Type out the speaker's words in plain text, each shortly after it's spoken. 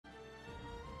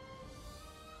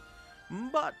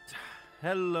But,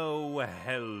 hello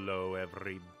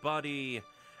everybody,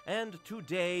 and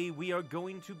today we are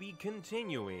going to be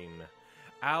continuing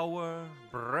our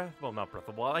not Breath of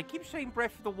the Wild, I keep saying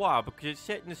Breath of the Wild because it's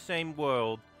set in the same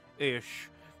world-ish,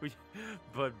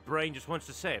 but brain just wants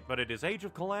to say it, but it is Age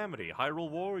of Calamity, Hyrule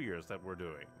Warriors that we're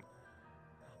doing.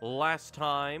 Last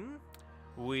time,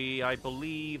 I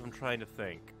believe, I'm trying to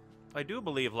think, I do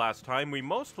believe last time we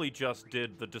mostly just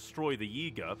did the Destroy the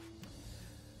Yiga,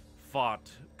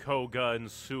 fought Koga and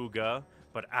Suga,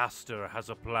 but Aster has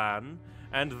a plan.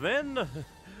 And then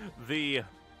the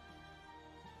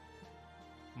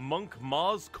monk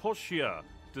Maz Koshia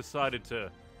decided to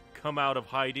come out of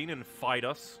hiding and fight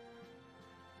us.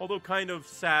 Although kind of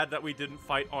sad that we didn't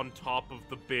fight on top of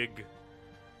the big,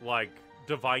 like,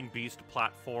 Divine Beast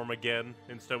platform again.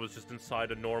 Instead it was just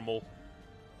inside a normal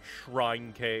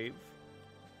shrine cave.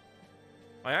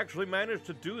 I actually managed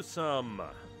to do some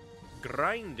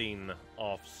grinding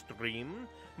off stream,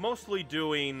 mostly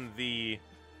doing the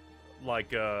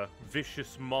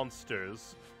vicious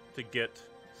monsters to get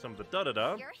some of the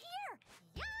da-da-da. You're here!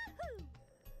 Yahoo!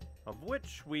 Of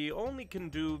which we only can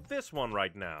do this one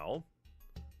right now.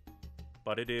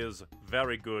 But it is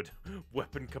very good.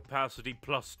 Weapon capacity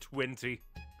plus 20.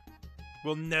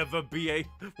 Will never be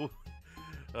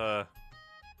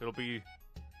it'll be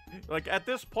like, at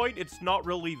this point it's not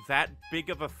really that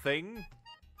big of a thing.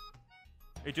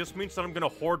 It just means that I'm gonna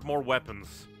hoard more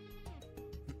weapons.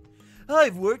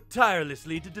 I've worked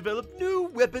tirelessly to develop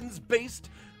new weapons based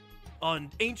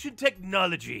on ancient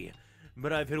technology,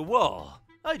 but I've hit a wall.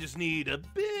 I just need a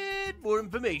bit more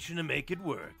information to make it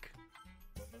work.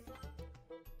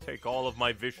 Take all of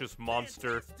my vicious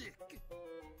monster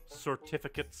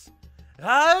certificates.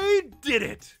 I did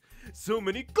it! So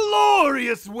many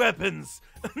glorious weapons!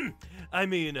 I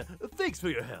mean, thanks for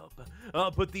your help.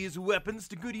 I'll put these weapons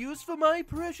to good use for my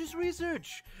precious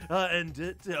research. And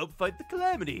to help fight the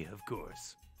Calamity, of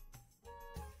course.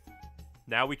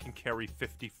 Now we can carry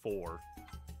 54.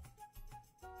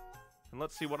 And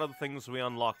let's see what other things we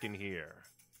unlock in here.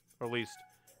 Or at least,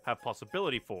 have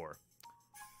possibility for.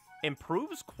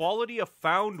 Improves quality of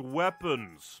found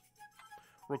weapons.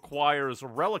 Requires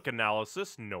relic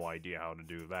analysis, no idea how to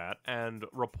do that, and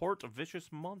report vicious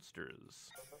monsters.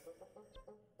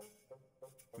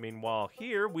 Meanwhile,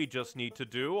 here we just need to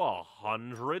do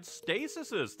 100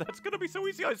 stasises. That's gonna be so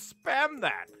easy, I spam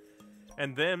that!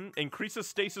 And then increases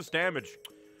stasis damage.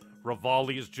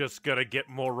 Rivali is just gonna get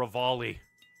more Rivali.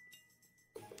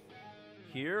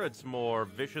 Here it's more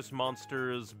vicious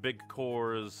monsters, big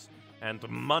cores, and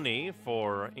money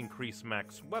for increased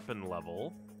max weapon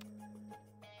level.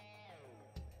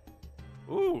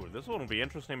 Ooh, this one will be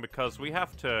interesting because we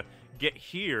have to get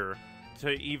here to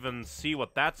even see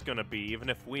what that's gonna be, even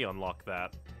if we unlock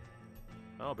that.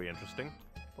 That'll be interesting.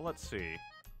 But let's see.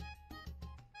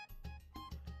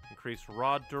 Increase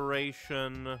rod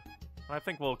duration. I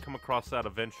think we'll come across that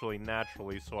eventually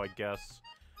naturally, so I guess...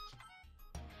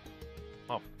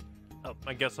 Oh,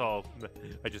 I guess I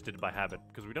just did it by habit,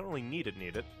 because we don't really need it,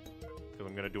 because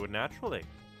I'm gonna do it naturally.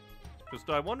 Just,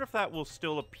 I wonder if that will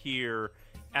still appear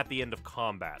at the end of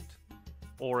combat.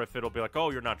 Or if it'll be like, oh,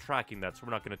 you're not tracking that, so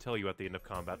we're not going to tell you at the end of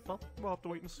combat. Well, we'll have to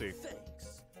wait and see.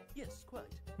 Thanks. Yes, quite.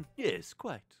 Yes,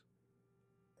 quite.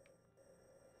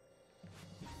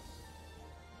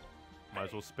 Might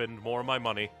as well spend more of my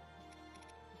money.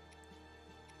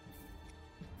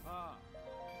 Now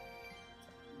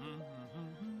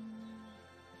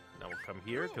we'll come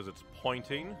here, because it's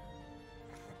pointing.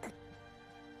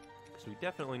 So we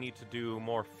definitely need to do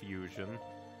more fusion.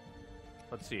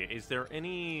 Let's see, is there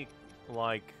any,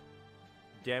 like,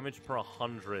 damage per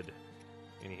 100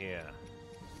 in here?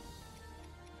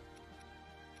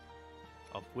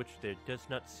 Of which there does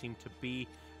not seem to be.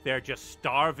 They're just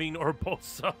starving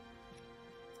Urbosa.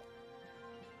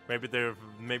 Maybe the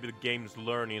game's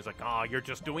learning. It's like, oh, you're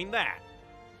just doing that.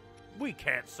 We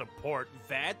can't support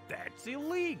that. That's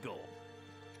illegal.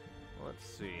 Let's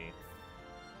see.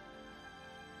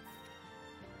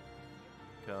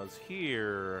 Because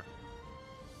here...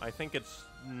 I think it's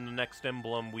next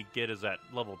emblem we get is at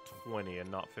level 20 and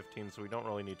not 15, so we don't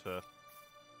really need to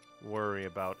worry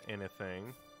about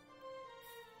anything.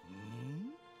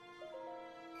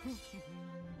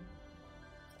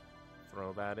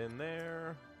 Throw that in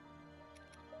there.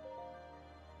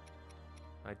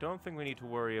 I don't think we need to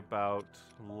worry about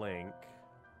Link.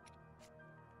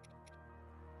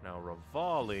 Now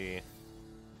Rivali...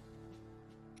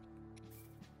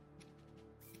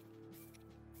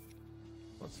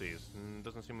 Let's see,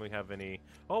 doesn't seem we have any...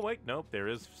 Oh wait, nope, there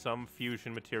is some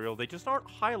fusion material. They just aren't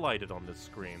highlighted on this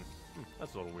screen.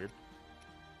 That's a little weird.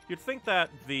 You'd think that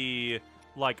the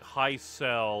like, high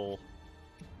sell...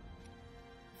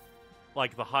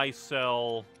 Like, the high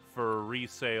sell for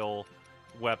resale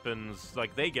weapons,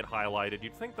 like, they get highlighted.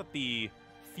 You'd think that the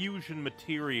fusion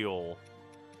material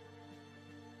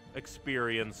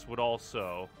experience would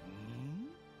also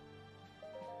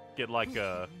get, like,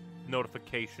 a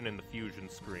notification in the fusion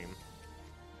screen.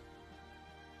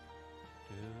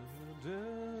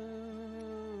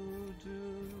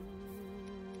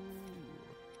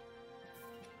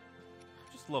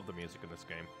 I just love the music in this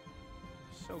game.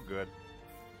 So good.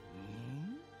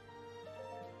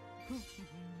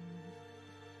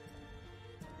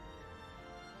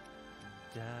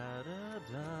 Da da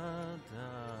da da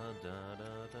da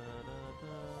da da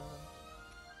da.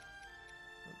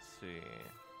 Let's see.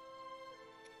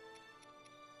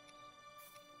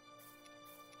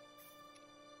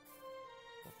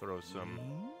 We'll throw some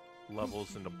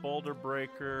levels into Boulder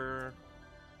Breaker.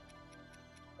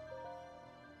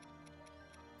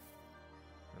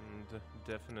 And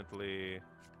definitely...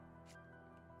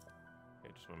 I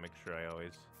just want to make sure I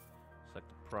always select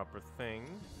the proper thing.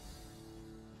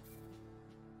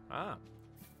 Ah.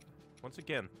 Once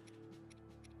again.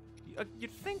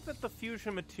 You'd think that the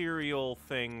fusion material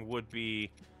thing would be,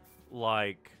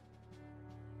 like,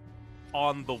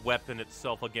 on the weapon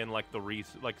itself, again, like the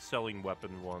like selling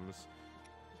weapon ones.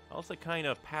 Else they kind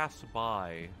of pass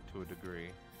by to a degree.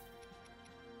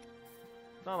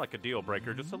 Not like a deal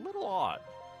breaker, just a little odd.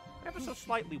 Ever so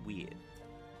slightly weird.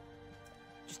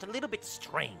 Just a little bit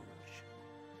strange.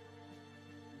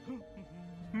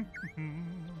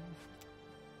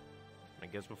 I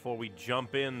guess before we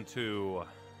jump into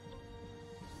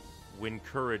when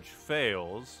courage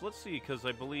fails, let's see, because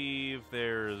I believe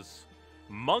there's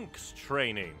monks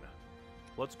training.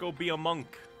 Let's go be a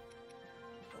monk.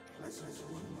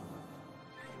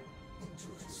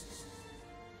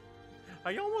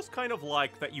 I almost kind of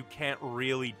like that you can't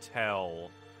really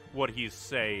tell what he's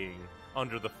saying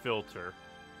under the filter.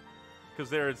 Because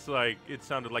there it's like, it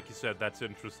sounded like you said, that's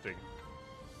interesting.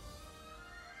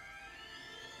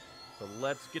 So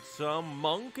let's get some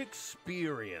monk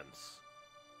experience.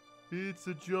 It's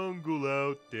a jungle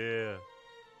out there.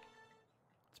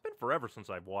 It's been forever since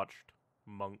I've watched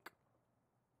Monk.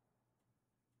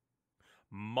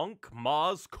 Monk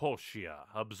Maz Koshia.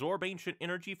 Absorb ancient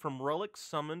energy from relics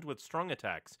summoned with strong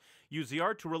attacks. Use the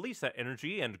art to release that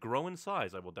energy and grow in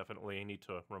size. I will definitely need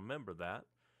to remember that.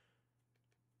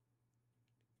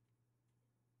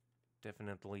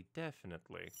 Definitely.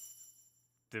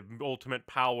 The ultimate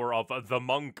power of the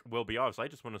monk will be ours. I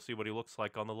just want to see what he looks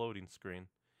like on the loading screen.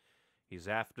 He's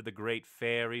after the great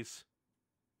fairies.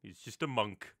 He's just a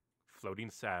monk,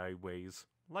 floating sideways,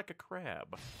 like a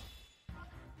crab.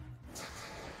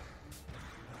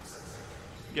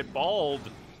 Get bald.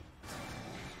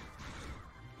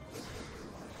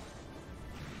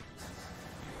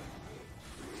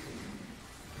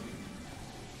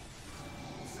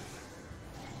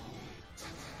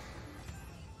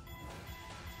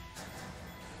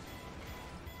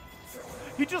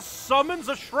 He just summons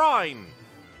a shrine.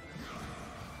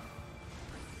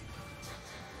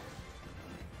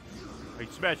 I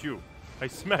smash you. I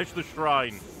smash the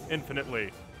shrine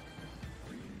infinitely.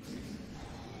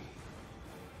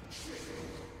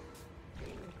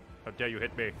 How dare you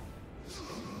hit me?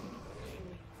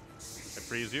 I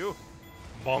freeze you.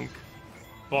 Bonk.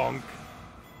 Bonk.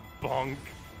 Bonk.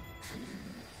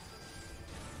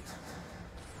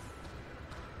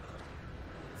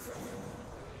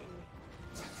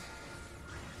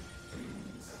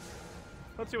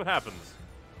 Let's see what happens.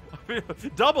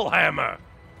 Double hammer!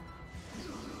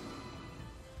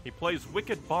 He plays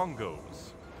wicked bongos.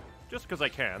 Just because I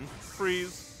can.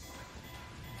 Freeze.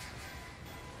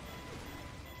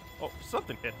 Oh,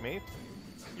 something hit me.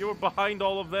 You were behind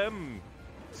all of them.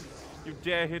 You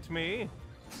dare hit me?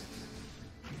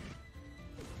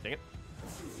 Dang it.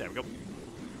 There we go.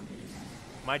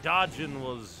 My dodging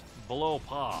was below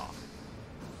par.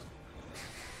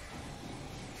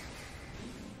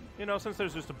 You know, since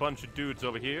there's just a bunch of dudes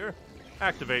over here,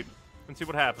 activate and see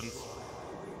what happens.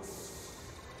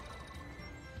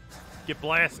 Get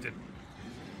blasted.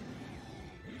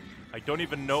 I don't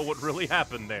even know what really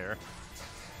happened there.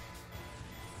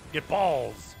 Get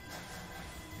balls.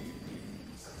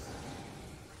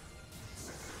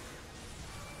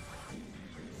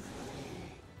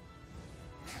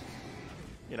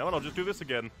 You know what? I'll just do this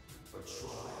again.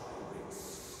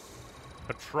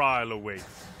 A trial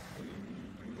awaits.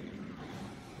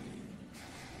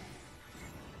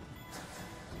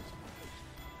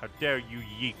 How dare you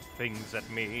yeet things at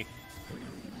me?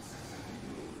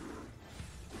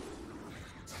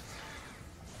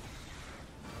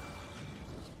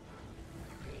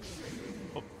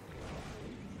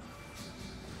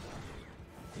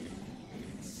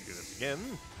 again.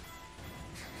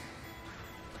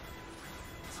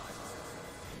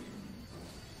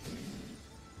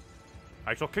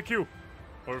 I shall kick you,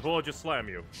 or will I just slam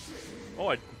you?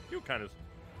 Oh, you kind of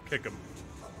kick him.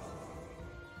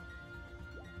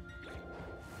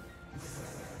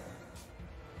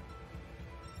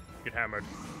 Get hammered.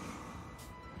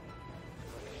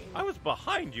 I was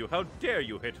behind you. How dare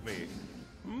you hit me?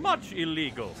 Much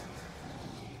illegal.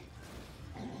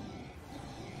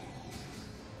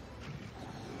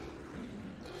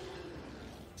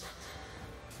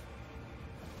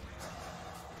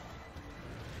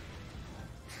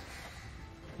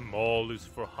 All is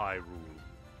for Hyrule.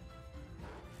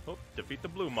 Oh, defeat the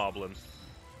blue moblin.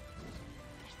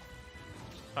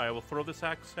 I will throw this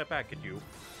axe back at you.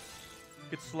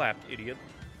 Get slapped, idiot.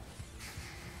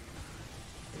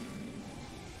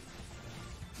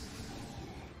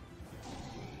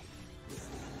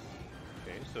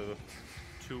 Okay, so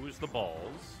 2 is the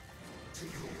balls.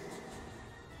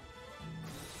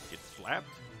 Get slapped.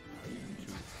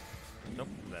 2. Nope,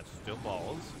 that's still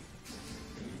balls.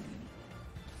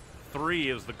 3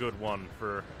 is the good one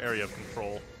for area of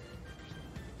control.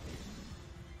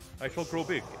 I shall grow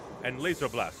big and laser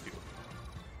blast you.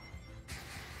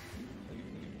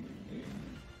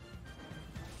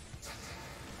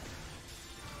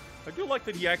 I do like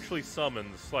that he actually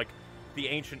summons, like, the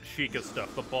ancient Sheikah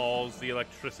stuff. The balls, the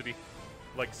electricity,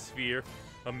 like sphere.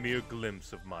 A mere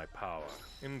glimpse of my power.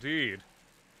 Indeed.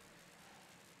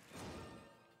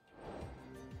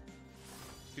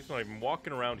 He's not even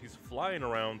walking around, he's flying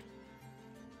around.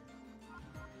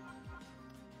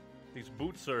 These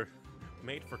boots are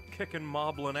made for kicking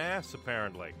moblin ass,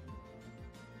 apparently.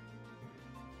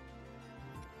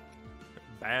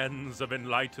 Bands of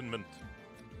enlightenment.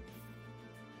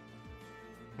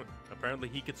 Apparently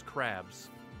he gets crabs.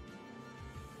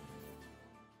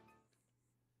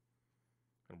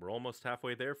 And we're almost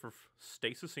halfway there for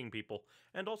stasising people.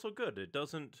 And also good, it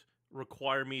doesn't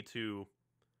require me to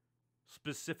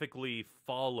specifically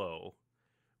follow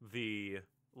the,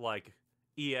 like,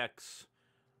 EX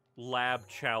lab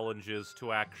challenges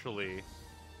to actually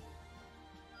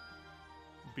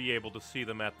be able to see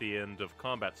them at the end of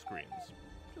combat screens.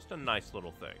 Just a nice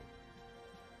little thing.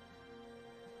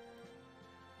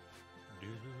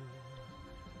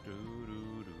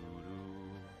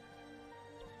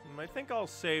 I think I'll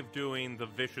save doing the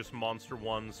vicious monster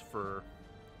ones for,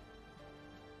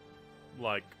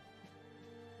 like,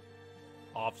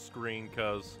 off-screen,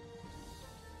 because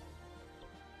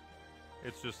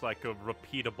it's just like a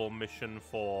repeatable mission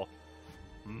for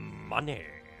money.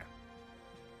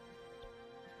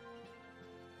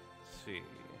 Let's see.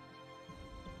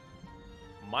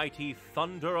 Mighty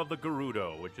Thunder of the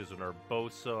Gerudo, which is an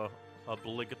Urbosa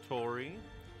obligatory.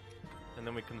 And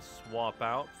then we can swap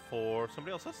out for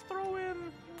somebody else. Let's throw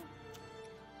in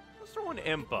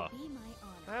Impa.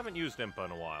 I haven't used Impa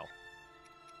in a while.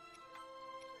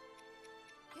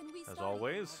 As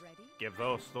always, give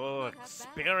those the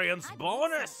experience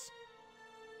bonus!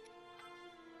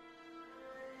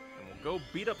 And we'll go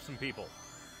beat up some people.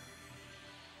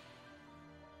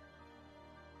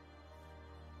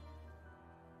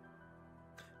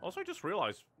 Also, I just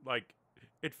realized, like,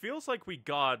 it feels like we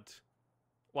got,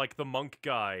 like, the monk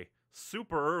guy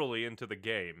super early into the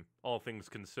game, all things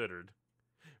considered.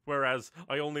 Whereas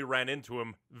I only ran into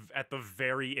him at the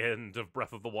very end of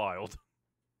Breath of the Wild.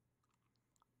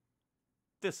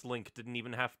 This Link didn't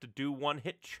even have to do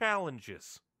one-hit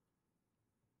challenges.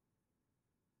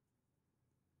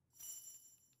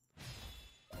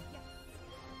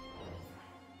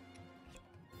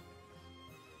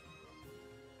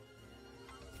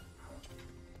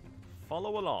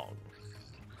 Follow along.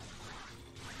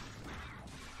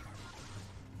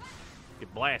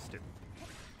 Get blasted.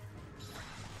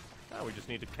 Now we just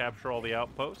need to capture all the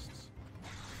outposts.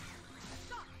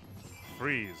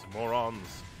 Freeze,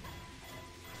 morons.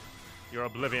 Your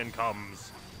oblivion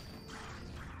comes.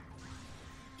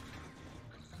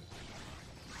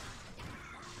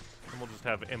 And we'll just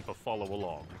have Impa follow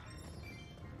along.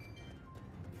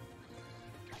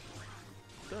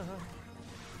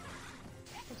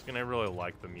 Once again, I really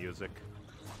like the music.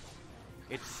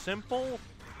 It's simple,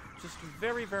 just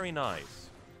very, very nice.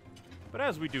 But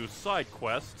as we do side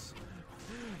quests,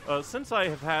 since I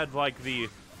have had, like, the,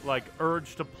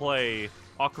 urge to play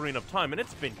Ocarina of Time, and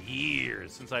it's been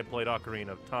years since I played Ocarina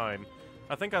of Time.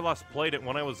 I think I last played it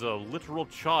when I was a literal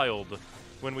child,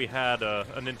 when we had a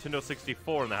Nintendo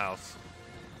 64 in the house.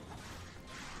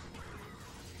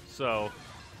 So,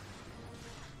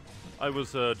 I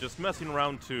was just messing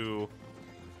around to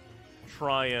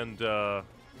try and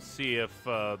see if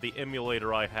the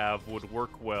emulator I have would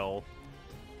work well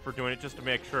for doing it just to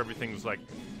make sure everything's, like,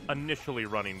 initially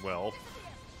running well.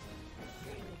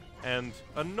 And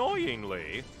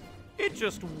annoyingly, it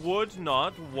just would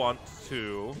not want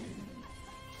to,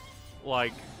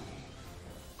 like,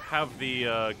 have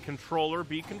the controller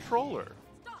be controller.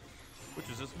 Which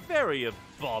is just very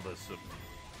bothersome.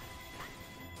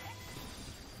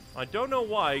 I don't know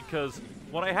why, because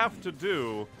what I have to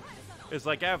do is,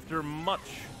 like, after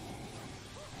much,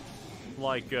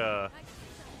 like, I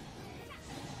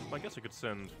guess I could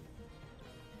send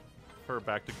her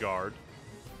back to guard.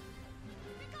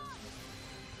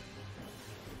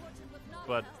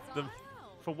 But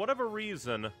for whatever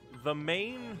reason, the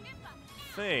main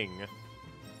thing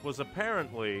was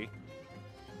apparently,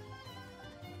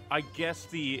 I guess,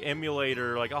 the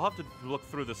emulator. Like, I'll have to look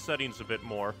through the settings a bit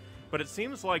more, but it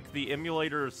seems like the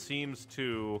emulator seems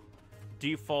to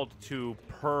default to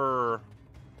per,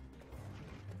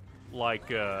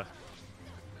 like,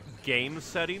 game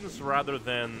settings rather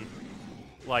than,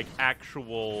 like,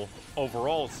 actual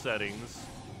overall settings.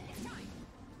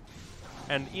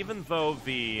 And even though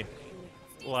the,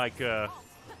 like,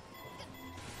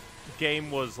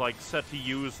 game was, like, set to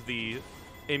use the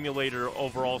emulator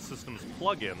overall systems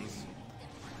plugins,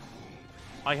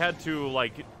 I had to,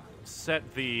 like,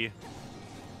 set the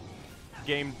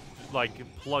game, like,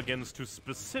 plugins to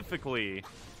specifically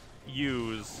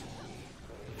use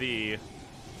the,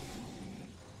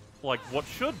 like, what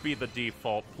should be the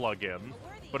default plugin,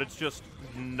 but it's just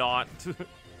not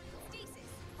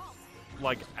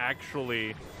like,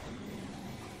 actually,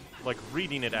 like,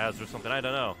 reading it as or something. I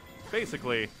don't know.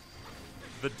 Basically,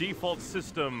 the default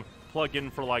system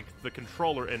plugin for, like, the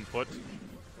controller input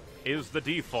is the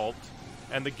default,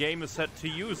 and the game is set to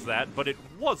use that, but it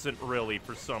wasn't really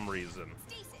for some reason.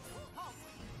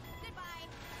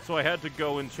 So I had to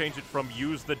go and change it from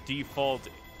use the default,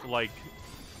 like,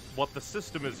 what the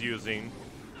system is using,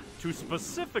 to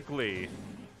specifically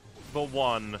the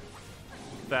one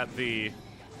that the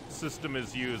system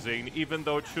is using, even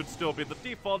though it should still be the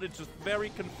default. It's just very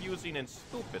confusing and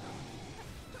stupid.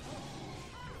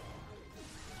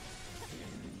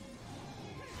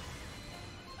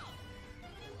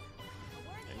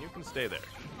 And you can stay there.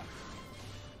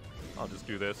 I'll just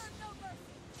do this.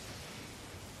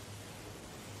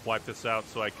 Wipe this out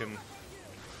so I can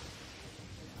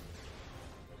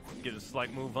get a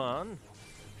slight move on.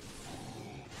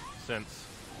 Since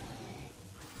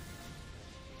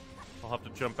I'll have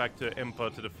to jump back to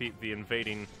Impa to defeat the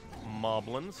invading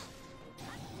moblins.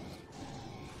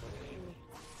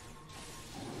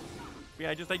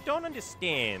 Yeah, I don't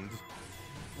understand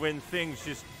when things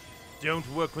just don't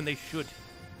work when they should.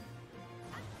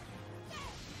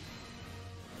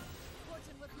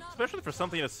 Especially for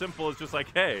something as simple as just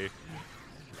like, hey,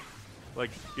 like,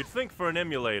 you'd think for an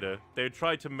emulator, they'd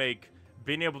try to make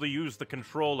being able to use the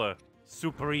controller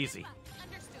super easy.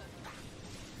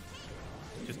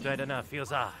 Just, I don't know,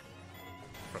 feels odd.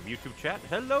 From YouTube chat,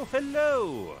 hello,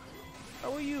 hello!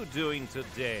 How are you doing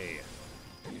today?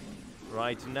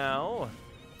 Right now,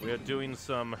 we are doing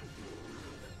some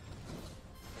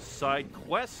side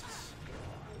quests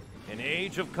in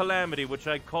Age of Calamity, which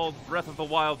I called Breath of the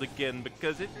Wild again,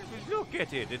 because look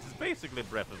at it, it's basically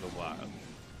Breath of the Wild.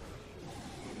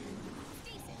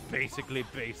 Basically.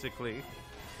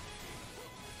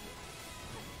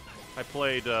 I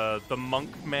played the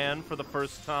Monk Man for the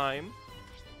first time.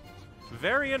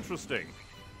 Very interesting.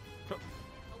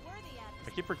 I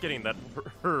keep forgetting that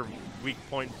her weak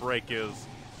point break is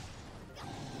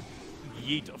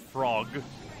yeet a frog.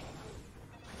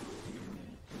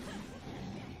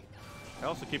 I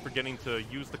also keep forgetting to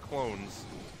use the clones.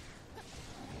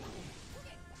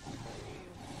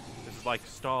 This is like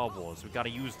Star Wars. We gotta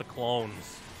use the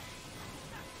clones.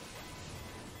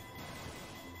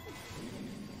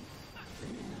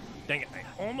 Dang it, I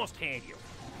almost had you.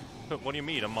 What do you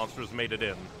mean a monster has made it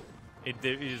in? It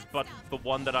is but the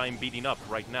one that I'm beating up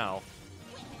right now.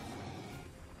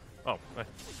 Oh,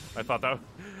 I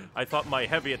thought my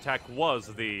heavy attack was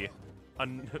the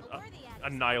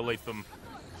annihilate them,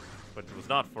 but it was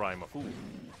not, for I'm a fool.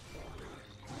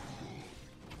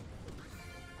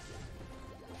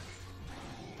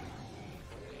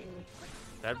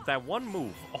 That one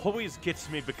move always gets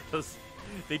me because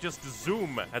they just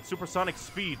zoom at supersonic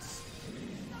speeds.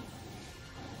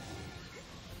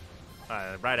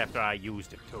 Right after I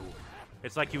used it, too.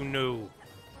 It's like you knew.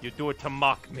 You do it to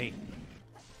mock me.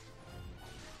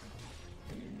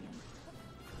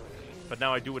 But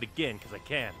now I do it again, because I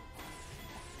can.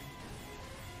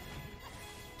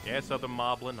 Yes, other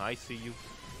Moblin, I see you.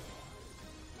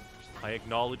 I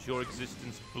acknowledge your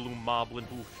existence, blue Moblin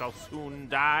who shall soon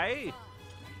die.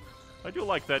 I do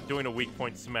like that doing a weak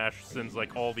point smash sends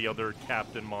like all the other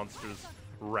captain monsters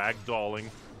ragdolling.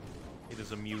 It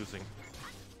is amusing.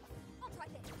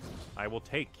 I will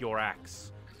take your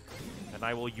axe, and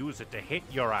I will use it to hit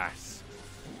your ass.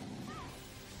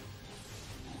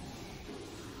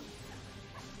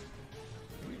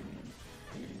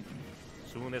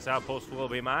 Soon this outpost will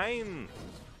be mine.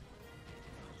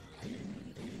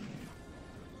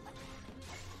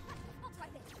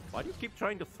 Why do you keep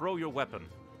trying to throw your weapon?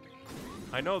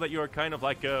 I know that you're kind of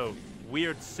like a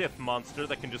weird Sith monster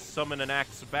that can just summon an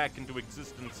axe back into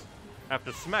existence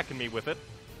after smacking me with it,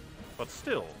 but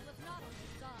still,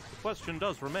 the question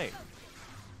does remain.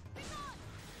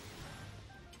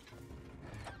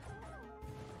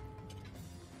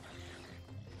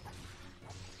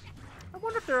 I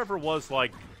wonder if there ever was,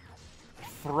 like,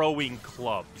 throwing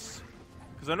clubs.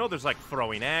 Because I know there's, like,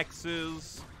 throwing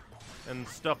axes and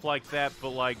stuff like that, but,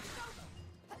 like,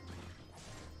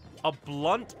 a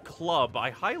blunt club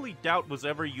I highly doubt was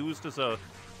ever used as a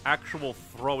actual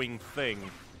throwing thing.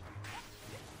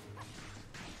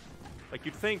 Like,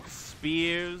 you'd think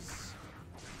spears,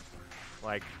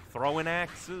 like, throwing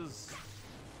axes,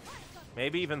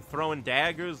 maybe even throwing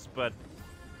daggers, but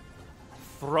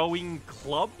throwing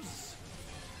clubs?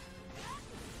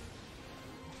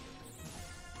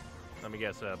 Let me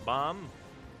guess, bomb?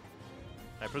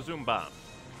 I presume bomb.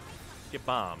 Get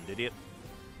bombed, idiot.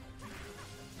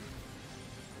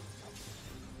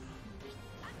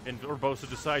 And Urbosa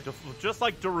decide to, just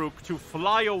like Daruk, to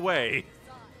fly away.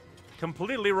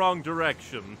 Completely wrong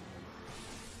direction.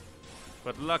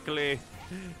 But luckily,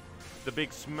 the big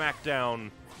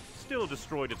smackdown still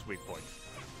destroyed its weak point.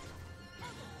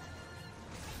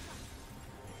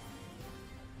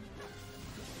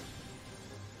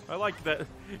 I like that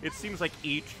it seems like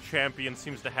each champion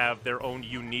seems to have their own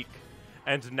unique,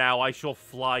 and now I shall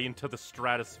fly into the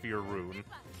stratosphere rune.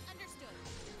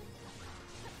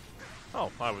 Oh,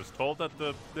 I was told that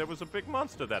there was a big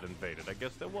monster that invaded. I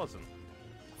guess there wasn't.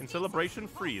 In celebration,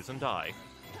 freeze and die.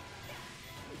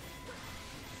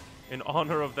 In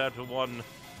honor of that one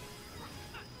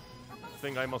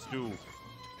thing I must do.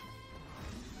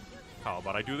 How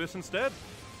about I do this instead?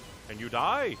 And you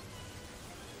die?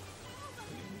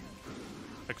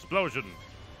 Explosion.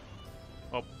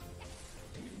 Oh.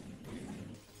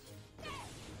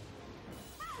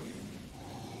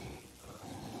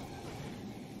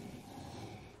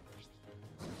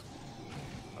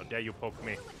 How dare you poke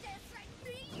me?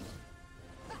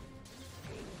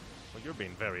 Well, you're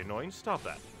being very annoying. Stop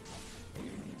that.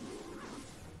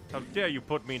 How dare you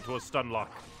put me into a stun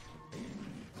lock?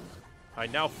 I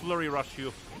now flurry rush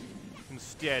you.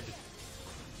 Instead,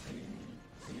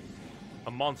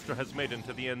 a monster has made it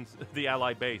into the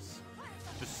ally base.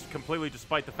 Just completely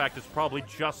despite the fact it's probably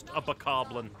just a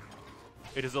bokoblin.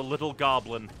 It is a little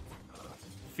goblin.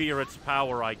 Fear its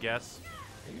power, I guess.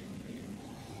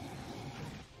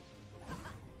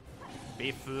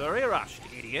 Be flurry rushed,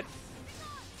 idiot.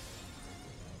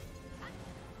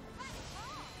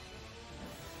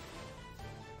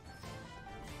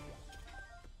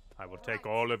 I will take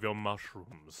all of your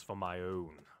mushrooms for my own.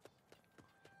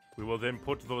 We will then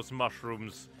put those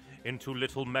mushrooms into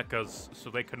little mechas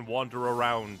so they can wander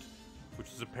around, which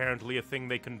is apparently a thing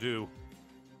they can do.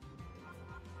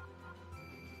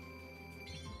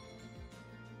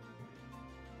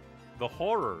 The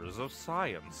horrors of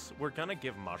science. We're gonna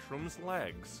give mushrooms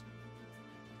legs.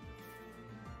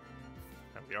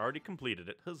 And we already completed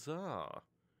it. Huzzah!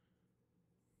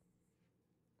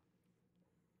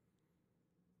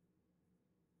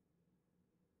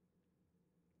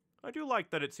 I do like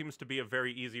that it seems to be a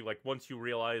very easy, like, once you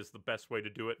realize the best way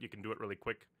to do it, you can do it really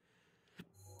quick.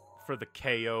 For the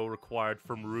KO required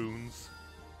from runes.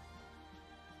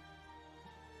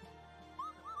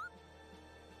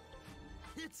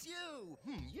 It's you!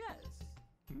 Yes.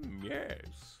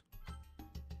 Yes.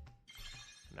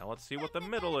 Now let's see what the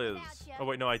middle is. Oh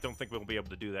wait, no, I don't think we'll be able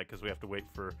to do that because we have to wait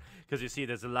for... Because you see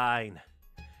there's a line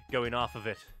going off of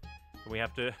it. And we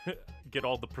have to get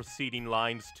all the preceding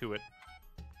lines to it.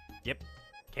 Yep,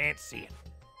 can't see it.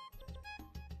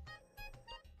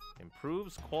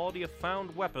 Improves quality of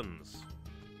found weapons.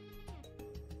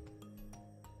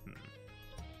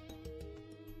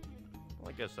 Well,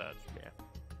 I guess that's, yeah.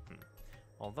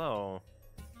 Although...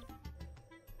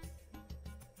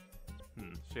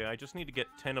 see, I just need to get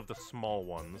 10 of the small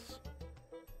ones.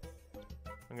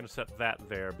 I'm gonna set that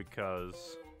there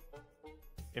because...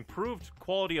 Improved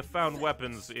quality of found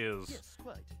weapons is,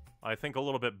 I think, a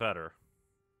little bit better.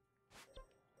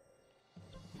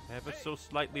 Ever so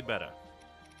slightly better.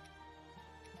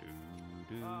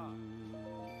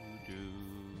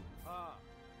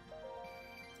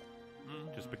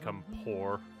 just become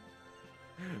poor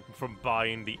from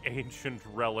buying the ancient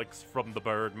relics from the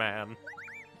Birdman.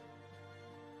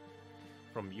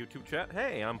 From YouTube chat,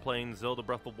 hey, I'm playing Zelda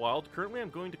Breath of the Wild. Currently, I'm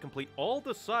going to complete all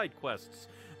the side quests.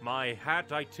 My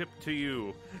hat I tip to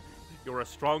you. You're a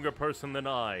stronger person than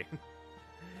I.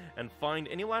 And find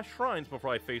any last shrines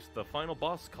before I face the final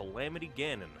boss, Calamity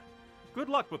Ganon. Good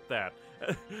luck with that.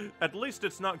 At least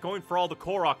it's not going for all the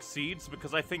Korok seeds,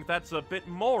 because I think that's a bit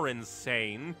more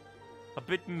insane. A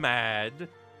bit mad.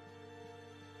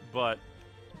 But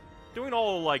doing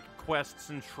all, like, quests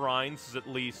and shrines is at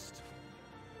least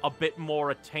a bit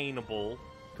more attainable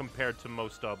compared to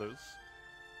most others.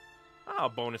 Ah,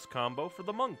 bonus combo for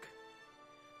the monk.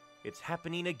 It's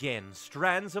happening again.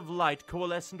 Strands of light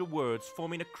coalesce into words,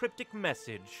 forming a cryptic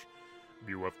message.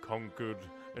 You have conquered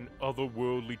an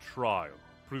otherworldly trial.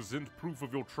 Present proof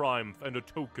of your triumph and a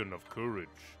token of courage.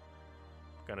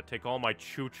 Gonna take all my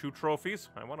choo-choo trophies?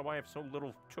 I wonder why I have so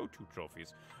little choo-choo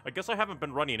trophies. I guess I haven't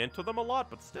been running into them a lot,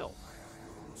 but still.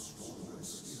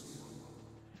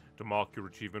 To mark your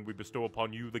achievement, we bestow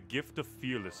upon you the gift of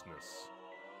fearlessness.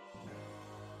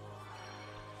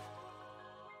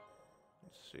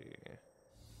 Let's see.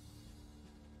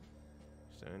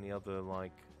 Is there any other,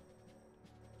 like...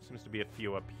 Seems to be a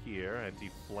few up here.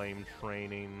 Anti-flame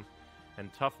training.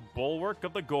 And tough bulwark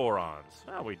of the Gorons.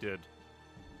 Ah, we did.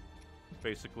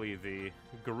 Basically the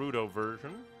Gerudo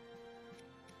version.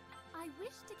 I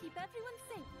wish to keep everyone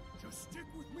safe. Just stick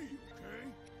with me,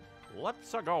 okay?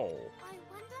 Let's-a go. I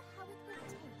wonder how it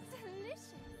will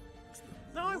taste. Delicious.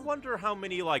 Now I wonder how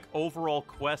many, like, overall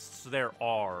quests there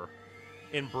are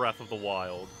in Breath of the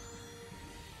Wild.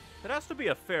 It has to be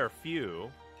a fair few.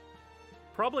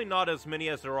 Probably not as many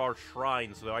as there are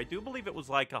shrines, though. I do believe it was,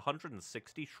 like,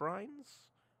 160 shrines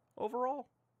overall.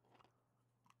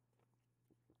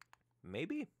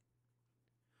 Maybe?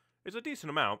 It's a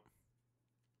decent amount.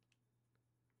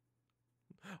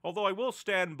 Although I will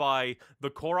stand by, the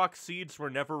Korok seeds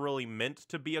were never really meant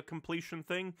to be a completion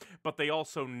thing, but they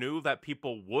also knew that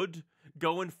people would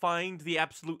go and find the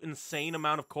absolute insane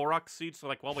amount of Korok seeds, so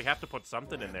like, well, we have to put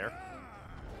something in there.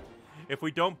 If we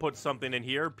don't put something in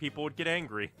here, people would get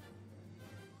angry.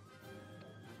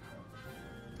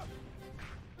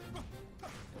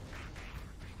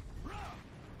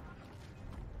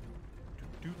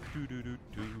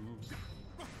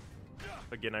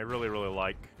 Again, I really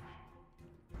like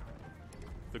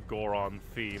the Goron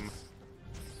theme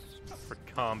for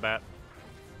combat.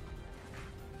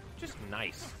 Just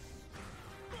nice.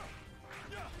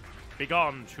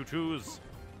 Begone, choo-choos!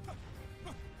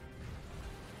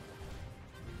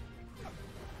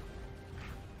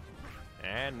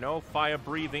 And no fire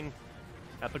breathing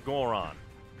at the Goron.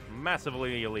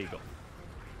 Massively illegal.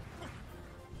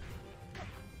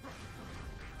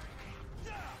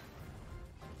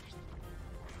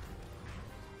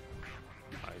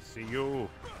 I see you.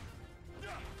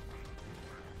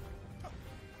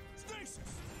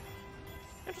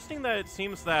 Interesting that it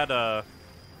seems that,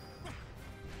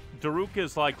 Daruk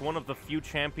is, like, one of the few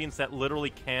champions that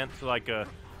literally can't, like,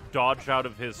 dodge out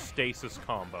of his stasis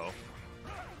combo.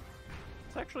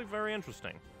 It's actually very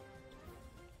interesting.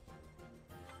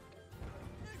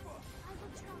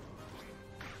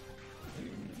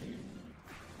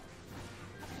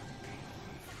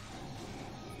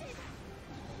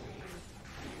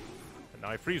 And now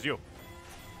I freeze you.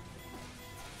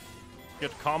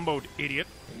 Get comboed, idiot.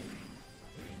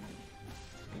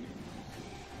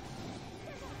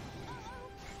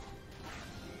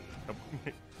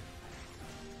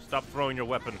 Stop throwing your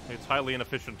weapon. It's highly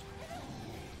inefficient.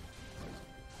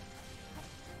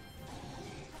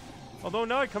 Although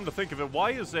now I come to think of it, why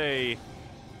is a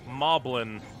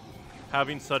Moblin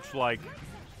having such, like,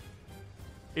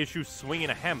 issues swinging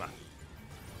a hammer?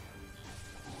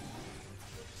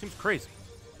 Seems crazy.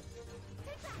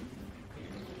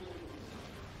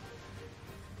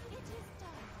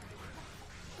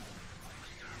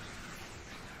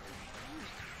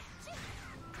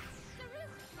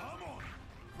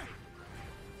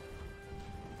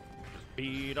 Just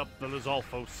beat up the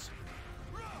Lizalfos.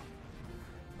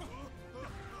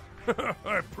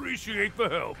 I appreciate the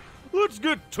help. Let's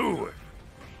get to it.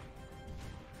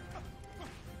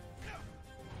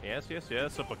 Yes, yes,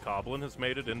 yes. A Bokoblin has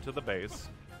made it into the base.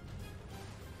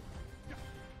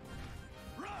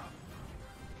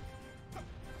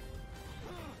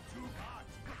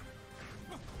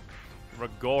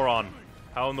 Ragoron.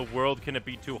 How in the world can it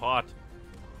be too hot?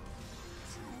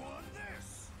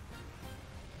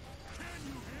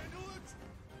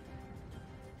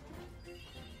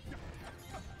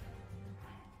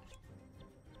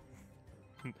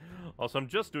 Also, I'm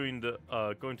just doing the,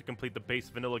 going to complete the base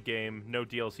vanilla game, no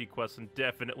DLC quests, and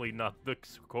definitely not the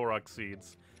Korok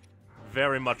seeds.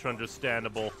 Very much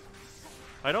understandable.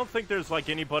 I don't think there's, like,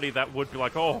 anybody that would be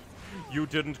like, oh, you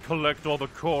didn't collect all the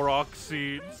Korok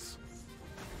seeds.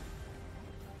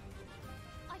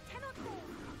 I cannot go.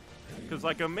 Because,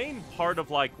 like, a main part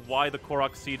of, like, why the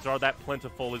Korok seeds are that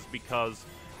plentiful is because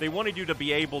they wanted you to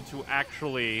be able to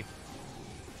actually,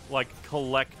 like,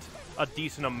 collect a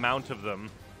decent amount of them.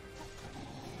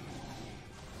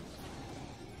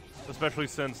 Especially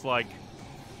since, like,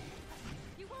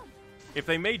 if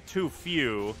they made too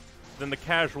few, then the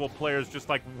casual players just,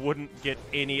 like, wouldn't get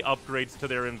any upgrades to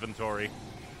their inventory.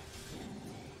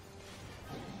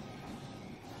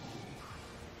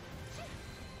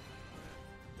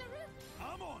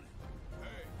 I'm on it.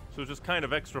 Hey. So it's just kind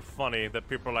of extra funny that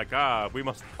people are like, ah, we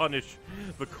must punish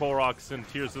the Koroks in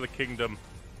Tears of the Kingdom.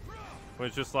 When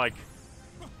it's just like,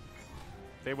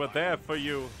 they were there for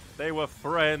you. They were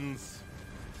friends.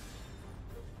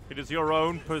 It is your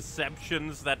own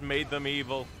perceptions that made them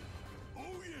evil. Oh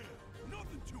yeah,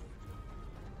 nothing to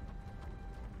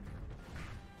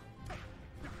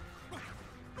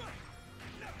it.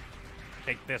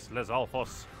 Take this,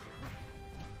 Lizalfos.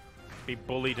 Be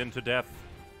bullied into death.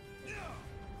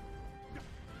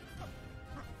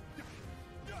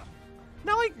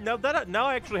 Now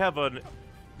I actually have a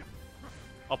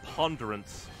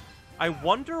ponderance. I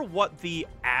wonder what the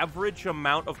average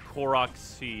amount of Korok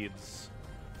seeds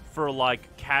for,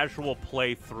 like, casual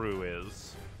playthrough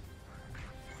is.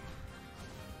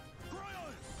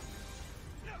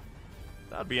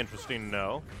 That'd be interesting to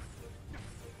know.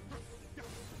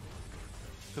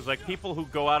 Because, like, people who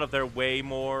go out of their way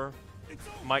more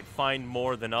might find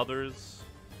more than others.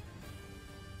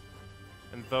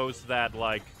 And those that,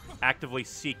 like, actively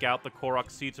seek out the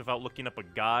Korok seeds without looking up a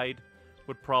guide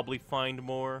would probably find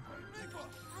more.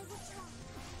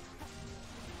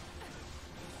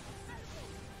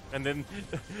 And then,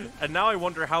 and now I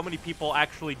wonder how many people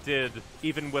actually did,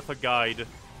 even with a guide,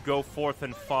 go forth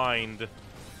and find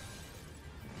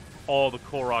all the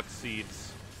Korok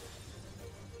seeds.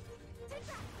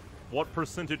 What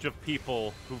percentage of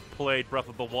people who played Breath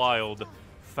of the Wild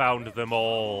found them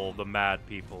all, the mad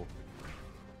people?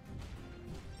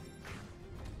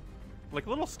 Like,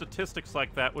 little statistics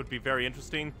like that would be very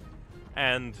interesting,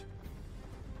 and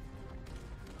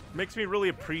makes me really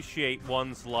appreciate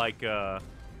ones like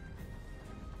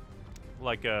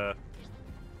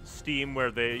Steam, where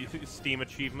they Steam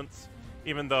achievements.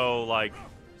 Even though, like,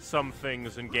 some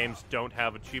things in games don't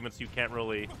have achievements, you can't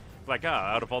really, like,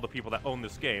 out of all the people that own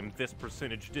this game, this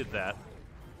percentage did that.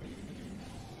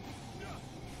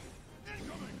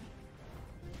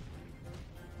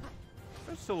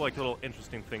 There's still, like, little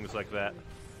interesting things like that.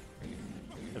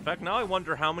 In fact, now I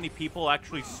wonder how many people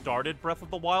actually started Breath of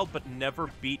the Wild but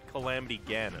never beat Calamity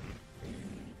Ganon.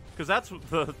 Because that's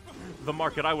the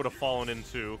market I would have fallen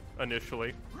into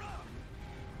initially.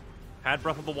 Had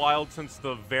Breath of the Wild since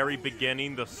the very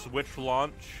beginning, the Switch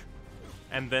launch,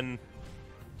 and then,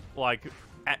 like,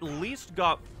 at least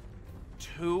got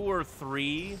 2 or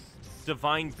 3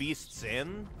 Divine Beasts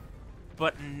in,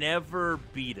 but never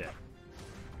beat it.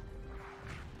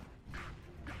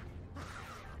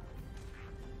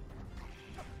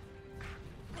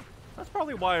 That's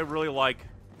probably why I really like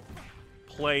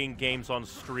playing games on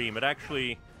stream. It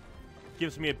actually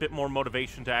gives me a bit more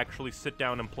motivation to actually sit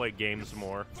down and play games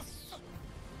more.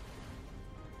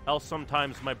 Else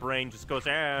sometimes my brain just goes,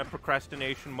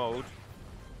 procrastination mode.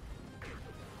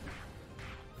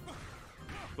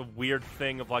 The weird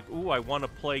thing of like, ooh, I want to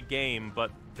play game,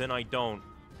 but then I don't.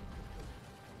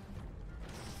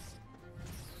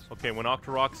 Okay, when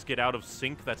Octoroks get out of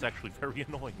sync, that's actually very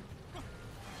annoying.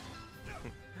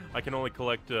 I only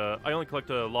collect a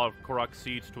lot of Korok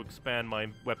seeds to expand my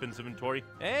weapons inventory.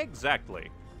 Exactly.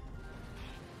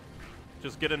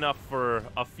 Just get enough for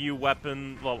a few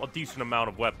a decent amount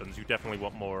of weapons. You definitely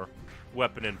want more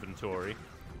weapon inventory.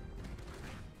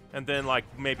 And then, like,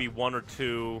 maybe 1 or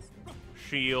 2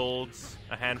 shields,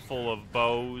 a handful of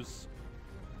bows,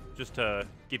 just to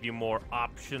give you more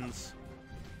options.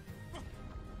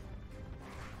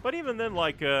 But even then,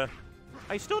 like,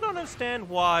 I still don't understand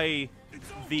why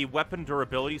the weapon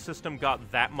durability system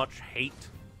got that much hate.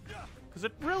 Because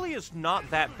it really is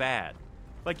not that bad.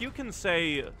 Like, you can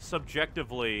say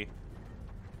subjectively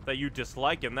that you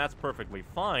dislike it, and that's perfectly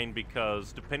fine,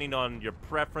 because depending on your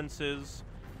preferences,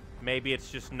 maybe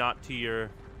it's just not to your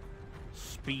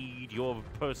speed, your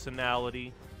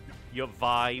personality, your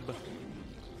vibe.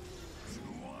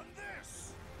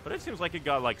 But it seems like it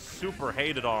got, like, super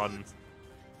hated on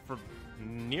for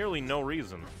nearly no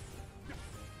reason.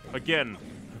 Again,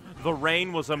 the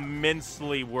rain was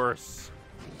immensely worse.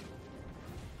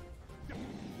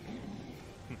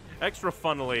 Extra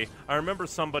funnily, I remember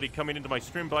somebody coming into my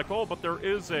stream like, oh, but there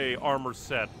is a armor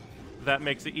set that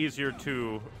makes it easier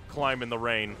to climb in the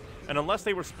rain. And unless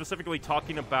they were specifically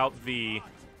talking about the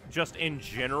just in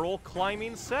general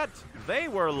climbing set, they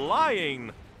were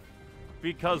lying.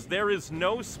 Because there is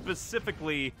no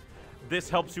specifically this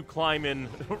helps you climb in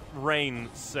rain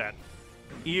set.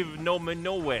 Even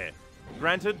no way.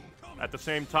 Granted, at the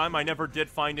same time, I never did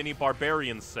find any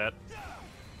barbarian set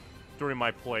during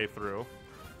my playthrough.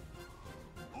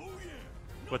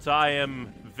 But I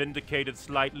am vindicated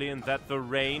slightly in that the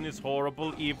rain is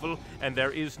horrible, evil, and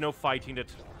there is no fighting it.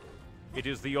 It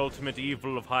is the ultimate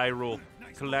evil of Hyrule.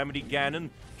 Calamity Ganon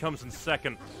comes in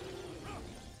second.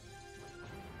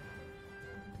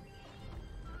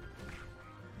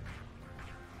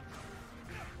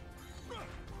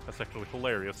 That's actually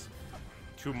hilarious.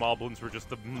 2 moblins were just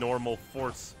the normal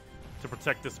force to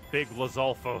protect this big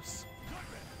Lizalfos.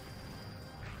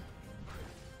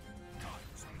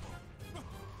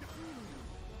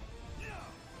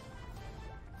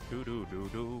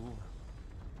 Do-do-do-do.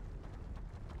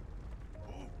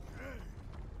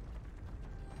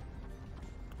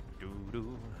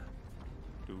 Do-do.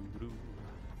 Do-do.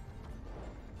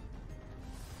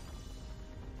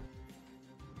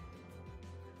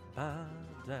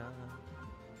 Ba-da.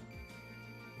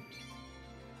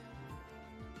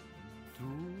 Do.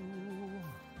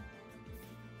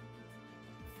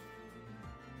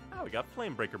 Oh, we got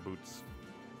Flamebreaker boots.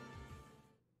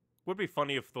 Would be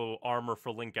funny if the armor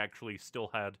for Link actually still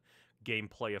had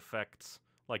gameplay effects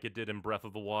like it did in Breath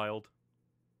of the Wild.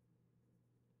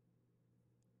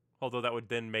 Although that would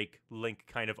then make Link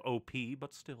kind of OP,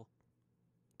 but still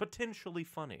potentially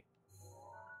funny.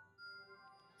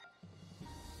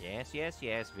 Yes, yes,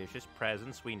 yes, vicious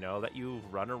presence. We know that you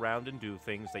run around and do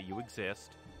things, that you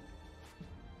exist.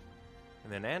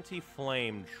 And then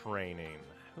anti-flame training.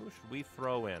 Who should we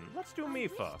throw in? Let's do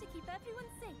Mipha.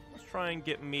 Let's try and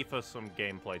get Mipha some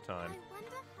gameplay time.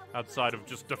 Outside of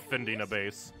just defending a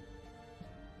base.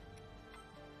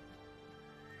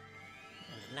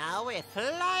 Now we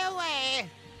fly away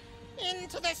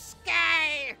into the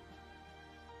sky.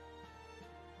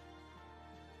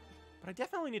 But I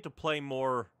definitely need to play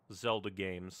more Zelda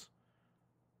games.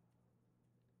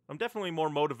 I'm definitely more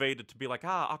motivated to be like,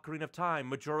 Ocarina of Time,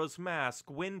 Majora's Mask,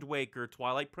 Wind Waker,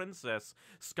 Twilight Princess,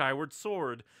 Skyward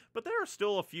Sword. But there are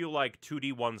still a few, like,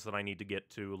 2D ones that I need to get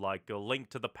to, like A Link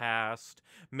to the Past,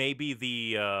 maybe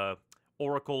the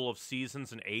Oracle of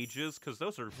Seasons and Ages, because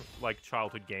those are, like,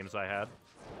 childhood games I had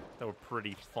that were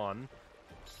pretty fun.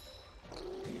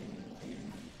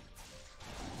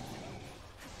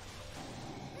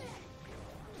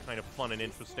 Kind of fun and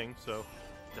interesting, so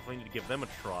definitely need to give them a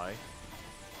try.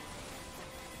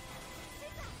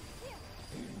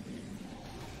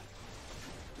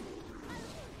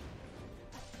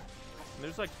 And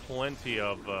there's like plenty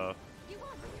of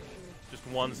just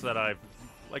ones that I've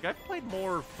played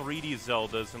more 3D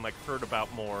Zeldas and like heard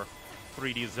about more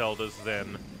 3D Zeldas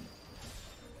than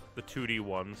the 2D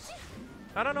ones.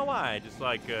 I don't know why, just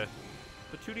like the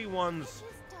 2D ones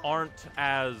aren't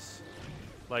as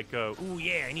like, ooh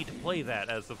yeah, I need to play that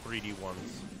as the 3D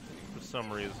ones, for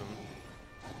some reason.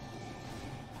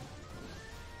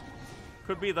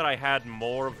 Could be that I had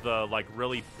more of the, like,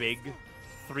 really big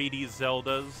 3D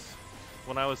Zeldas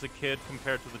when I was a kid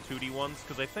compared to the 2D ones,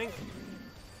 because I think,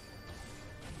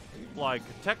 like,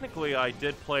 technically I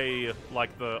did play,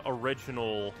 like, the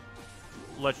original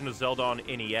Legend of Zelda on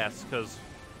NES, because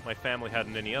my family had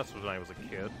an NES when I was a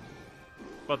kid.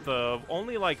 But the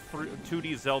only, like,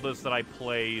 2D Zeldas that I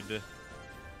played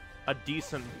a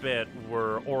decent bit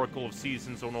were Oracle of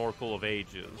Seasons and Oracle of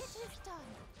Ages.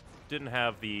 Didn't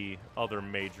have the other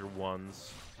major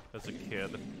ones as a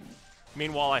kid.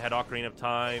 Meanwhile, I had Ocarina of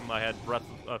Time, I had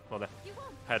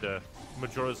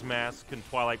Majora's Mask and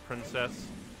Twilight Princess.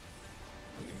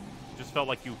 Just felt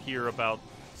like you hear about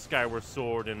Skyward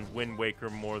Sword and Wind Waker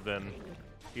more than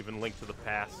even Link to the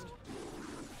Past.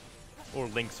 Or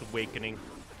Link's Awakening.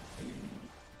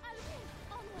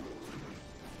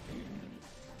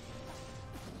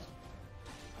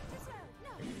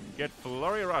 Get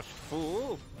flurry rushed,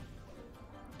 fool!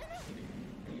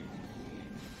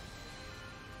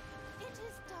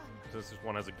 This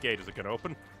one has a gate. Is it gonna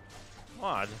open?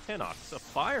 Odd. Hinox. A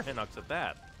fire Hinox at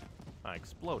that. I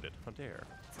exploded. How dare.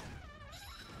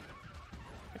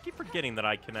 I keep forgetting that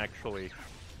I can actually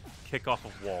kick off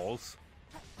of walls.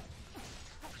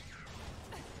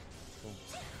 We'll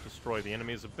destroy the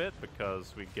enemies a bit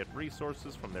because we get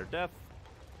resources from their death.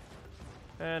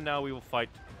 And now we will fight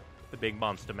the big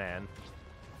monster man.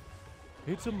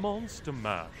 It's a monster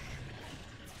mash.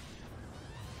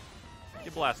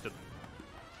 Get blasted.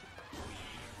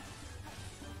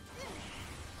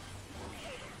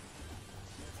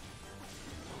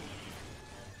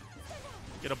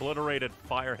 Get obliterated,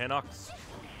 Fire Hinox.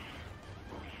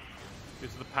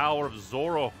 This is the power of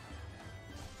Zoro.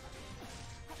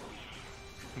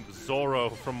 Zoro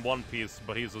from One Piece,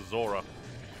 but he's a Zora.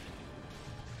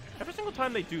 Every single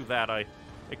time they do that, I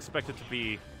expect it to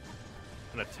be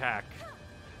an attack.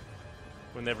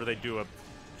 Whenever they do a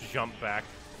jump back.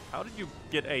 How did you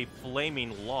get a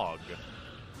flaming log?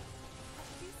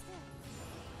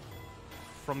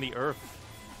 From the earth.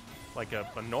 Like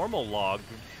a normal log,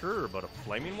 sure, but a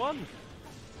flaming one?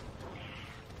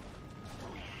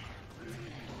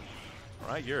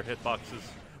 Alright, your hitboxes,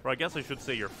 or I guess I should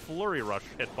say your Flurry Rush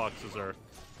hitboxes are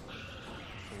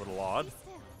a little odd.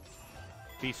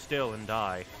 Be still and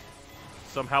die.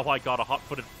 Somehow I got a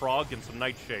hot-footed frog and some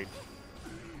Nightshade.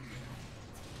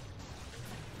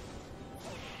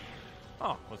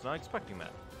 Oh, was not expecting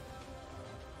that.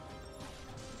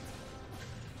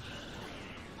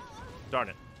 Darn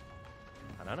it.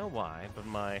 I don't know why, but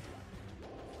my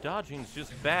dodging's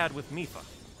just bad with Mipha.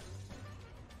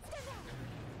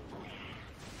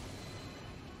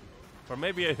 Or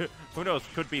maybe, who knows,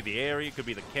 could be the area, could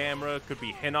be the camera, could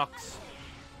be Hinox.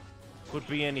 Could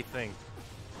be anything.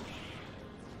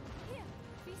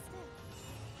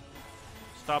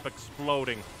 Stop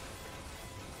exploding.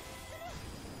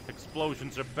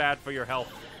 Explosions are bad for your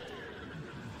health.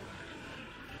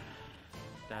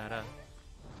 Da-da.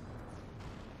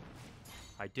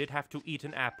 I did have to eat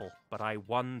an apple, but I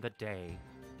won the day.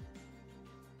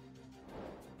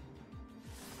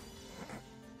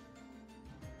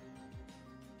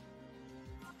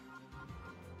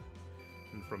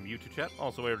 And from YouTube chat,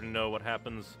 also able to know what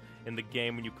happens in the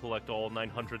game when you collect all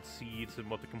 900 seeds and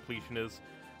what the completion is.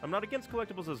 I'm not against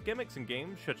collectibles as gimmicks in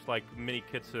games, such like mini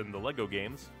kits in the Lego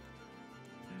games.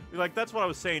 Like, that's what I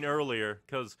was saying earlier,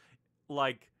 because,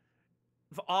 like,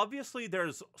 obviously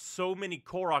there's so many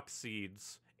Korok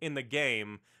seeds in the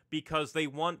game because they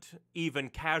want even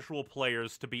casual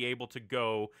players to be able to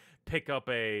go pick up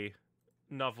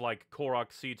enough, like,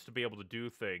 Korok seeds to be able to do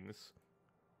things.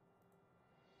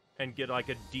 And get, like,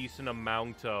 a decent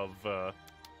amount of,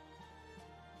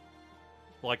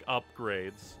 like,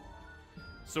 upgrades.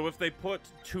 So if they put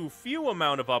too few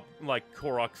amount of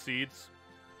Korok seeds,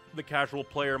 the casual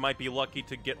player might be lucky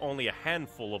to get only a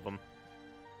handful of them.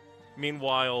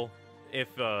 Meanwhile,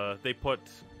 if they put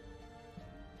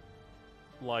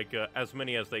like as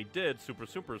many as they did,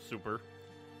 super,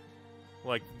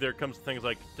 like there comes things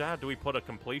like, Dad, do we put a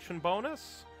completion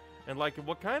bonus? And like,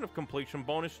 what kind of completion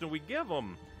bonus do we give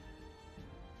them?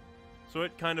 So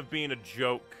it kind of being a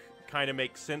joke kind of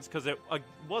makes sense because it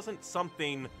wasn't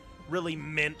something really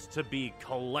meant to be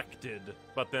collected,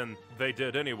 but then they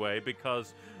did anyway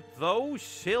because those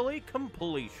silly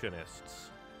completionists.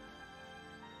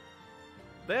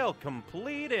 They'll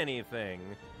complete anything.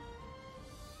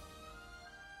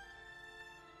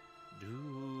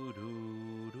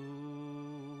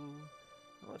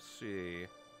 Let's see.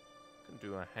 Can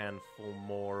do a handful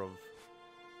more of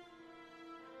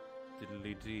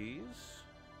diddly-dees.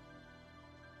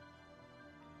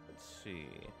 Let's see.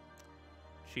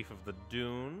 Chief of the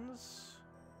Dunes.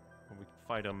 We can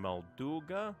fight a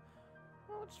Malduga.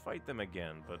 Well, let's fight them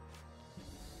again, but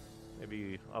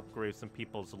maybe upgrade some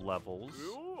people's levels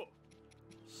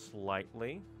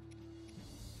slightly.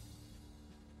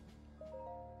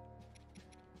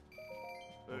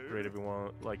 Upgrade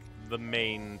everyone, like the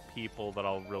main people that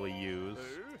I'll really use.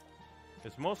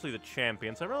 It's mostly the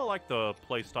champions. I really like the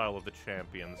playstyle of the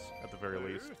champions, at the very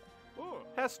least.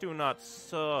 Hestu not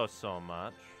so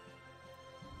much.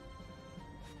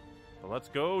 But let's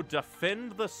go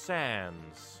defend the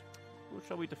sands. Who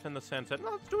shall we defend the sands at?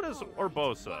 No, let's do it as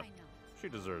Urbosa. She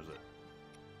deserves it.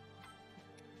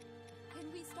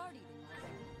 Can we start eating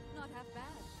now? Not half bad.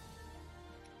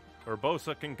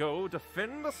 Urbosa can go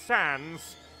defend the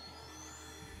sands.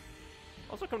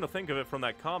 Also, come to think of it from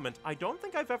that comment, I don't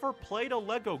think I've ever played a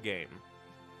Lego game.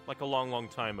 Like a long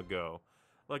time ago.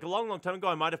 Like a long time ago,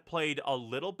 I might have played a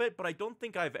little bit, but I don't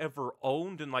think I've ever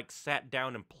owned and like sat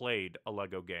down and played a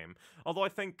Lego game. Although I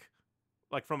think,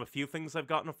 like from a few things I've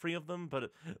gotten free of them,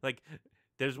 but like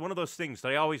there's one of those things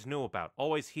that I always knew about,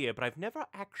 always hear, but I've never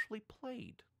actually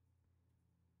played.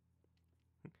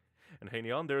 And hey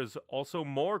Neon, there's also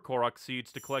more Korok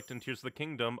seeds to collect in Tears of the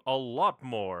Kingdom, a lot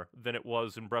more than it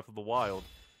was in Breath of the Wild.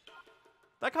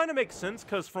 That kind of makes sense,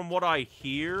 because from what I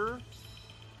hear,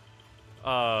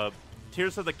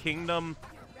 Tears of the Kingdom,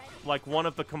 like, one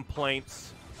of the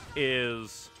complaints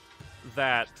is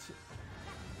that,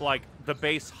 like, the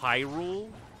base Hyrule,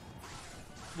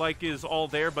 like, is all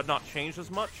there but not changed as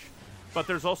much. But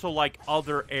there's also, like,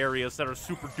 other areas that are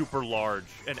super duper large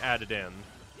and added in.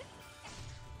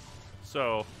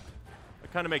 So,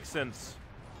 it kind of makes sense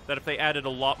that if they added a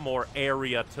lot more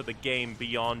area to the game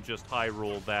beyond just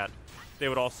Hyrule, that they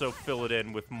would also fill it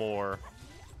in with more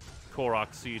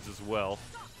Korok seeds as well.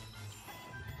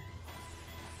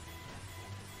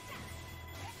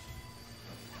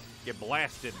 Get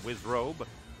blasted, Wizrobe.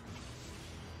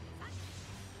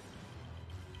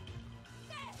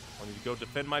 I need to go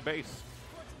defend my base.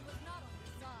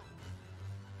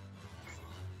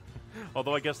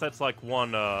 Although I guess that's like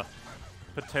one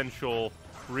potential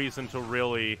reason to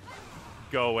really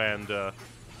go and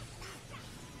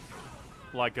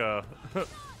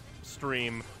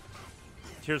stream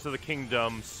Tears of the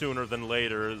Kingdom sooner than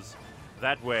later, is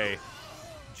that way,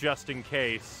 just in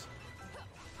case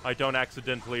I don't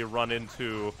accidentally run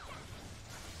into,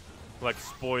 like,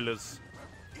 spoilers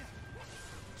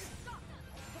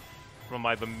from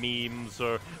either memes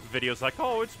or videos like,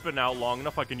 oh, it's been out long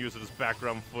enough, I can use it as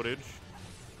background footage.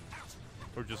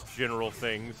 Or just general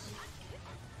things.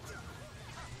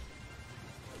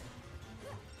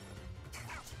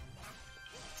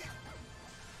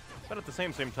 But at the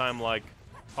same time, like,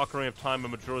 Ocarina of Time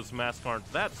and Majora's Mask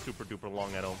aren't that super duper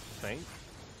long, I don't think.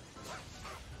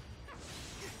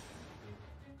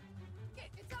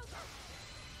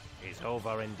 It's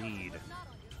over indeed.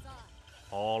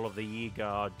 All of the Yiga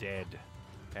are dead.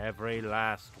 Every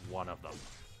last one of them.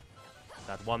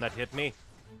 That one that hit me?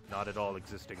 Not at all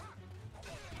existing.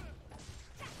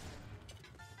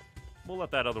 We'll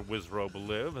let that other Wizrobe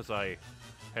live as I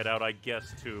head out, I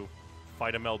guess, to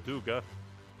fight a Melduga.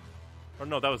 Or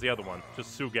no, that was the other one.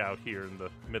 Just Suga out here in the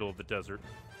middle of the desert.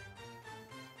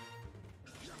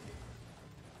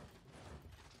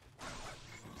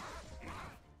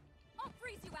 I'll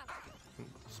freeze you out.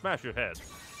 Smash your head.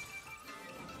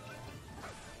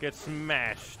 Get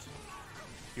smashed,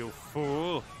 you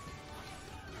fool.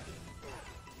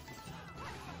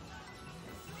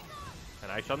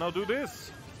 And I shall now do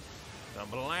this. I'll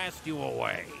blast you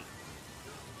away.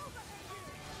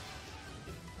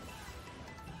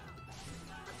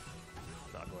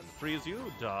 Not going to freeze you.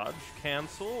 Dodge.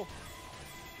 Cancel.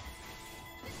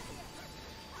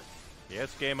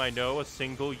 Yes, game, I know a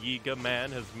single Yiga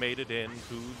man has made it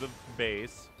into the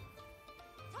base.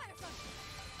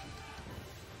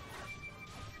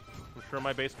 I'm sure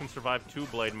my base can survive 2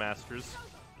 Blade Masters.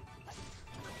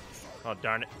 Oh,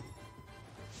 darn it.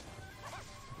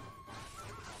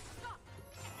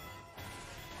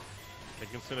 They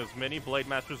can send as many Blade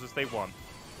Masters as they want.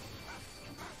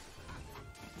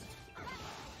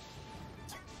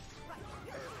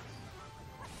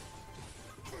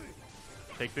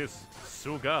 Take this,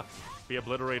 Suga. Be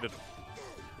obliterated.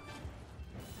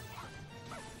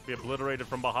 Be obliterated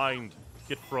from behind.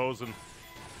 Get frozen.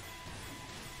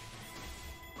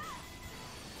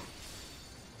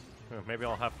 Maybe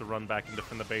I'll have to run back and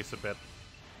defend the base a bit.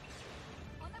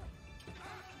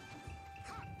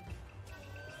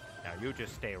 Now you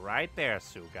just stay right there,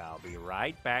 Suga. I'll be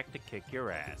right back to kick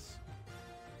your ass.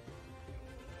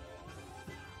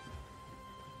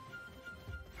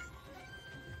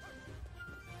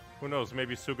 Who knows,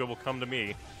 maybe Suga will come to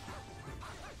me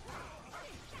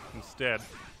instead.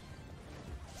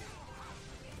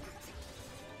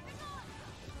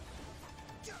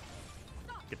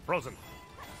 Get frozen.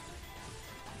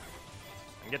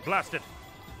 And get blasted.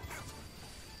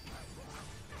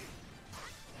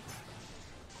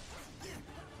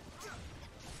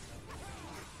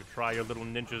 You try your little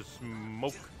ninja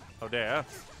smoke. Oh, there.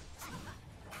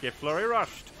 Get flurry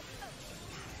rushed.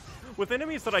 With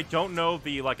enemies that I don't know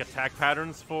the, like, attack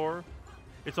patterns for,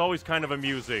 it's always kind of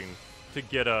amusing to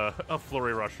get a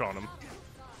flurry rush on them.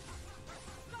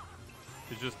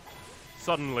 It's just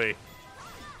suddenly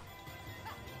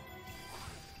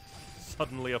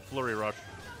a flurry rush.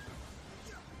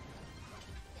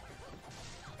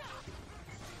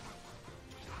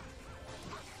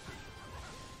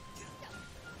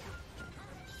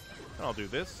 I'll do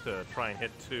this to try and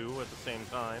hit 2 at the same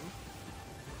time.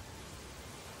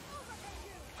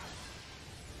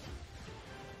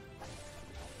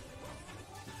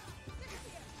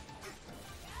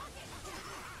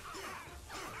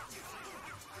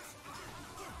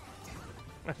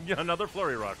 Yeah, another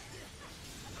flurry rush.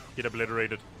 Get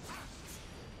obliterated.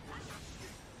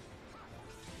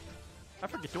 I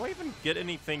forget, do I even get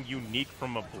anything unique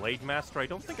from a Blade Master? I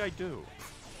don't think I do.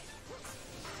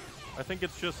 I think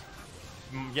it's just,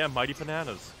 yeah, Mighty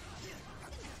Bananas.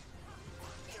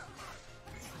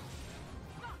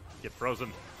 Get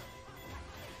frozen.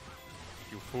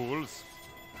 You fools.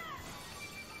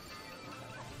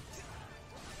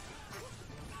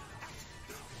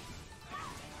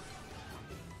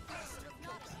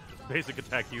 basic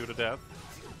attack you to death.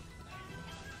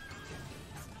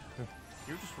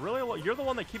 You're just really... You're the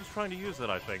one that keeps trying to use it,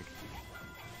 I think.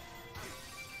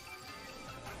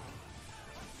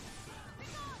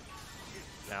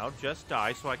 Now just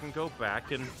die so I can go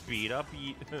back and beat up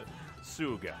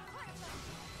Suga.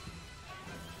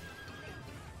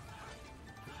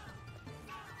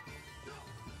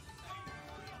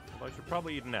 Well, I should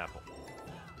probably eat an apple.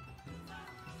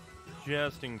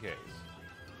 Just in case.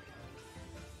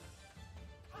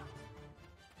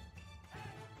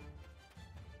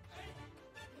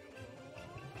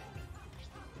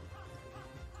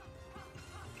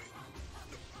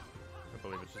 I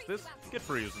believe it's just this. Get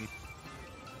freezing.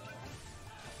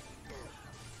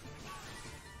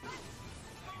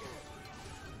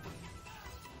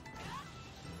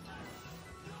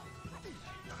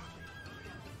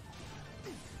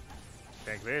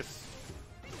 Take this.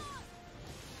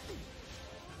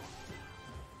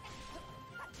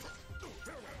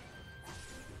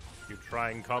 You try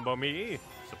and combo me?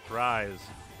 Surprise.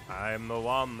 I'm the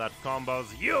one that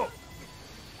combos you!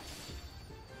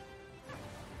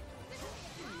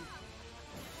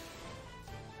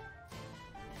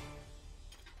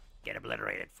 Get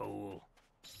obliterated, fool.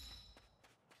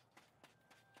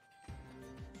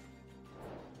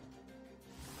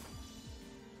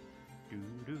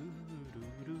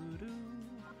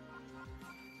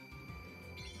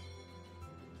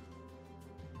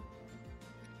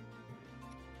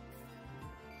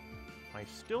 I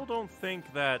still don't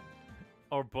think that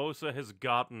Urbosa has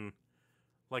gotten,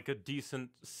 like, a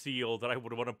decent seal that I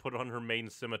would want to put on her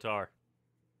main scimitar.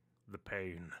 The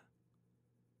pain.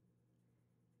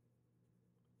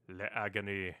 Le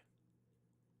agony.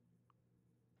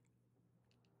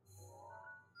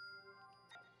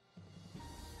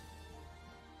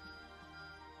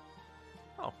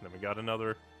 Oh, then we got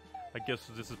another... I guess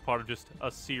this is part of just a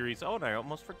series. Oh, and I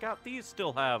almost forgot these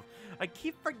still have... I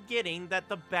keep forgetting that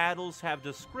the battles have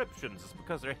descriptions. It's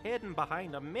because they're hidden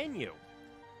behind a menu.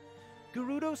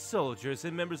 Gerudo soldiers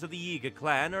and members of the Yiga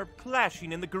clan are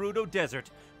clashing in the Gerudo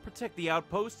Desert. Protect the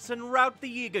outposts and rout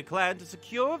the Yiga clan to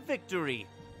secure victory.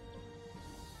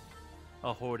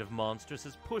 A horde of monsters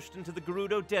has pushed into the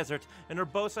Gerudo Desert, and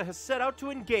Urbosa has set out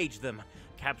to engage them.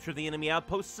 Capture the enemy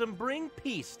outposts and bring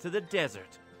peace to the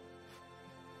desert.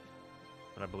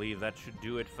 But I believe that should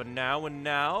do it for now, and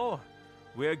now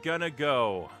we're gonna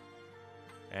go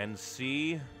and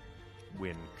see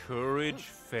when courage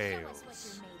fails. Show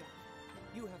us what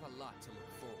you're made of. You have a lot to look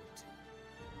forward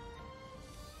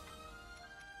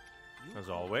to. As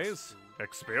always,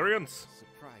 experience.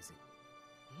 Surprising.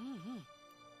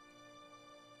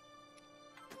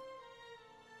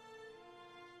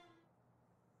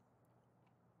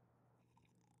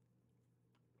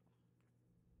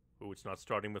 Ooh, it's not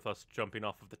starting with us jumping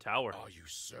off of the tower. Are you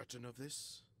certain of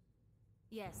this?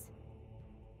 Yes.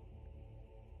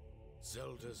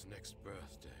 Zelda's next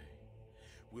birthday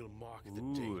will mark the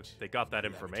Ooh, date. they got of that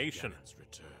Calamity information. Ganon's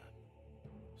return.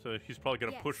 So he's probably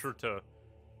gonna Yes. push her to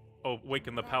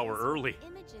awaken the That power is what early. the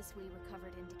images we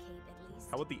recovered indicate, at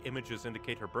least. How would the images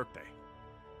indicate her birthday?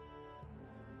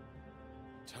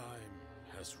 Time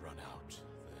has run out,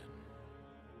 then.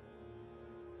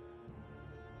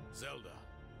 Zelda,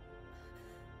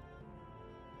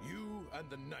 you and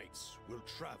the knights will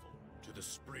travel to the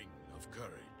Spring of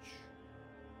Courage.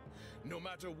 No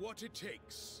matter what it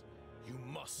takes, you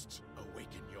must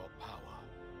awaken your power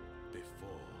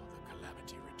before the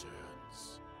Calamity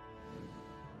returns.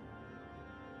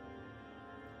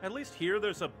 At least here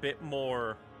there's a bit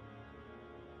more...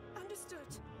 Understood.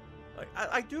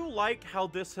 I do like how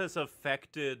this has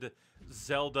affected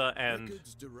Zelda and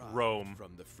Records derived Rome.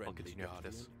 from the I'll Friendly continue after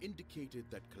Guardian this. indicated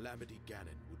that Calamity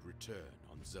Ganon would return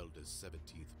on Zelda's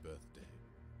 17th birthday.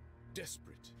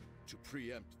 Desperate to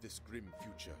preempt this grim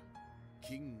future,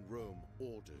 King Rome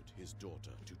ordered his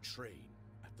daughter to train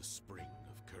at the Spring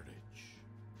of Courage.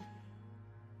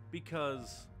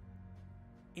 Because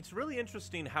it's really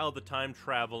interesting how the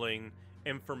time-traveling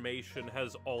information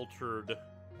has altered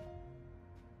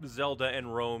Zelda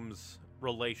and Rome's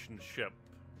relationship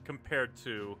compared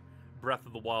to Breath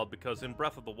of the Wild, because in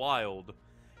Breath of the Wild,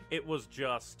 it was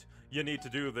just, you need to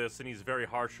do this, and he's very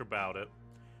harsh about it.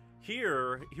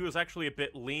 Here, he was actually a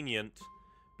bit lenient,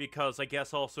 because I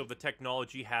guess also the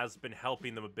technology has been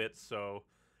helping them a bit, so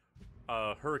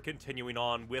her continuing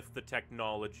on with the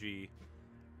technology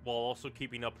while also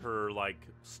keeping up her, like,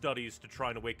 studies to try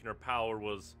and awaken her power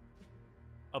was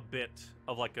a bit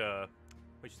of, like, a...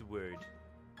 What's the word?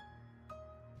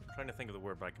 I'm trying to think of the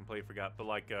word, but I completely forgot. But,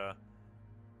 like, a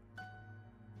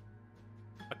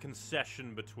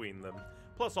concession between them.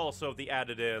 Plus, also, the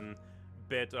added-in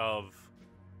bit of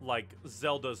like,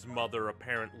 Zelda's mother,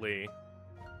 apparently,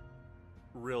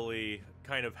 really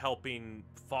kind of helping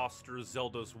foster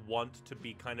Zelda's want to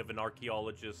be kind of an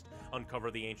archaeologist,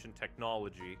 uncover the ancient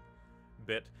technology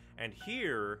bit. And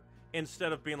here,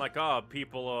 instead of being like,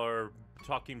 people are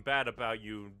talking bad about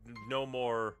you, no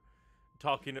more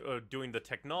talking, doing the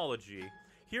technology,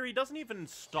 here he doesn't even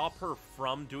stop her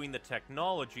from doing the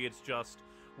technology, it's just,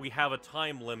 we have a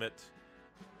time limit,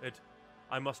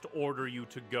 I must order you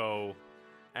to go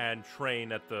and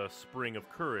train at the Spring of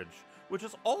Courage. Which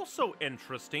is also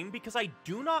interesting, because I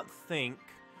do not think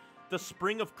the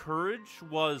Spring of Courage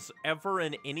was ever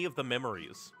in any of the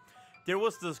memories. There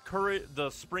was the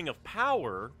Spring of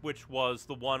Power, which was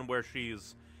the one where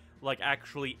she's, like,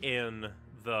 actually in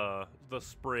the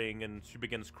spring, and she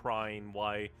begins crying,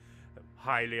 why,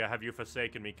 Hylia, have you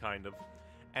forsaken me, kind of.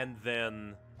 And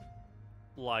then,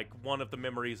 like, one of the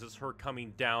memories is her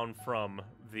coming down from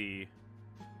the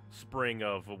Spring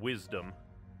of Wisdom.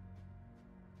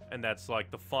 And that's, like,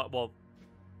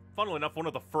 funnily enough, one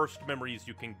of the first memories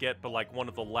you can get, but, like, one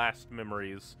of the last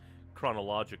memories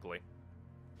chronologically.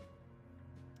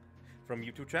 From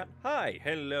YouTube chat, hi,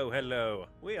 hello.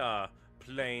 We are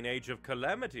playing Age of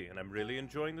Calamity, and I'm really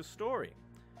enjoying the story.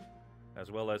 As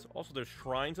well as, also there's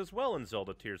shrines as well in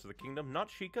Zelda Tears of the Kingdom, not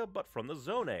Sheikah, but from the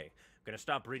Zone. I'm gonna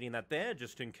stop reading that there,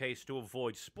 just in case to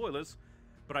avoid spoilers.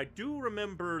 But I do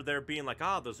remember there being like,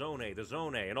 the Zone,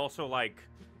 and also like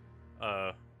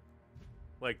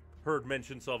heard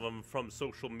mentions of them from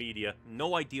social media.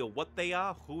 No idea what they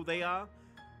are, who they are,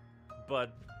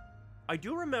 but I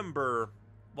do remember,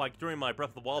 like, during my Breath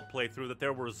of the Wild playthrough, that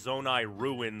there were Zonai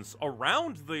ruins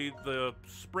around the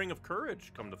Spring of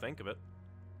Courage, come to think of it.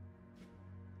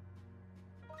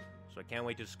 So I can't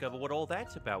wait to discover what all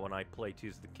that's about when I play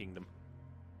Tears of the Kingdom.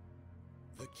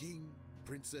 The king,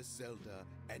 Princess Zelda,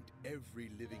 and every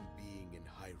living being in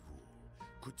Hyrule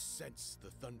could sense the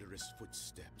thunderous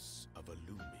footsteps of a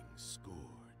looming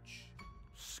scourge.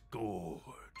 Scourge.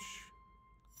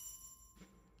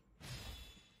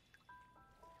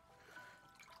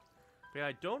 Yeah,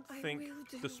 I don't think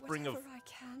the Spring of,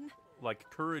 like,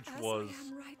 Courage was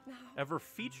ever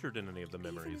featured in any of the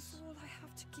memories. Even if all I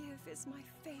have to give is my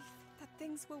faith that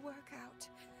things will work out.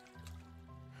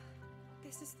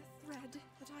 This is the thread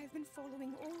that I've been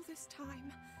following all this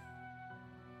time.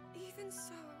 Even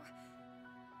so,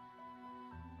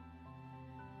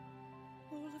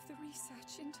 all of the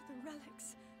research into the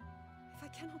relics, if I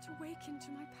cannot awaken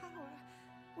to my power,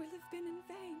 will have been in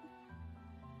vain.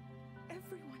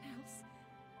 Everyone else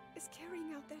is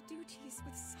carrying out their duties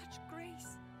with such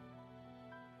grace.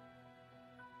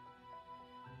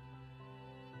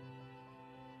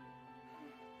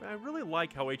 I really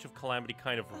like how Age of Calamity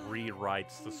kind of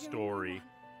rewrites the story.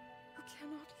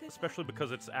 Especially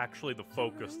because it's actually the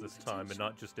focus this time and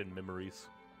not just in memories.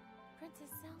 Princess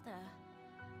Zelda.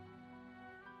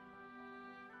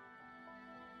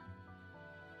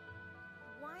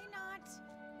 Why not?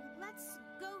 Let's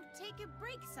go take a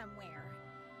break somewhere.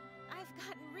 I've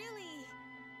gotten really,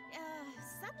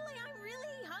 suddenly I'm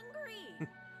really hungry.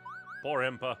 Poor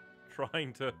Impa,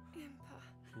 trying to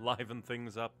liven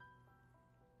things up.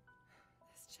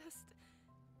 There's just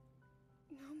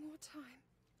no more time.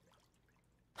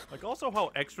 Like, also,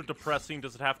 how extra depressing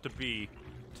does it have to be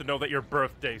to know that your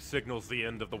birthday signals the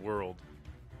end of the world?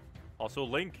 Also,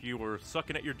 Link, you were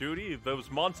sucking at your duty. Those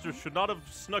monsters should not have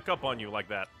snuck up on you like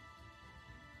that.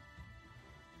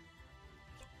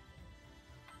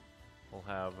 We'll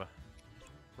have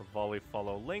Rivali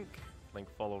follow Link, Link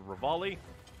follow Rivali.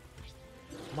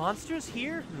 Monsters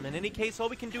here? In any case, all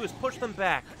we can do is push them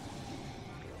back.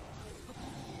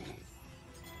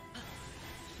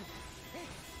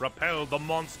 Repel the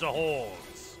monster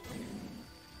hordes.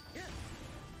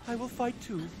 I will fight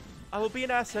too. I will be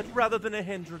an asset rather than a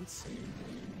hindrance.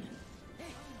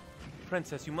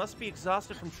 Princess, you must be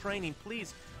exhausted from training.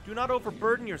 Please, do not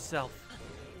overburden yourself.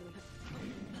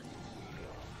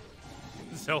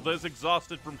 Zelda is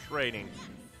exhausted from training.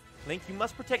 Link, you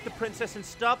must protect the princess and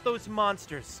stop those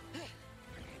monsters.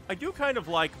 I do kind of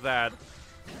like that.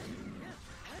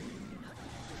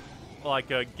 Like,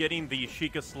 getting the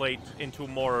Sheikah Slate into a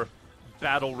more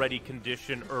battle-ready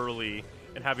condition early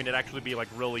and having it actually be, like,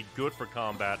 really good for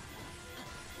combat.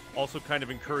 Also kind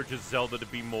of encourages Zelda to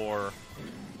be more,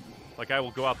 like, I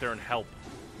will go out there and help.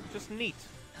 Just neat.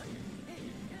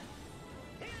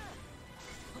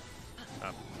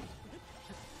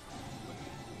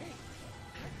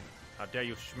 How dare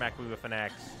you smack me with an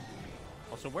axe.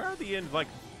 Also, where are the, like,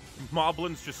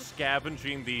 moblins just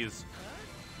scavenging these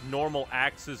normal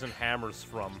axes and hammers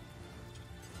from?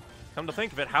 Come to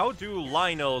think of it, how do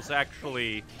Lynels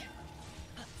actually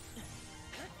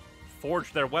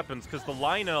forge their weapons, because the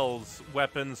Lionel's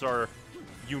weapons are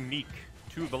unique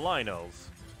to the Lionels.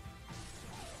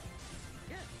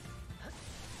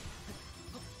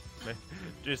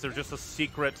 Is there just a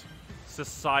secret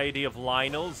society of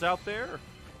Lionels out there?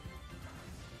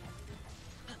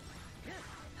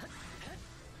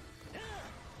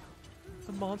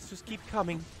 The monsters keep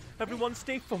coming. Everyone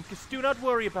stay focused. Do not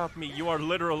worry about me. You are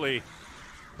literally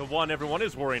the one everyone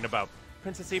is worrying about.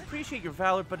 Princess, I appreciate your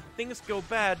valor, but if things go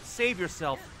bad, save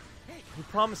yourself. You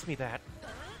promised me that.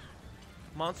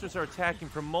 Monsters are attacking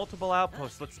from multiple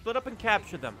outposts. Let's split up and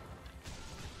capture them.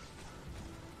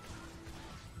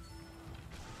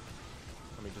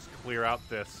 Let me just clear out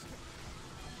this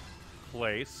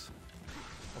place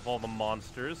of all the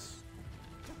monsters.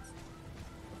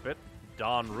 A bit.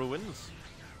 Dawn Ruins.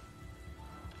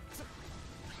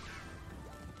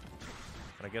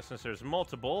 And I guess since there's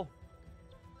multiple,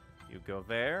 you go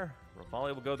there.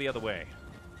 Revali will go the other way.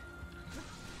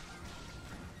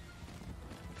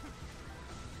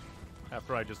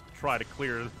 After I just try to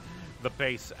clear the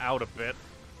base out a bit.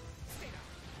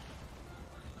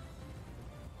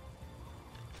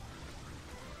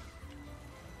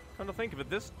 Come to think of it,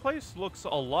 this place looks a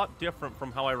lot different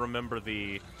from how I remember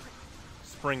the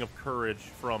Spring of Courage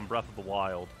from Breath of the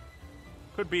Wild.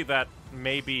 Could be that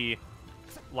maybe,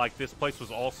 like, this place was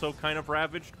also kind of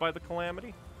ravaged by the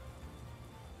Calamity.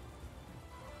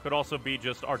 Could also be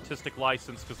just artistic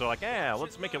license, because they're like,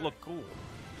 let's make it look cool.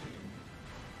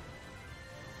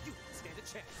 You stand a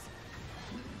chance.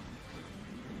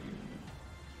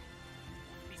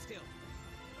 Be still.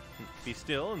 Be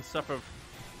still and suffer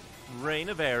rain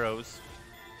of arrows.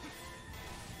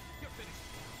 You're finished.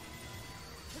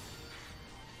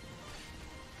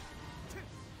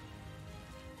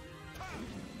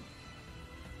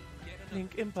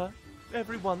 Link, Impa,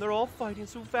 everyone, they're all fighting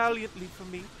so valiantly for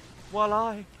me, while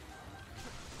I...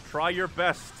 Try your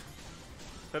best.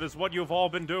 That is what you've all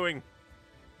been doing.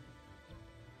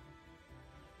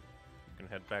 You can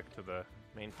head back to the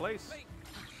main place.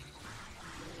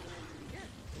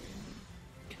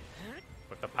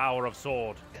 With the power of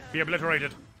sword, be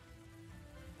obliterated.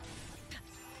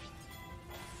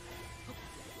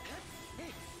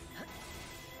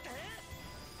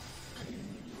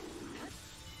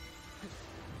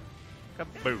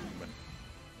 Kaboom.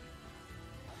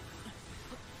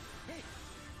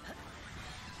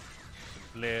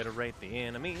 Obliterate the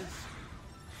enemies.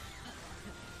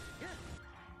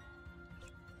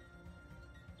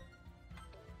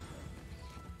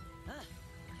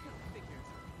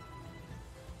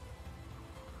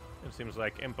 It seems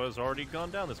like Impa's already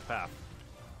gone down this path.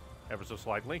 Ever so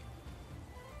slightly.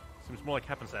 Seems more like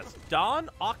happenstance. Dawn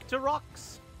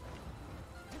Octorox?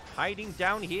 Hiding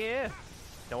down here?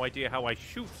 No idea how I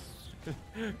shoot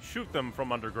them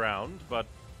from underground, but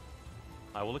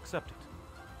I will accept it.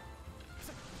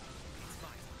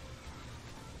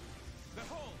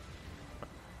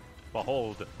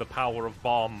 Behold the power of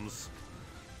bombs.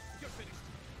 You're finished.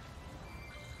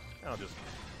 I'll just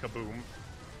kaboom.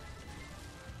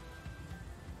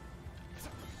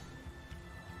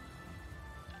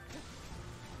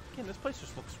 Again, this place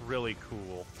just looks really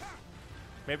cool.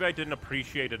 Maybe I didn't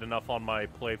appreciate it enough on my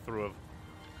playthrough of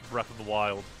Breath of the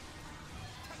Wild.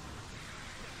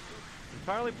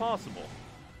 Entirely possible.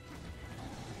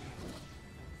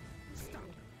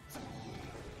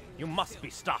 You must be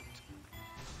stopped.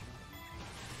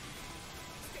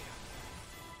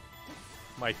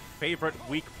 My favorite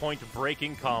weak point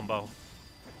breaking combo.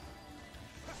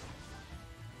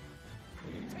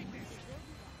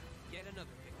 Yet another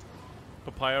victory.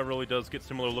 Papaya really does get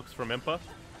similar looks from Impa.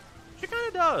 She kind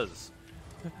of does.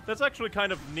 That's actually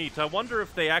kind of neat. I wonder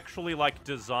if they actually, like,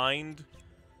 designed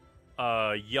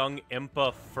young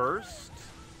Impa first,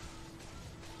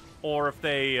 or if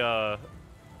they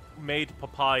made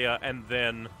Papaya and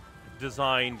then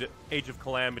designed Age of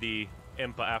Calamity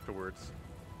Impa afterwards.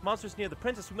 Monsters near the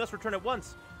princess, we must return at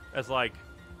once. As, like,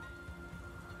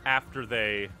 after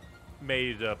they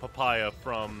made Papaya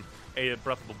from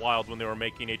Breath of the Wild when they were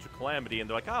making Age of Calamity, and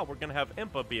they're like, we're gonna have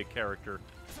Impa be a character.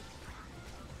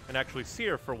 And actually see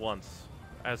her for once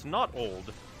as not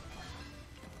old.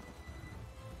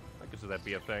 I guess that'd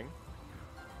be a thing.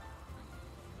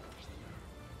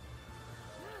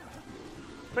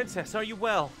 Princess, are you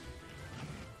well?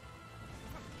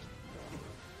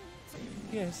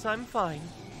 Yes, I'm fine.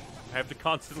 I have to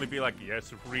constantly be like,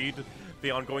 yes, read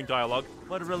the ongoing dialogue.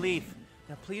 What a relief.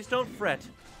 Now please don't fret.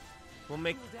 We'll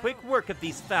make quick work of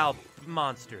these foul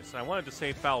monsters. I wanted to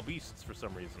say foul beasts for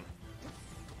some reason.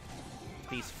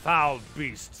 These foul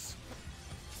beasts.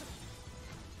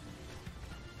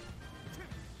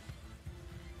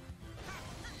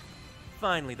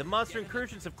 Finally, the monster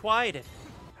incursions have quieted.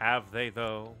 Have they,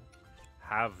 though?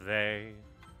 Have they?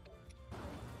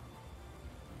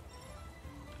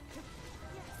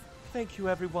 Thank you,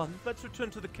 everyone. Let's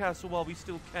return to the castle while we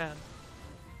still can.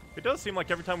 It does seem like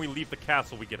every time we leave the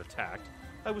castle, we get attacked.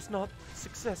 I was not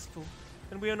successful,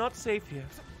 and we are not safe here.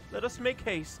 Let us make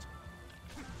haste.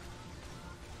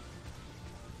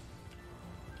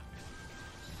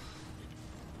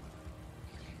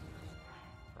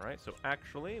 Alright, so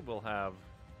actually, we'll have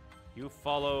you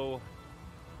follow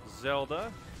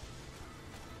Zelda.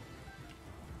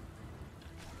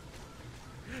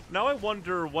 Now I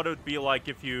wonder what it would be like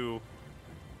if you,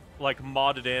 like,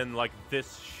 modded in, like,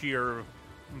 this sheer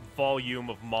volume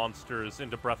of monsters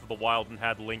into Breath of the Wild and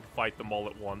had Link fight them all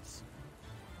at once.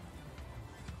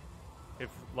 If,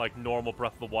 like, normal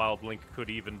Breath of the Wild Link could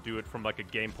even do it from, like, a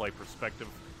gameplay perspective.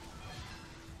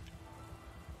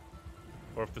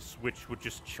 Or if the Switch would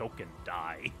just choke and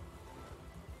die.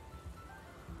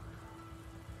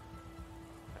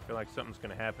 I feel like something's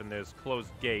gonna happen. There's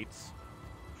closed gates,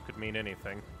 which could mean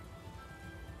anything.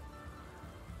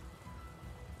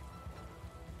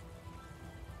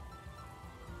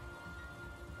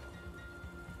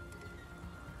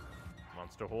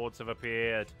 Monster hordes have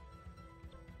appeared.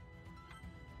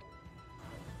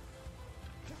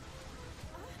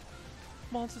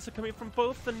 Monsters are coming from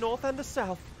both the north and the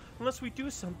south. Unless we do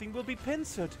something, we'll be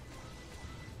pincered.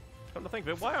 Come to think of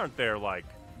it, why aren't there, like,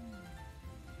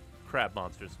 crab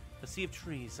monsters? A sea of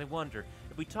trees, I wonder.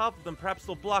 If we topple them, perhaps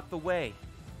they'll block the way.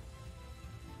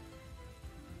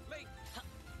 Link.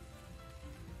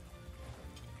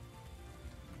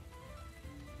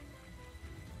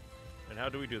 And how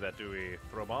do we do that? Do we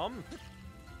throw a bomb?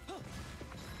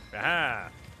 Aha!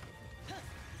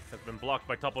 Has been blocked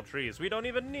by toppled trees. We don't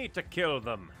even need to kill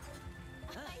them.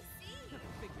 I see.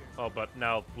 Oh, but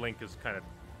now Link is kind of...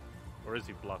 Or is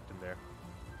he blocked in there?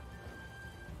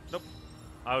 Nope.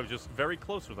 I was just very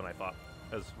closer than I thought,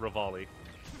 as Rivali.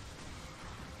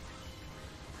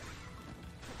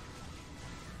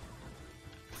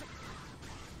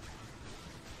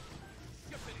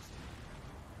 You're finished.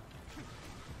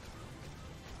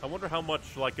 I wonder how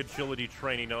much, like, agility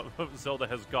training Zelda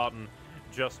has gotten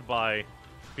just by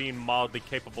being mildly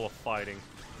capable of fighting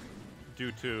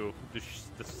due to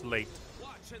the slate.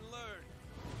 Watch and learn.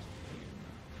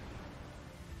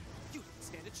 You don't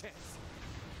stand a chance.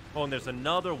 Oh, and there's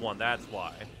another one, that's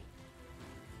why.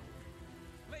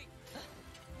 Link.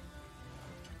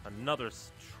 Another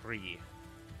tree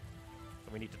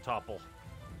that we need to topple.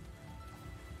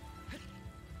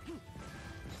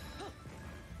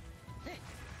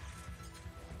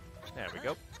 There we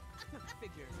go.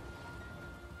 Figures.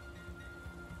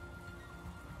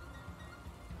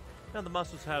 Now the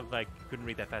muscles have, like, couldn't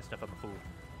read that fast enough on the fool.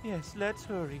 Yes, let's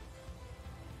hurry.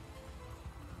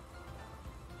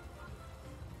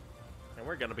 And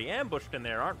we're gonna be ambushed in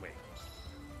there, aren't we?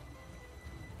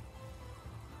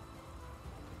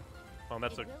 Oh,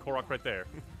 that's a Korok right there.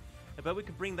 I bet we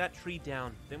could bring that tree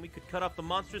down. Then we could cut off the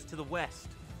monsters to the west.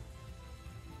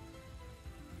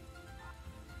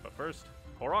 But first,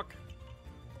 Korok.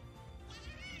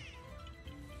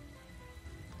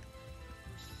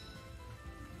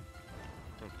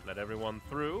 Let everyone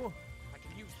through. I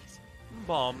can use this.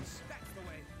 Bombs. That's the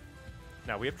way.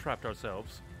 Now we have trapped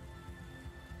ourselves.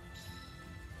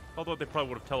 Although they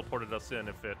probably would have teleported us in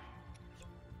if it...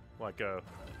 Like,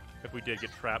 if we did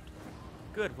get trapped.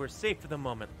 Good, we're safe for the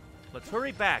moment. Let's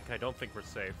hurry back. I don't think we're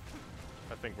safe.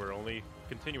 I think we're only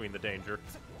continuing the danger.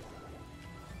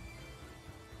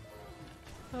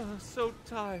 Oh, so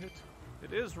tired.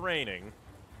 It is raining.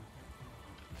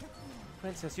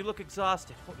 Princess, you look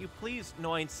exhausted. Won't you please?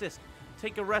 No, I insist.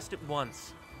 Take a rest at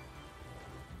once.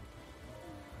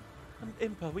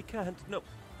 Impa, we can't. No,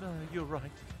 you're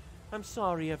right. I'm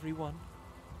sorry, everyone.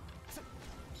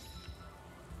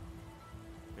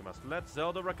 We must let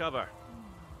Zelda recover.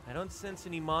 I don't sense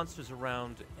any monsters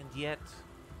around, and yet...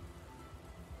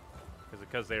 Is it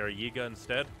because they are Yiga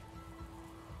instead?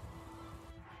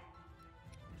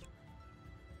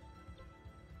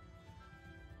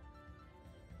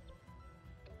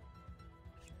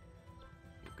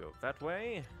 You go that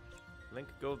way. Link,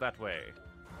 go that way.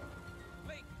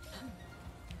 Link.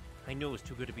 I knew it was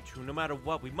too good to be true. No matter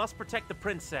what, we must protect the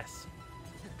princess.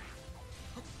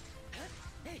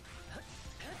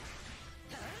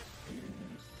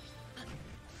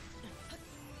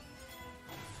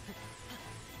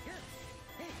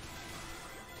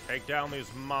 Take down these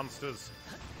monsters.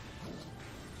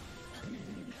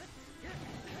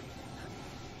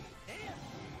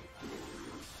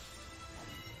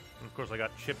 And of course, I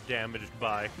got chip damaged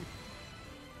by...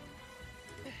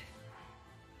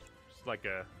 Just like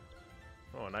a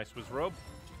Oh, a nice was robe.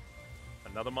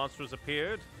 Another monster has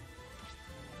appeared.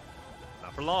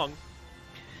 Not for long.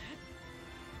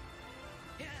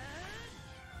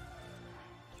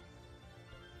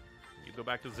 You go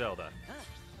back to Zelda.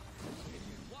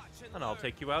 And I'll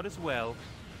take you out as well.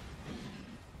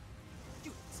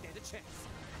 You don't stand a chance.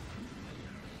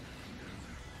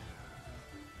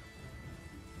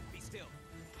 Be still.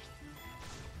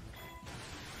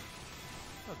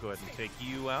 I'll go ahead and take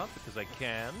you out because I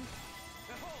can.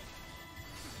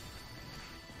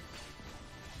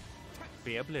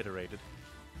 Be obliterated.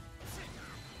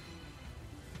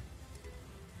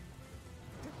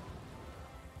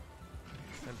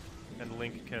 And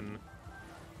Link can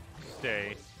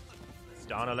stay.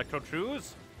 Down Electro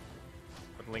Choose.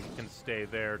 But Link can stay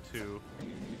there to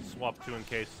swap to in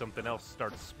case something else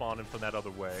starts spawning from that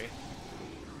other way.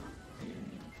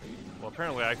 Well,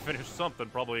 apparently I finished something.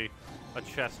 Probably a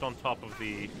chest on top of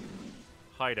the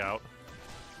hideout.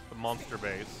 The monster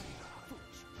base.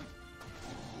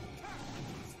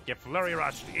 Get Flurry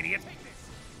Rushed, idiot!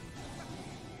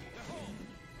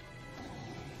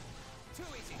 Too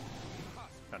easy.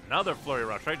 Another Flurry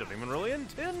Rush. I didn't even really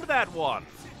intend that one.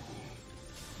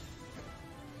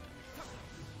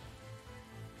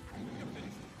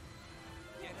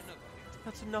 Yet another victory.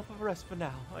 That's enough of a rest for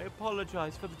now. I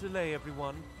apologize for the delay,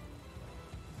 everyone.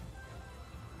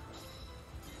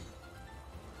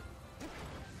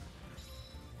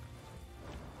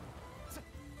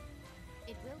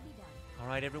 It will be done. All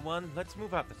right, everyone, let's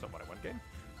move out. That's not what I want, game.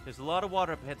 There's a lot of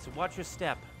water up ahead, so watch your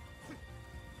step.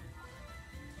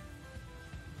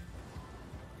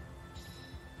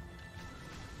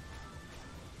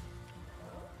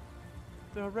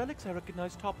 There are relics I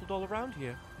recognize toppled all around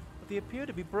here, but they appear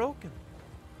to be broken.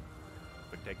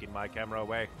 They're taking my camera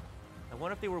away. I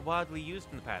wonder if they were widely used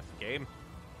in the past game.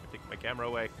 They're taking my camera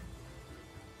away.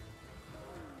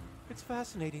 It's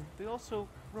fascinating. They also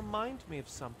remind me of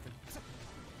something.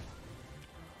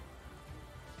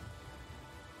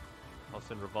 I'll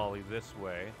send Rivali this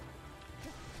way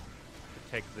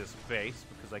to take this base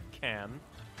because I can.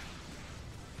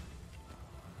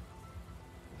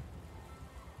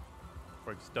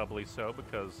 Or it's doubly so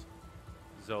because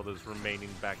Zelda's remaining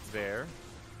back there,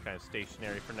 kind of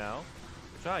stationary for now,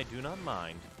 which I do not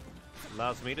mind.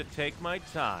 Allows me to take my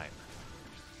time.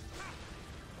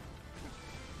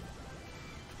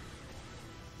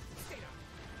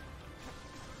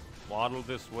 Waddle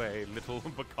this way, little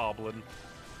bokoblin.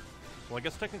 Well, I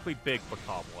guess technically big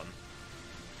bokoblin.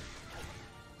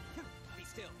 Be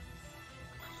still.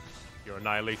 Your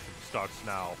annihilation starts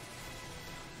now.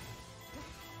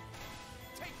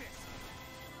 Take this.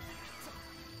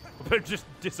 But it just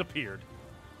disappeared.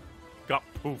 Got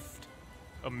poofed.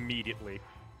 Immediately.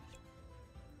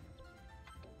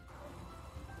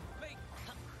 Link.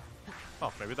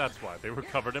 Oh, maybe that's why. They were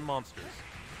covered in monsters.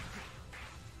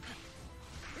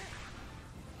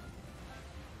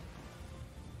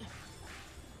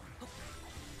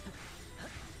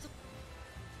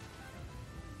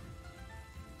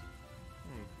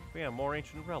 Yeah, more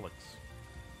ancient relics.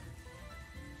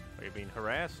 Are you being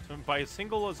harassed by a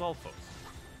single Azalfos?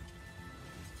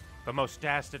 The most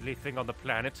dastardly thing on the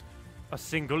planet. A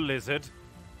single lizard.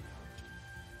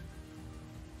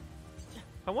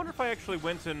 I wonder if I actually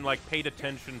went and, like, paid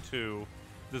attention to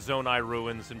the Zonai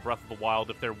ruins in Breath of the Wild,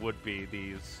 if there would be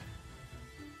these,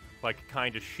 like,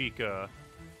 kind of Sheikah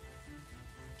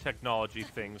technology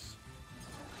things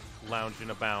lounging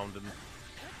abound and...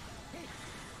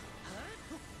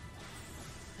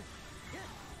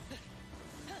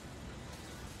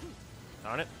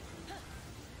 Darn it.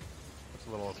 It's a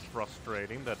little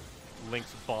frustrating that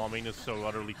Link's bombing is so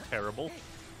utterly terrible.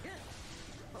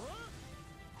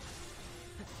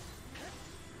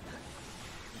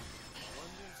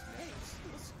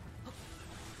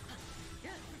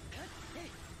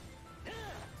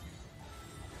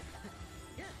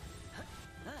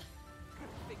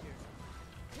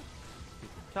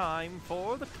 Time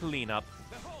for the cleanup.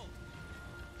 Behold.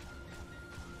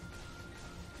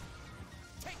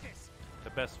 Take this. The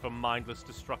best for mindless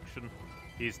destruction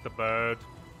is the bird.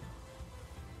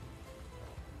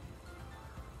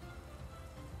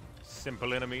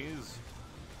 Simple enemies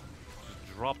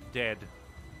just drop dead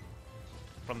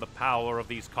from the power of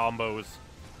these combos,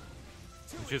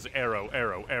 which is arrow,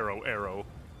 arrow, arrow, arrow.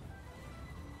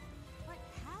 But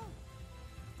how?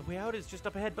 The way out is just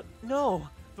up ahead, but no!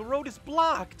 The road is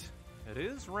blocked! It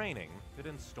is raining. It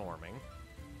is storming.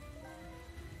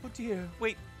 Oh dear,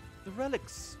 wait. The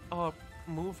relics are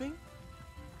moving?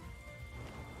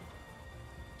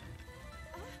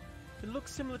 It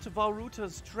looks similar to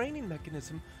Valruta's training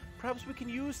mechanism. Perhaps we can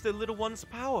use the little one's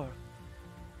power.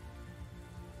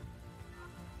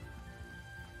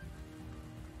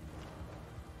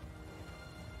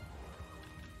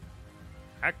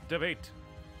 Activate.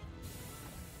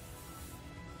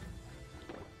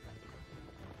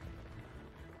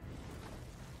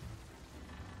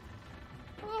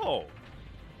 Oh,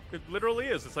 it literally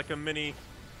is. It's like a mini,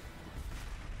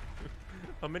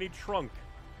 a mini trunk.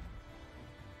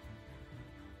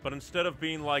 But instead of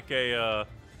being like a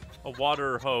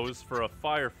water hose for a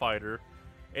firefighter,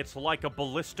 it's like a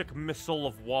ballistic missile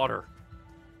of water.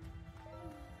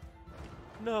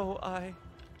 No,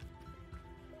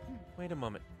 Wait a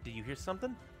moment. Do you hear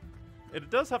something?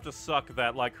 It does have to suck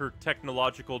that, like, her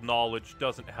technological knowledge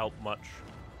doesn't help much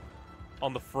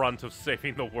on the front of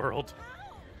saving the world.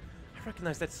 I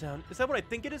recognize that sound. Is that what I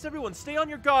think it is? Everyone, stay on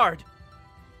your guard!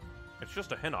 It's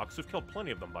just a Hinox. We've killed plenty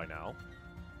of them by now.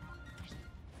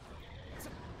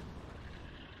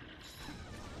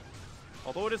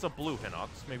 Although it is a blue Hinox,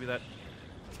 maybe that...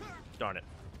 Darn it.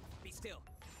 Be still.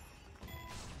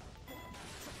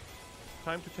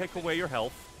 Time to take away your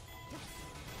health.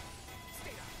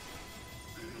 Stay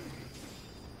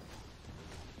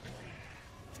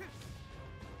down.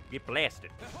 Get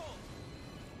blasted. Behold.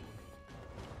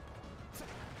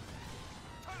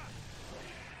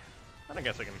 And I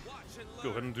guess I can Watch and learn. go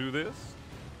ahead and do this.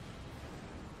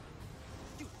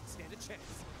 You don't stand a chance.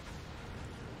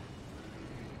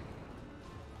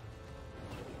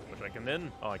 Which I can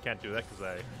then... Oh, I can't do that because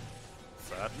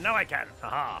I... No, I can!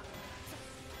 Haha!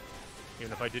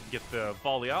 Even if I didn't get the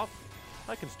volley off,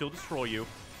 I can still destroy you.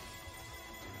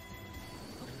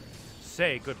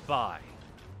 Say goodbye.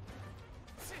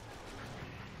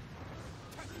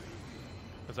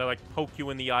 As I, like, poke you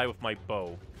in the eye with my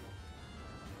bow.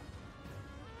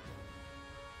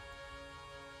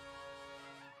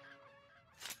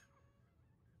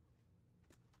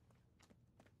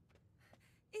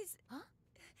 Is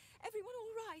everyone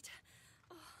all right?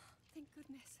 Oh, thank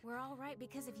goodness. We're all right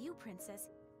because of you, Princess.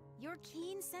 Your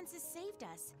keen senses saved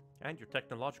us. And your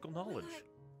technological knowledge.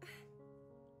 Well,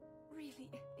 really,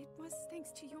 it was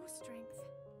thanks to your strength.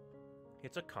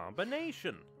 It's a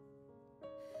combination.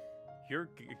 Your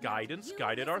guidance you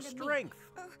guided our listen to me. strength.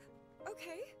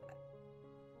 Okay.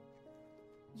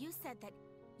 You said that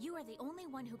you are the only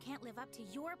one who can't live up to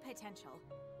your potential.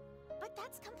 But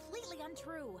that's completely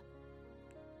untrue.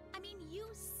 I mean, you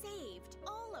saved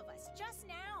all of us just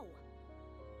now.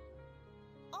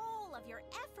 All of your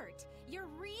effort, your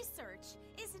research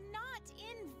is not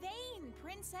in vain,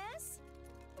 Princess.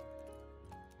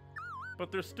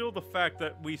 But there's still the fact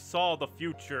that we saw the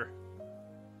future.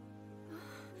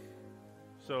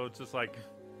 So it's just like...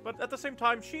 But at the same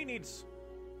time, she needs,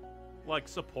 like,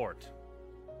 support.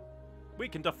 We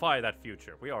can defy that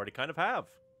future. We already kind of have.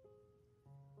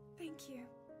 Thank you,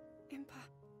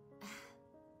 Impa.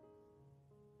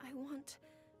 I want...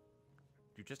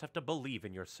 You just have to believe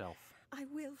in yourself. I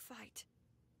will fight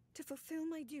to fulfill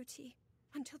my duty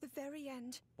until the very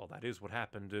end. Well, that is what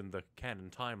happened in the canon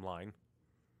timeline.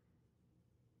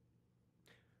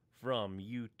 From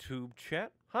YouTube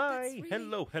chat. Hi, That's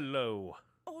really- hello.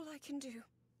 All I can do.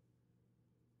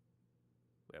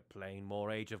 We're playing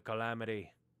more Age of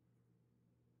Calamity.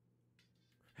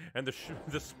 And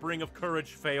the spring of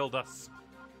courage failed us.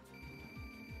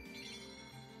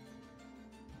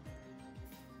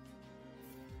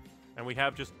 And we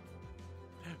have just...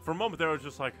 For a moment there, I was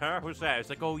just like, huh? Who's that? It's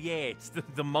like, oh yeah, it's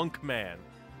the monk man.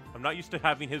 I'm not used to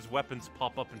having his weapons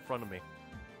pop up in front of me.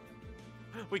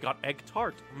 We got Egg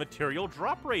Tart. Material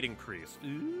drop rate increase.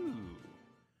 Ooh.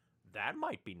 That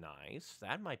might be nice.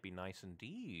 That might be nice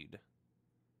indeed.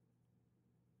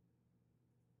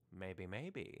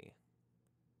 Maybe.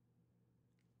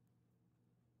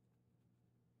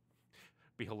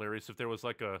 Be hilarious if there was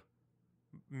like a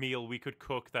meal we could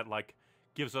cook that like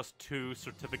gives us 2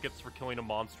 certificates for killing a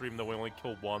monster even though we only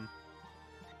killed 1.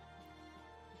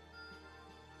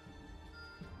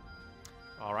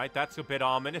 Alright, that's a bit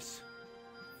ominous.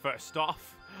 First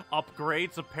off,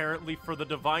 upgrades apparently for the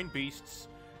Divine Beasts.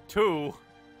 2,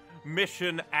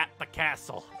 mission at the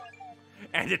castle.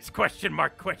 And it's question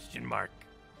mark.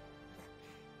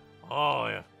 Oh,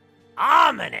 yeah.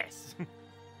 Ominous! From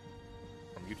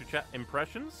YouTube chat,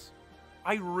 impressions?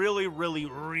 I really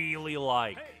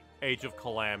like Age of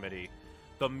Calamity.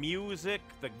 The music,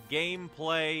 the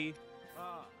gameplay,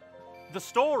 the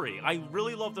story. I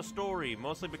really love the story,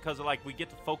 mostly because like we get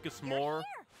to focus more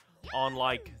on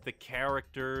like the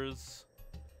characters.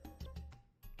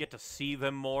 Get to see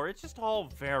them more. It's just all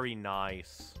very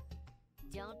nice.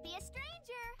 Don't be a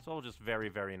stranger. It's all just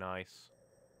very nice.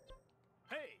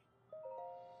 Hey.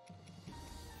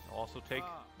 I'll also take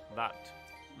that.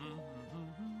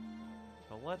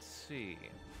 So let's see.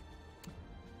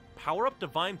 Power up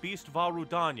Divine Beast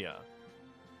Varudanya.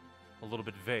 A little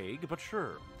bit vague, but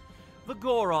sure. The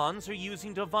Gorons are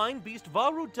using Divine Beast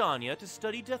Varudanya to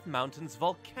study Death Mountain's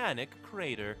volcanic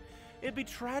crater. It'd be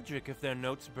tragic if their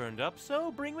notes burned up,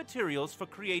 so bring materials for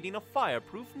creating a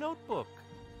fireproof notebook.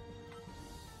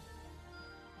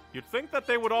 You'd think that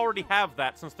they would already have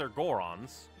that since they're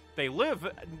Gorons. They live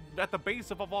at the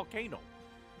base of a volcano.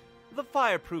 The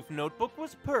fireproof notebook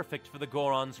was perfect for the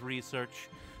Gorons' research,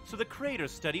 so the crater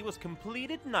study was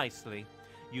completed nicely.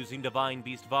 Using Divine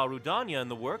Beast Varudanya in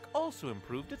the work also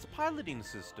improved its piloting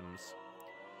systems.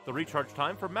 The recharge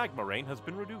time for Magma Rain has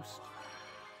been reduced.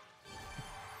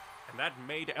 And that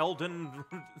made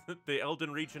the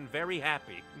Elden region very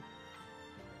happy.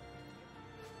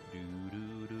 We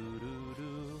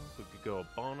could go a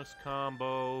bonus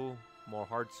combo, more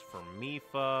hearts for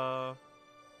Mifa.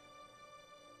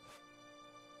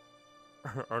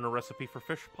 Earn a recipe for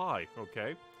fish pie,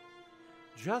 okay.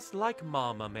 Just like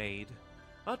Mama made.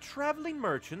 A traveling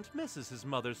merchant misses his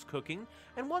mother's cooking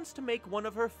and wants to make one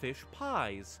of her fish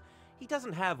pies. He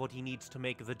doesn't have what he needs to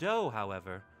make the dough,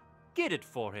 however. Get it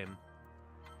for him.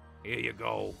 Here you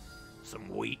go. Some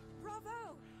wheat.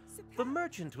 Bravo! The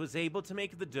merchant was able to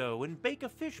make the dough and bake a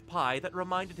fish pie that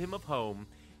reminded him of home.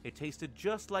 It tasted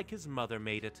just like his mother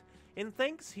made it. In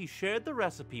thanks, he shared the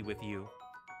recipe with you.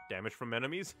 Damage from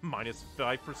enemies, minus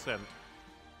 5%.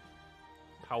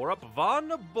 Power up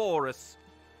Von Boris.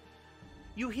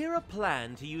 You hear a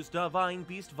plan to use Divine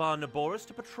Beast Von Boris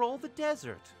to patrol the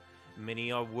desert.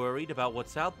 Many are worried about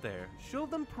what's out there. Show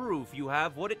them proof you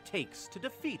have what it takes to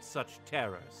defeat such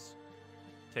terrors.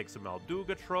 Take some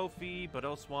Alduga trophy, but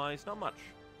elsewise, not much.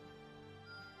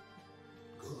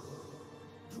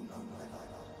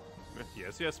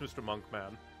 Yes, Mr.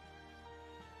 Monkman.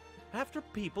 After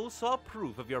people saw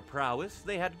proof of your prowess,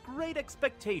 they had great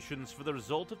expectations for the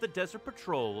result of the desert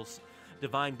patrols.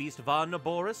 Divine Beast Von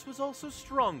Boris was also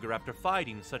stronger after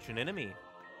fighting such an enemy.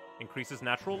 Increases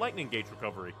natural lightning gauge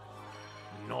recovery.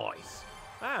 Nice.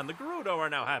 And the Gerudo are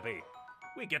now happy.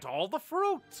 We get all the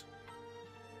fruit.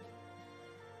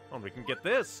 Oh, we can get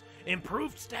this.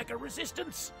 Improved stagger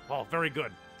resistance. Oh, very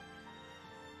good.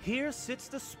 Here sits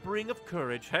the Spring of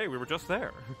Courage. Hey, we were just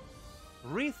there.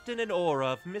 Wreathed in an aura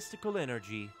of mystical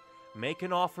energy. Make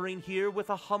an offering here with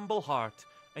a humble heart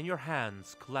and your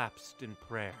hands clasped in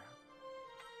prayer.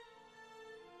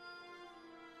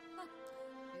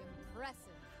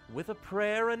 Impressive. With a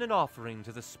prayer and an offering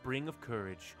to the Spring of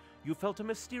Courage, you felt a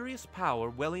mysterious power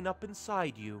welling up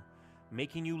inside you,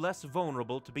 making you less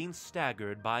vulnerable to being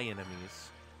staggered by enemies.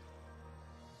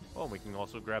 Oh, we can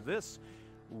also grab this.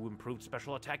 Ooh, improved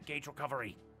special attack gauge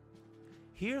recovery.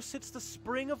 Here sits the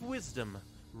Spring of Wisdom,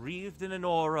 wreathed in an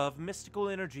aura of mystical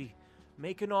energy.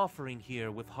 Make an offering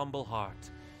here with humble heart,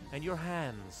 and your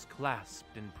hands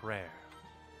clasped in prayer.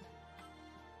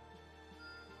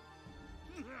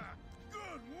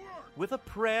 With a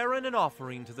prayer and an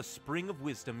offering to the Spring of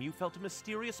Wisdom, you felt a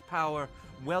mysterious power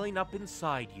welling up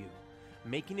inside you,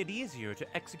 making it easier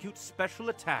to execute special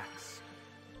attacks.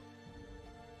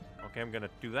 Okay, I'm gonna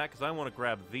do that because I want to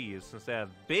grab these since they have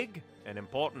big and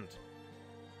important.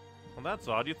 Well, that's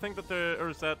odd. You think that there, or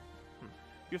is that?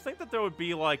 You think that there would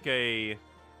be like a,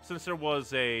 since there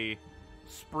was a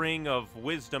Spring of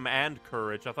Wisdom and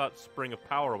Courage, I thought Spring of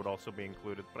Power would also be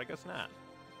included, but I guess not.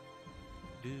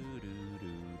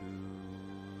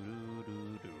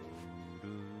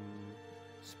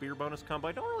 Spear bonus combo.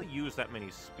 I don't really use that many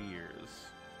spears.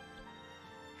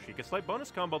 Sheikah Slate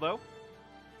bonus combo, though.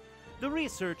 The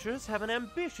researchers have an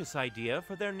ambitious idea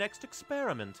for their next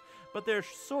experiment, but they're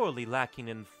sorely lacking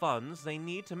in funds they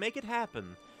need to make it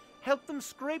happen. Help them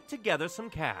scrape together some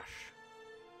cash.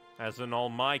 As in all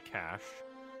my cash.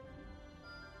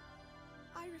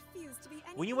 I refuse to be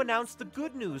anything When you announced the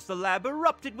good news, the lab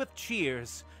erupted with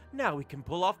cheers. Now we can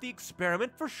pull off the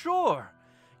experiment for sure.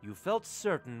 You felt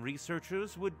certain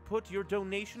researchers would put your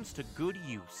donations to good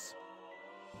use.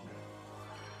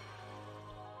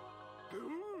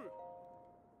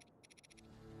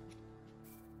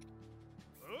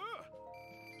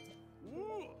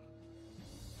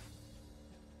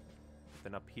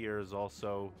 Then up here is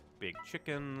also big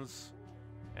chickens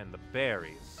and the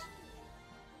berries.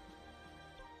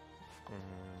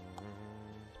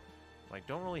 I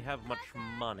don't really have much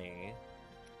money.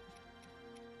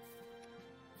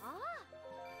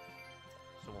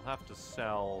 So we'll have to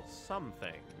sell some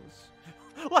things.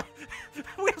 What?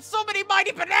 We have so many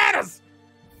mighty bananas!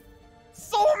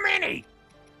 So many!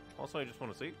 Also, I just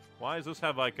want to see, why does this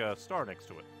have like a star next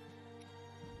to it?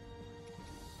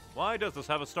 Why does this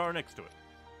have a star next to it?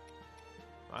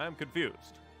 I am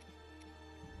confused.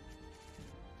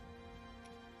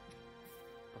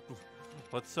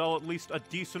 Let's sell at least a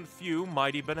decent few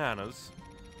mighty bananas.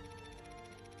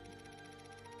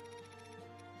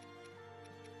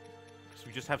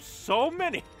 We just have so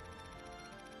many.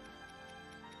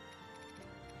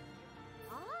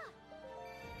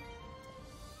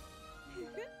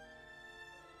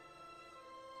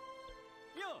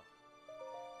 Yeah,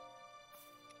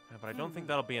 but I don't think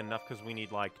that'll be enough because we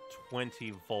need like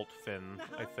 20 Volt Fin,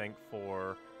 I think,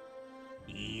 for...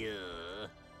 Yeah.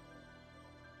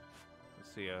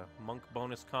 Let's see, a monk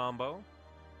bonus combo.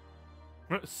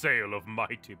 Sale of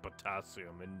mighty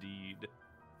potassium, indeed.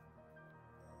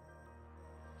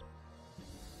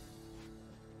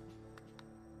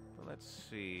 Let's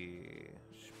see.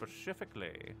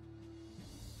 Specifically.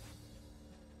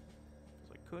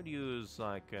 So I could use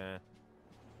like a.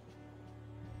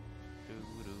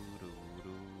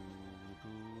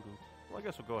 Well, I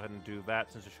guess we'll go ahead and do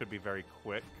that since it should be very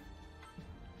quick.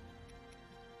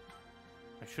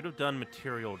 I should have done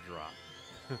material drop.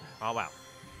 Oh, wow.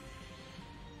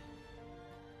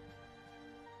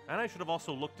 And I should have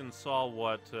also looked and saw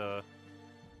what the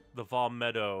Val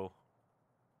Meadow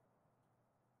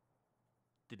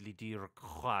diddly dee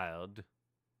required.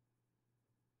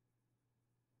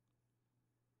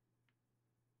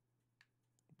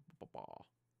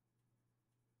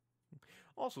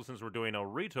 Also, since we're doing a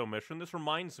Rito mission, this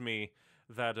reminds me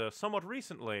that somewhat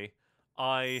recently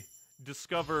I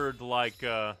discovered, like,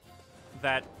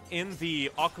 that in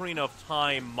the Ocarina of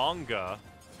Time manga,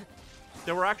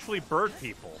 there were actually bird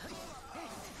people.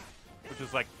 Which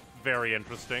is, like, very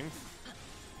interesting.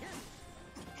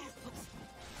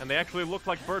 And they actually look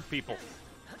like bird people.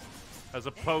 As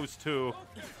opposed to,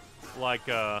 like,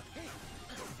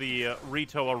 the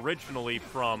Rito originally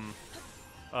from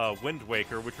Wind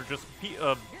Waker, which are just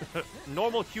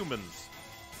normal humans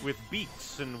with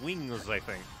beaks and wings, I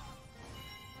think.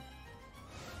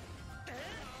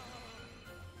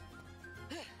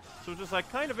 So it's just,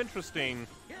 like, kind of interesting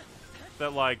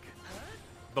that, like,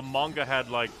 the manga had,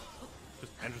 like,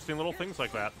 just interesting little things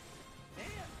like that.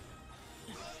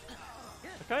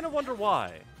 I kind of wonder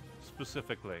why,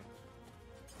 specifically.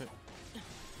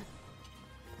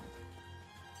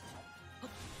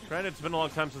 Granted, it's been a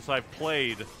long time since I've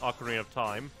played Ocarina of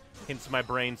Time. Hence my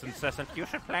brain's incessant, you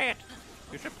should play it!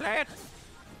 You should play it!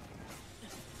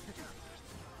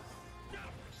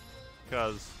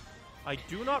 Because I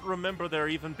do not remember there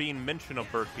even being mention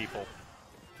of bird people.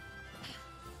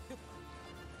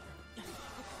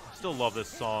 I still love this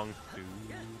song.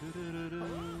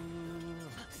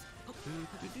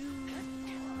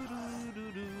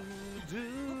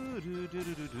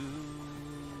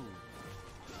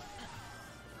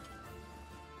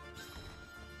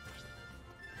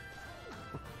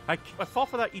 I fall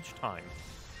for that each time.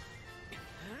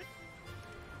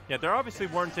 Yeah, there obviously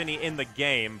weren't any in the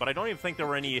game, but I don't even think there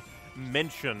were any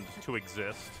mentioned to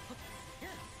exist.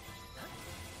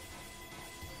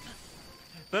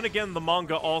 Then again, the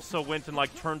manga also went and,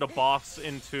 like, turned a boss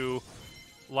into,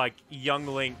 like, young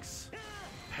Link's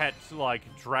pet, like,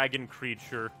 dragon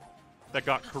creature that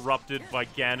got corrupted by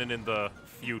Ganon in the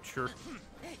future.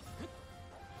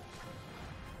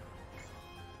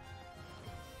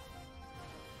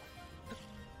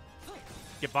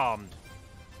 Get bombed.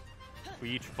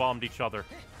 We each bombed each other.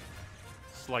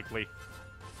 Slightly.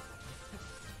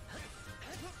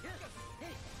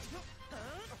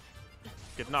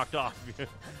 Get knocked off.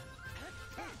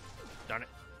 Darn it.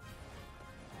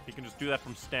 He can just do that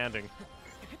from standing.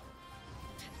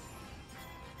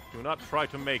 Do not try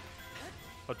to make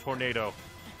a tornado.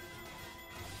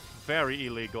 Very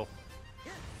illegal.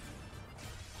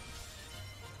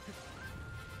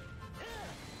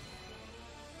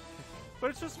 But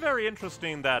it's just very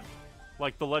interesting that,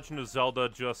 like, The Legend of Zelda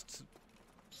just,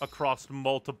 across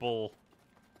multiple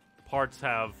parts,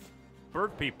 have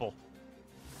bird people.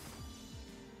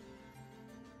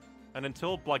 And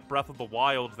until, like, Breath of the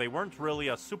Wild, they weren't really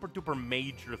a super-duper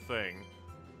major thing.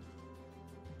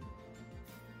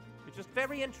 It's just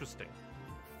very interesting.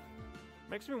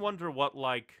 Makes me wonder what,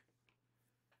 like,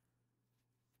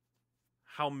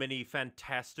 how many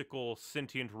fantastical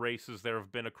sentient races there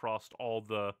have been across all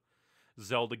the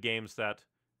Zelda games that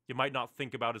you might not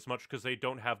think about as much because they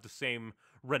don't have the same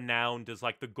renown as,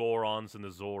 like, the Gorons and the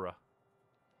Zora.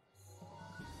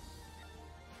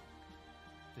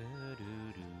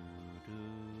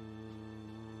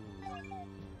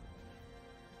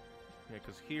 Yeah,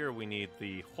 because here we need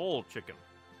the whole chicken.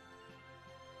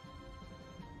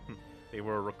 They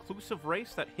were a reclusive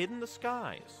race that hid in the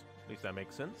skies. At least that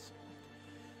makes sense.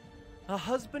 A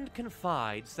husband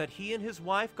confides that he and his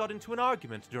wife got into an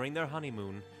argument during their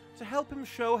honeymoon. To help him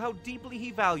show how deeply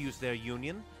he values their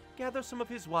union, gather some of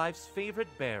his wife's favorite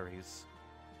berries.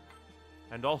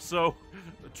 And also,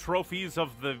 trophies of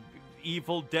the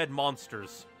evil dead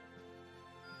monsters.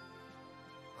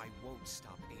 I won't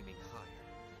stop aiming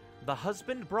higher. The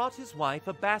husband brought his wife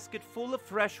a basket full of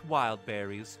fresh wild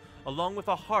berries, along with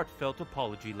a heartfelt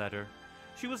apology letter.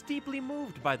 She was deeply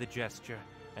moved by the gesture,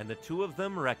 and the two of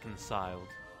them reconciled.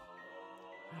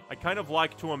 I kind of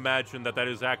like to imagine that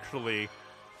is actually,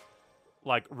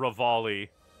 like, Rivali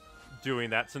doing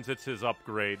that, since it's his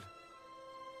upgrade.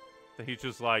 That he's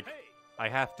just like, Hey! I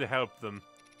have to help them,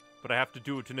 but I have to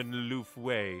do it in an aloof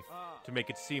way to make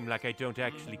it seem like I don't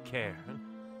actually care.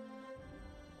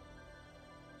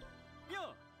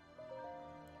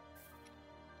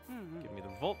 Give me the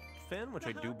Volt Fin, which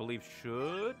I do believe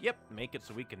should, make it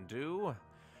so we can do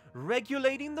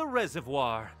regulating the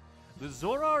reservoir. The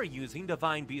Zora are using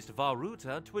Divine Beast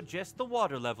Varuta to adjust the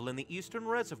water level in the eastern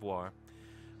reservoir.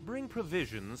 Bring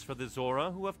provisions for the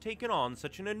Zora who have taken on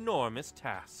such an enormous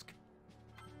task.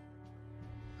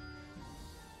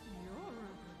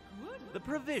 The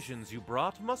provisions you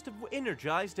brought must have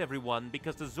energized everyone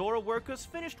because the Zora workers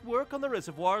finished work on the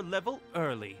reservoir level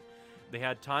early. They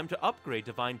had time to upgrade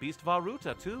Divine Beast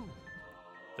Varuta, too.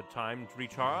 The timed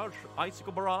recharge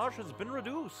Icicle Barrage has been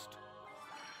reduced.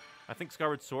 I think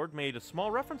Skyward Sword made a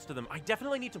small reference to them. I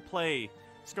definitely need to play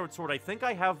Skyward Sword. I think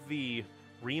I have the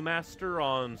remaster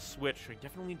on Switch. I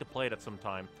definitely need to play it at some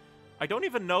time. I don't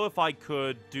even know if I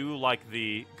could do, like,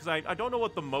 because I don't know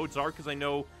what the modes are, because I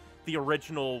know the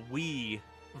original Wii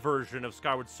version of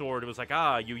Skyward Sword, it was like,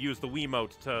 you use the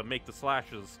Wiimote to make the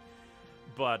slashes.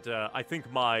 But I think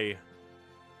my,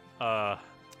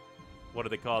 what are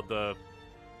they called? The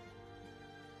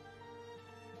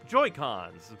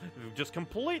Joy-Cons just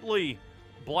completely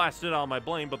blasted out my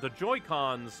brain, but the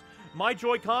Joy-Cons, my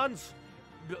Joy-Cons,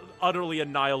 utterly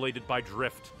annihilated by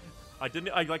drift.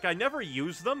 I never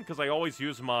use them, because I always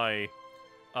use my,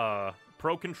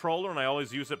 Pro Controller, and I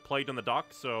always use it played in the dock,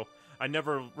 so I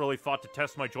never really thought to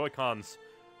test my Joy-Cons.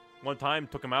 One time,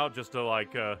 took them out just to,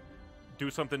 like, do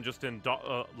something just in,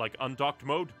 like, undocked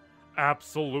mode.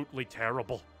 Absolutely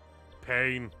terrible.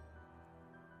 Pain.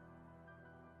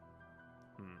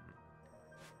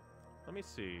 Let me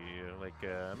see, like,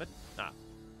 go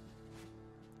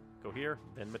here,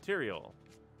 then material.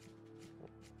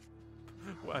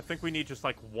 Well, I think we need just,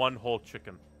 like, one whole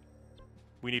chicken.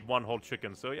 We need one whole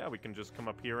chicken, so yeah, we can just come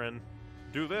up here and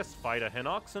do this. Fight a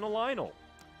Hinox and a Lionel.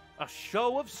 A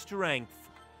show of strength.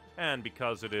 And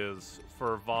because it is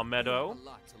for Vommeadow, A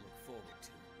lot to look forward to.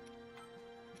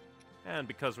 and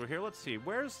because we're here, let's see,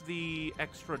 where's the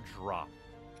extra drop?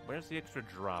 Where's the extra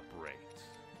drop rate?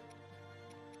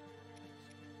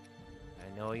 I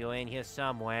know you're in here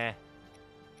somewhere.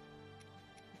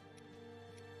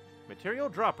 Material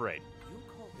drop rate. You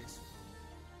call this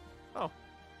Oh.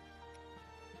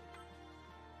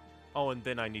 Oh, and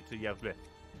then I need to, yeah, bleh.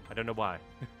 I don't know why.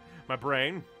 My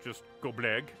brain just go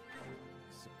bleg.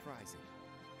 surprising?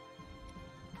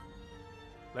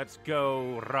 Let's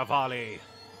go, Rivali.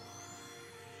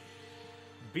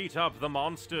 Beat up the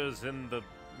monsters in the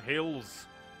hills.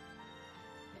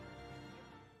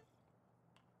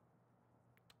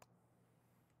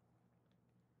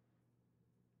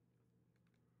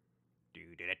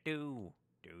 Do-do-do-do.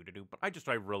 Do-do-do. But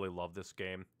I really love this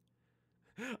game.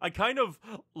 I kind of,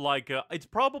 like,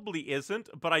 it probably isn't,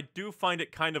 but I do find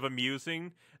it kind of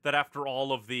amusing that after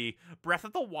all of the Breath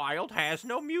of the Wild has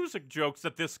no music jokes,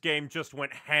 that this game just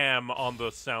went ham on the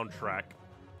soundtrack.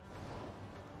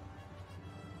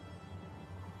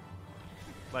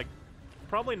 Like,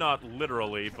 probably not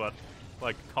literally, but,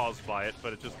 like, caused by it,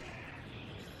 but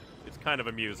it's kind of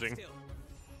amusing. Still.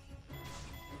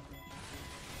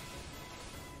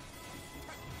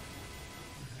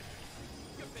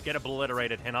 Get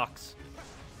obliterated, Hinox.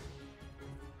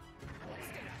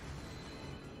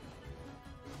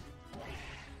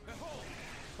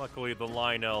 Luckily, the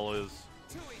Lionel is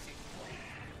Too easy.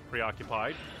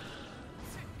 preoccupied.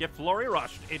 Get Flurry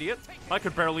Rushed, idiot. I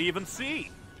could barely even see.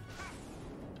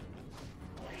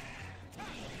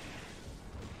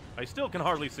 I still can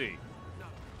hardly see.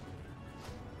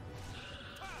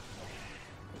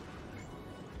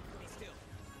 Be still.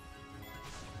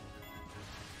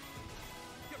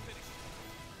 You're finished.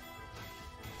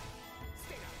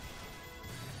 Stay down.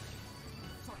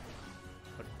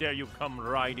 How dare you come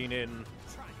riding in,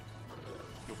 Try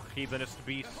it. you heathenist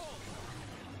beast.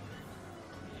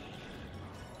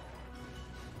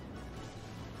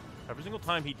 Every single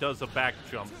time he does a back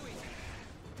jump, Too easy.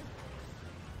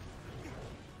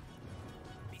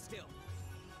 Be still.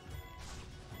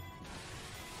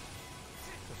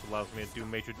 this allows me to do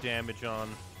major damage on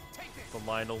Take this. the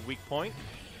Lionel weak point.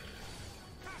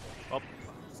 Oh,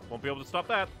 won't be able to stop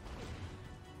that.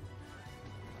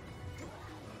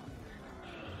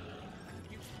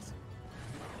 Use this.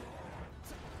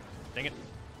 Dang it.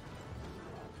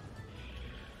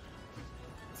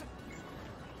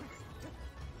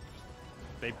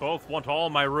 They both want all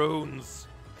my runes.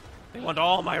 They want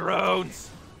all my runes.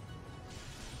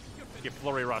 Get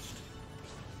flurry rushed.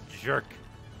 Jerk.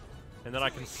 And then I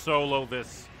can solo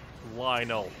this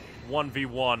Lionel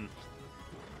 1v1.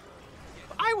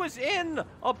 I was in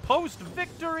a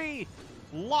post-victory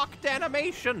locked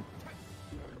animation.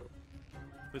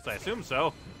 At least I assume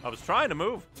so. I was trying to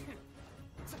move.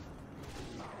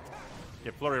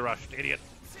 Get flurry rushed, idiot.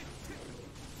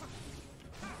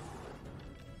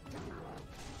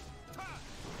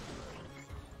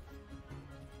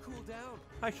 Cool down.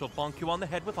 I shall bonk you on the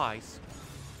head with ice.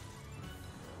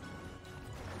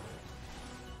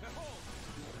 Behold.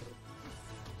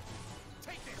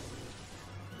 Take this.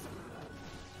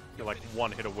 You're like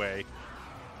one hit away.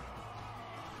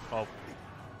 Oh.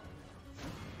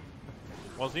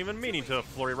 Wasn't even meaning to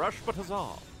flurry rush, but huzzah.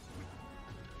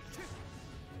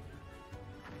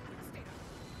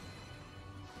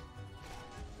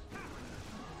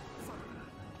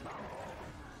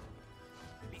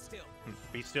 Be still.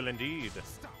 Be still indeed.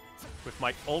 With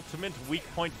my ultimate weak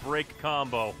point break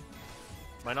combo.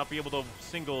 Might not be able to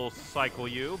single cycle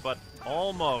you, but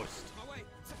almost. Away.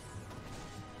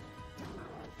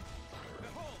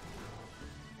 Behold.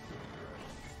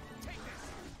 Take this.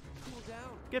 Cool down.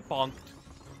 Get bonked.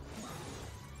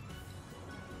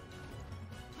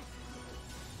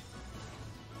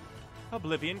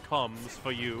 Oblivion comes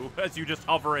for you as you just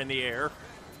hover in the air.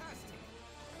 Fantastic.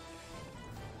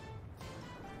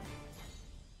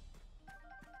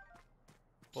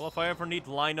 Well, if I ever need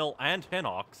Lionel and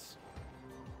Hinox,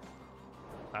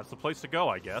 that's the place to go,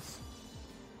 I guess.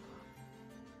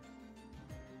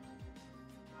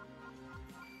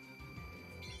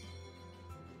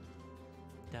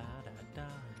 Da da da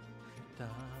da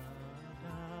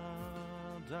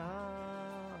da da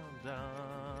da.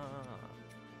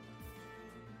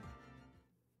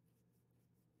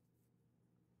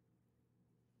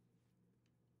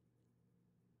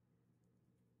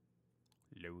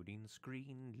 Loading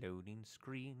screen, loading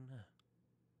screen.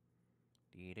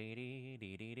 Dee dee dee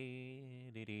dee dee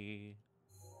dee dee dee.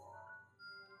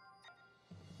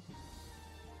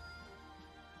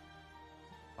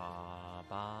 Ba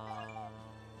ba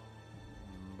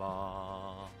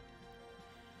ba.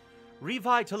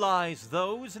 Revitalize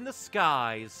those in the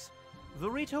skies. The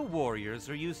Rito warriors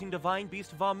are using Divine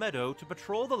Beast Varmedo to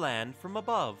patrol the land from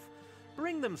above.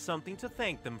 Bring them something to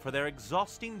thank them for their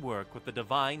exhausting work with the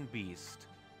Divine Beast.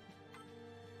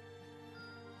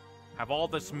 Have all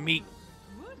this meat.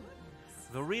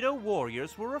 The Rito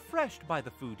warriors were refreshed by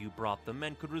the food you brought them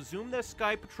and could resume their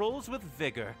sky patrols with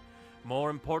vigor. More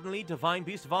importantly, Divine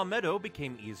Beast Varmedo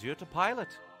became easier to pilot.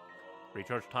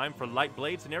 Recharge time for light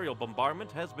blades and aerial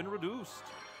bombardment has been reduced.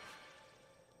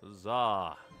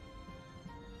 Huzzah.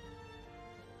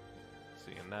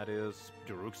 See, and that is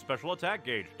Daruk's special attack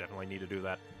gauge. Definitely need to do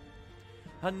that.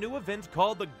 A new event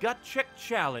called the Gut Check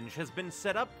Challenge has been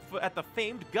set up at the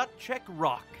famed Gut Check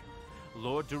Rock.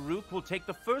 Lord Daruk will take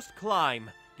the first climb.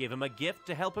 Give him a gift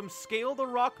to help him scale the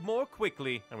rock more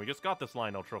quickly. And we just got this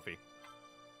Lionel trophy.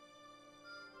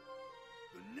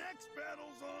 The next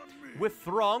battle's on me. With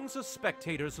throngs of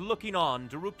spectators looking on,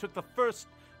 Daruk took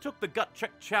the Gut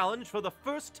Check Challenge for the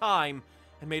first time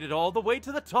and made it all the way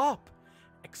to the top.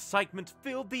 Excitement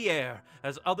filled the air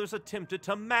as others attempted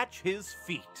to match his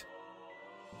feat.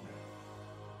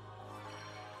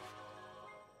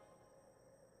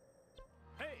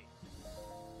 Hey.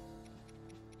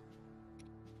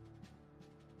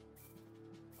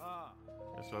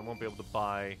 So I won't be able to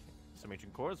buy some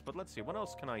ancient cores, but let's see, what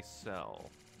else can I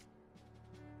sell?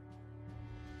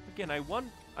 Again, I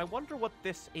wonder what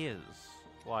this is.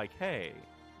 Like, hey,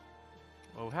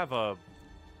 we'll have a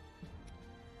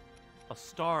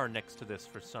star next to this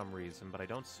for some reason, but I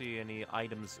don't see any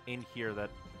items in here that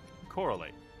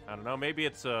correlate. I don't know, maybe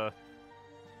it's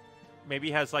maybe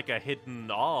it has like a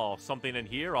hidden, something in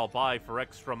here I'll buy for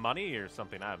extra money or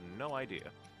something. I have no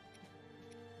idea.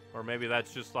 Or maybe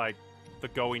that's just like the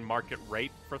going market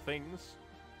rate for things.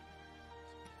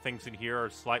 Things in here are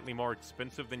slightly more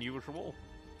expensive than usual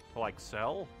to like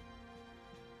sell.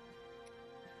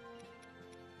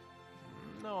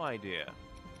 No idea.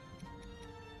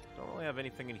 Don't really have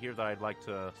anything in here that I'd like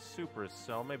to super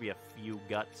sell. Maybe a few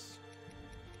guts.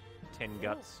 10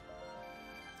 guts.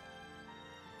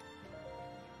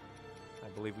 I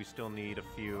believe we still need a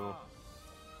few.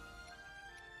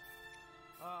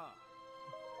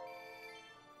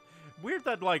 Weird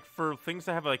that, like, for things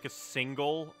that have, like, a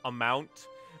single amount,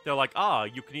 they're like,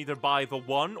 you can either buy the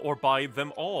one or buy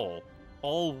them all.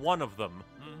 All one of them.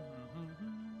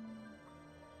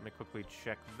 Let me quickly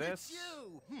check this. It's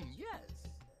you. Yes.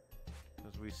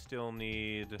 Because we still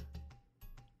need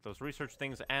those research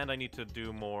things, and I need to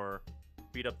do more,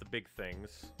 beat up the big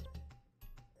things.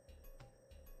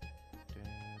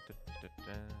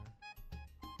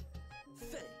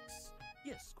 Thanks.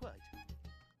 Yes, quite.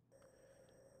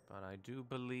 But I do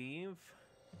believe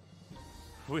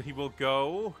we will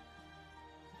go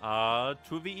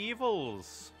to the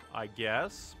evils, I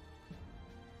guess.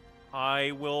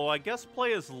 I will, I guess,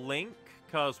 play as Link,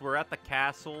 because we're at the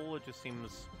castle. It just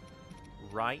seems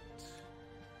right.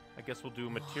 I guess we'll do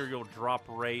material drop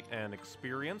rate and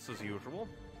experience as usual.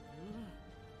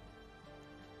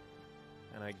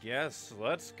 And I guess,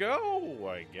 let's go,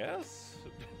 I guess.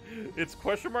 It's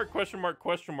question mark, question mark,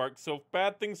 question mark, so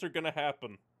bad things are gonna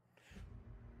happen.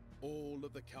 All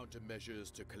of the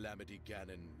countermeasures to Calamity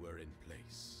Ganon were in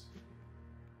place.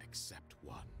 Except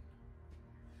one.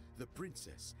 The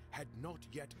princess had not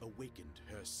yet awakened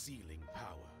her sealing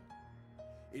power.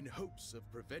 In hopes of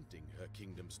preventing her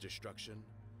kingdom's destruction,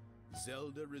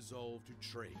 Zelda resolved to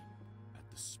train at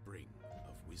the Spring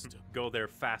of Wisdom. Go there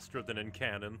faster than in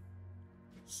canon.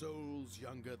 Souls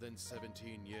younger than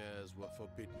 17 years were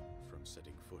forbidden from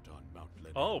setting foot on Mount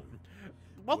Lebanon. Oh,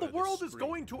 well, the where world is Spring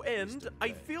going to of end. Wisdom I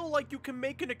lay, feel like you can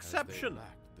make an as exception. they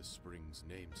lacked the spring's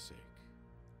namesake.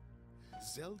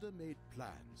 Zelda made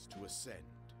plans to ascend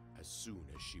as soon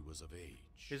as she was of age.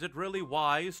 Is it really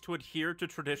wise to adhere to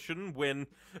tradition when,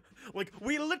 like,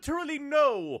 we literally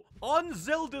know on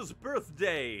Zelda's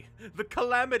birthday, the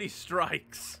Calamity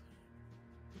strikes?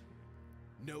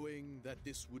 Knowing that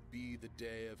this would be the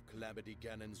day of Calamity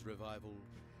Ganon's revival,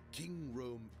 King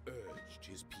Rome urged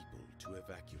his people to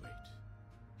evacuate.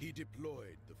 He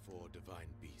deployed the 4 divine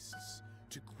beasts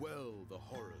to quell the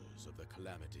horrors of the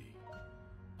Calamity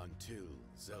until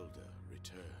Zelda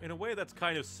returned. In a way, that's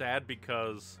kind of sad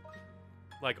because,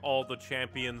 like, all the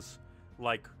champions,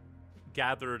 like,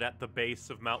 gathered at the base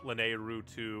of Mount Lanayru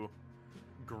to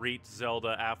greet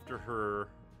Zelda after her,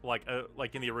 like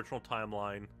in the original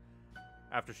timeline,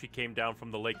 after she came down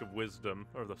from the Lake of Wisdom,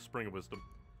 or the Spring of Wisdom.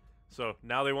 So,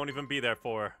 now they won't even be there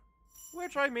for her.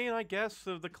 Which, I mean, I guess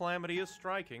the Calamity is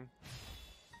striking.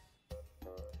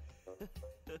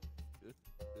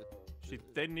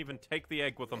 They didn't even take the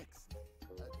egg with them.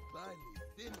 I finally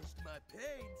finished my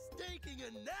painstaking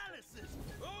analysis.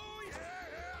 Oh yeah!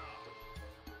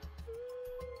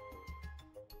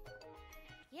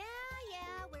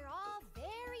 Yeah, we're all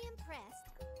very impressed.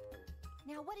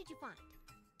 Now, what did you find?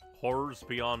 Horrors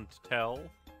beyond tell.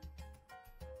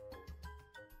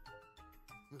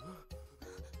 Do you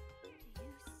see?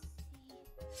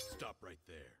 Stop right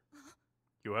there.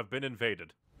 You have been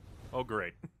invaded. Oh,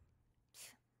 great.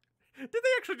 Did they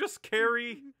actually just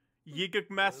carry Yiga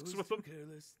masks with them?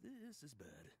 Careless. This is bad.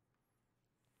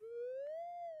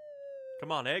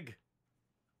 Come on, Egg.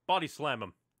 Body slam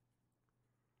him.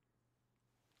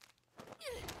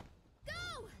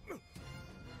 Go!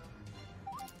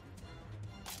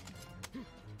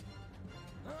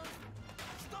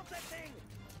 Stop that thing!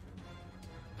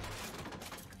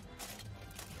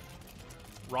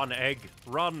 Run, Egg.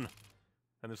 Run!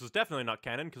 And this is definitely not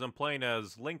canon, because I'm playing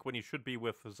as Link when he should be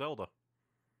with Zelda.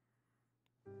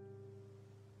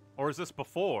 Or is this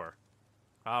before?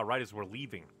 Ah, right as we're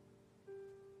leaving.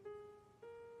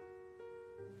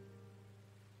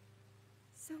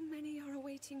 So many are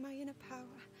awaiting my inner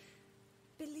power,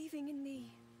 believing in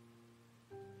me.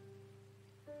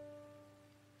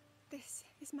 This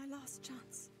is my last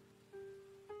chance.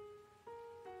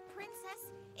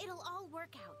 Princess, it'll all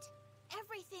work out.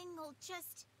 Everything will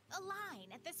just align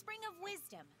at the Spring of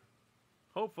Wisdom.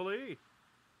 Hopefully.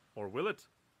 Or will it?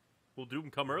 Will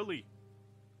doom come early?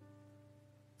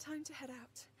 Time to head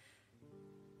out.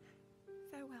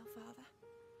 Farewell, Father.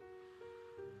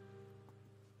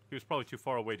 He was probably too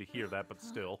far away to hear that, but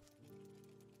still.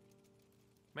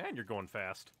 Man, you're going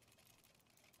fast.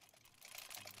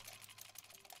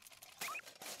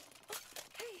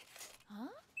 Hey! Huh?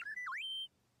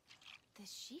 The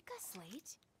Sheikah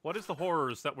slate? What is the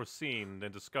horrors that were seen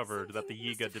and discovered that the Something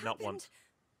must Yiga have did not want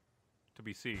happened. to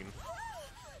be seen?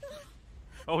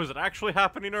 Oh, is it actually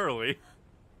happening early?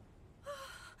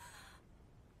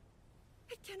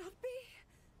 It cannot be.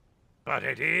 But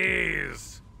it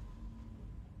is!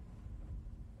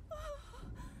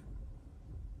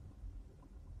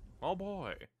 Oh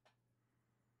boy.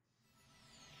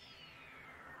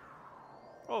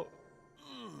 Oh.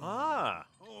 Ah,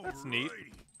 that's neat.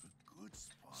 Good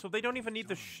spot. So they don't even need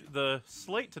the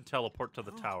slate to teleport to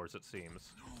the towers, it seems.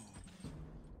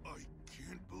 I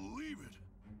can't believe it.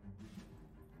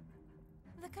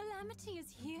 The Calamity is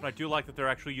here. But I do like that they're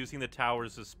actually using the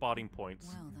towers as spotting points.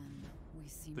 Well then, we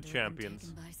seem The to have been champions.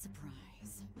 taken by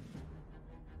surprise.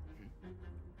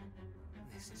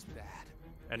 This is bad.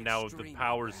 And now the Extremely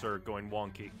powers bad. are going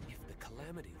wonky. If the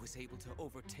Calamity was able to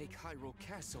overtake Hyrule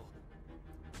Castle,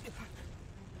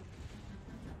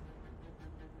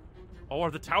 Oh, are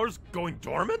the towers going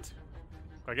dormant?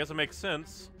 I guess it makes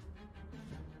sense.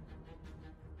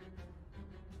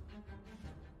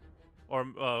 Or,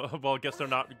 well, I guess they're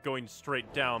not going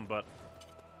straight down, but...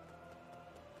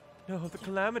 No, the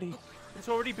Calamity. It's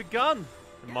already begun.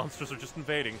 The monsters are just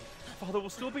invading. Father will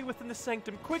still be within the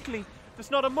sanctum. Quickly!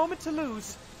 There's not a moment to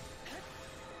lose.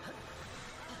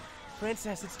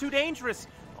 Princess, it's too dangerous.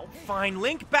 Oh, fine,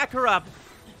 Link, back her up.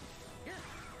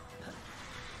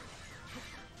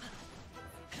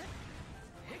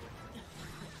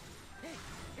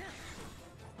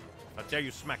 How dare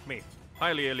you smack me?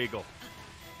 Highly illegal.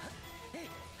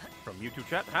 From YouTube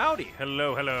chat, howdy.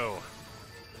 Hello, hello.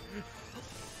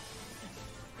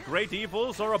 Great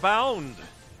evils are abound.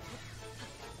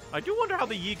 I do wonder how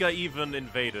the Yiga even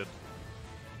invaded.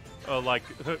 Like,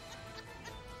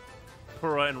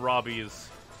 Pura and Robbie's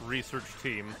research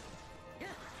team.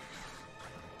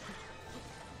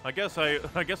 I guess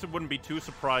it wouldn't be too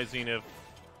surprising if,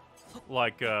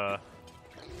 like, the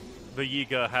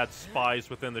Yiga had spies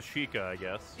within the Sheikah, I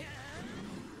guess.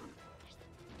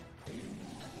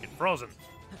 Get frozen.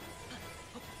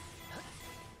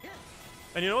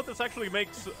 And you know what? This actually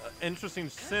makes interesting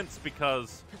sense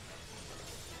because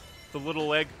the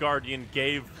little egg guardian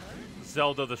gave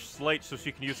Zelda the slate so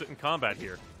she can use it in combat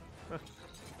here.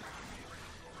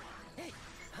 It's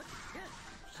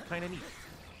kind of neat.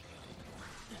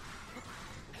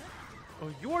 Oh,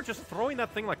 you are just throwing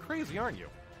that thing like crazy, aren't you?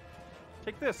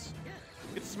 Take this.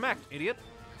 Get smacked, idiot.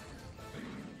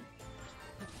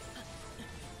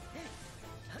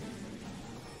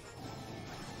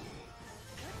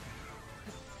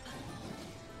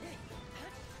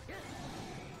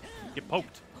 Get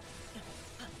poked.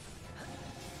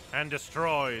 And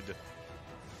destroyed.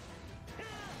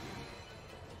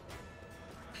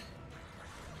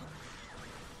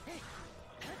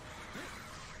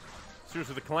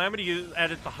 Seriously, the Calamity is at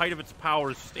the height of its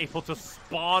powers, just able to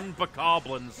spawn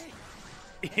bokoblins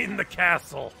in the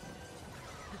castle.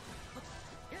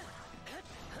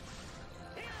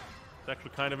 It's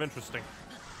actually kind of interesting.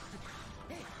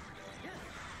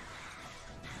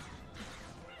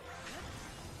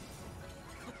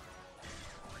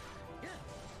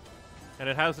 And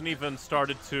it hasn't even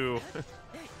started to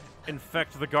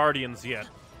infect the Guardians yet.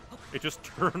 It just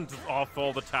turned off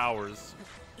all the towers.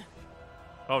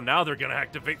 Oh, now they're gonna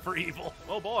activate for evil.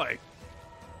 Oh boy.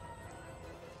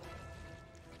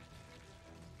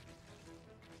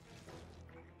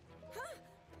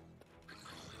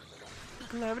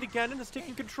 Calamity Ganon has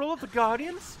taken control of the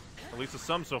Guardians? At least of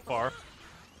some so far.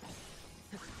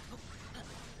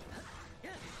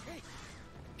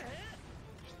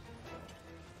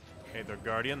 Hey there,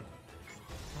 Guardian.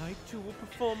 I too will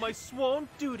perform my sworn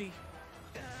duty.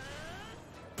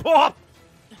 Pop!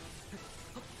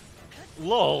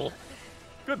 Lol.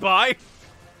 Goodbye.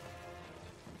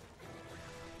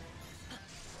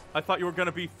 I thought you were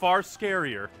gonna be far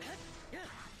scarier.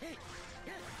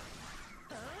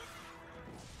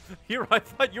 Here, I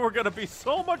thought you were gonna be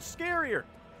so much scarier.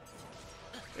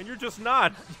 And you're just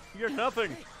not. You're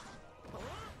nothing.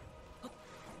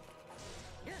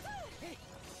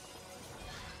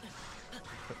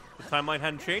 The timeline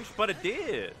hadn't changed, but it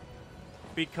did.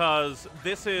 Because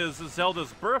this is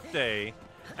Zelda's birthday,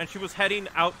 and she was heading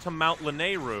out to Mount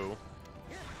Lanayru.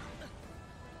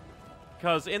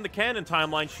 Because in the canon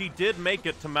timeline, she did make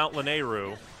it to Mount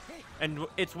Lanayru. And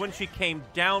it's when she came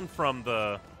down from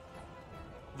the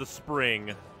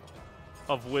Spring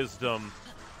of Wisdom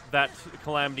that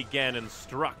Calamity Ganon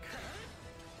struck.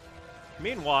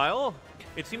 Meanwhile,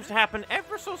 it seems to happen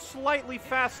ever so slightly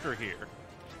faster here.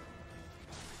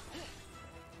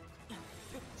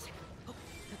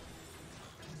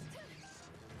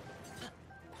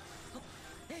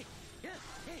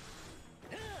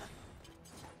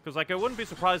 Because, like, I wouldn't be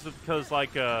surprised if, because,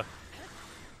 like,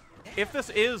 if this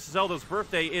is Zelda's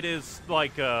birthday, it is,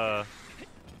 like,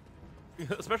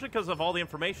 especially because of all the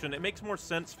information, it makes more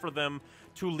sense for them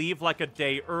to leave, like, a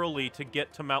day early to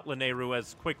get to Mount Lanayru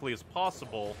as quickly as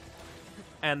possible,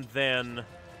 and then,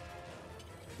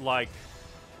 like,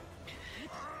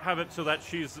 have it so that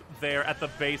she's there at the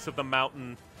base of the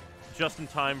mountain just in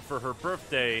time for her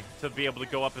birthday to be able to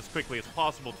go up as quickly as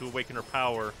possible to awaken her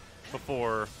power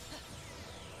before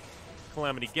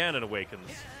Calamity Ganon awakens.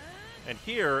 And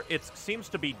here, it seems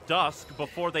to be dusk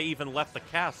before they even left the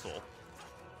castle.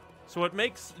 So it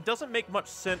doesn't make much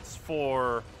sense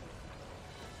for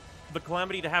the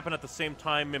Calamity to happen at the same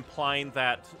time, implying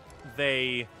that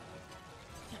they,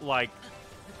 like,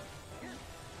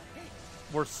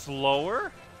 were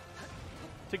slower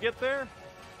to get there.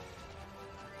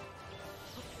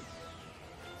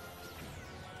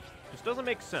 Just doesn't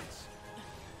make sense.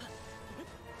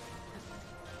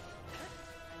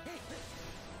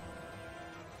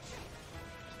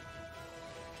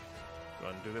 Go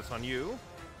ahead and do this on you.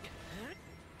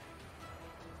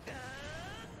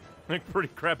 Pretty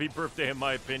crappy birthday in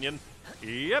my opinion.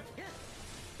 Yep.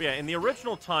 But yeah, in the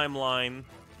original timeline,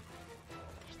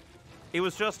 it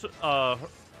was just,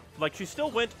 like, she still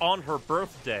went on her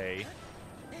birthday,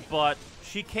 but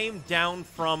she came down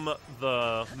from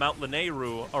the Mount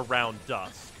Lanayru around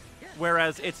dusk.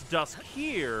 Whereas it's dusk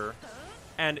here,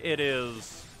 and it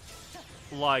is,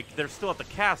 like, they're still at the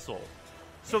castle.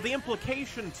 So the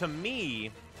implication to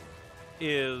me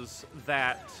is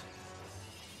that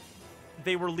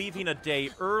they were leaving a day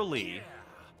early.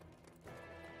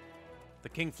 The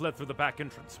king fled through the back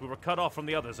entrance. We were cut off from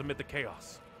the others amid the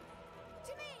chaos.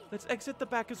 Let's exit the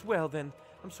back as well, then.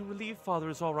 I'm so relieved Father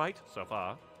is all right. So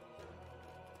far.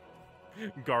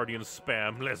 Guardian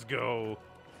spam. Let's go.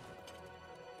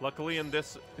 Luckily, in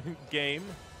this game,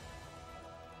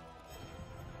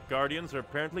 Guardians are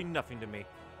apparently nothing to me.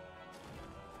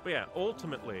 But yeah,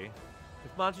 ultimately,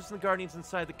 with monsters and the Guardians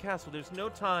inside the castle, there's no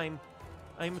time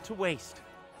I'm to waste.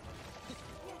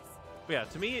 But yeah,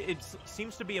 to me, it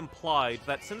seems to be implied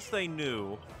that since they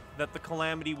knew that the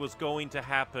Calamity was going to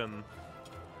happen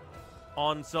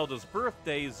on Zelda's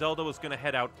birthday, Zelda was going to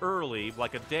head out early,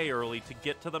 like a day early, to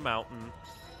get to the mountain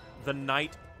the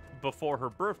night before her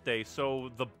birthday,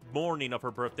 so the morning of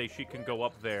her birthday she can go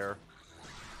up there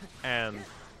and...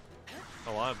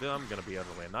 Oh, I'm going to be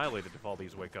utterly annihilated if all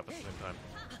these wake up at the same time.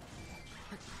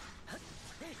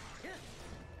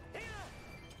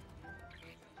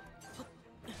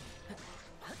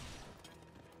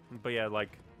 But yeah,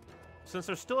 like, since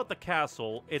they're still at the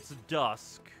castle, it's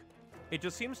dusk. It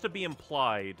just seems to be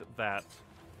implied that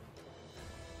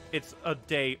it's a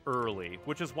day early,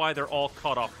 which is why they're all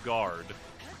caught off guard.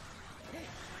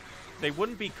 They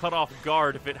wouldn't be caught off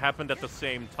guard if it happened at the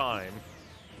same time.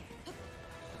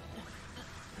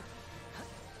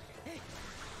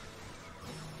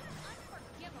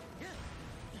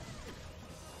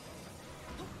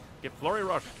 Get Flurry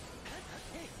Rush.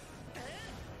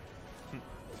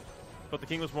 But the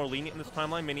king was more lenient in this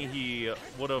timeline, meaning he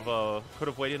could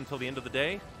have waited until the end of the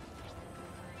day.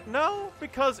 No,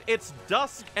 because it's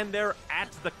dusk and they're at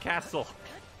the castle.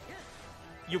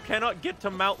 You cannot get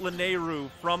to Mount Lanayru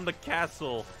from the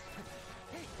castle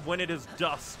when it is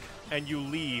dusk and you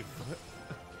leave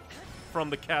from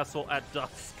the castle at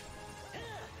dusk.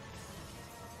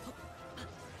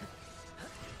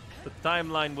 The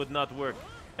timeline would not work.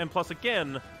 And plus,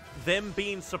 again, them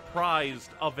being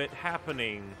surprised of it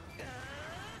happening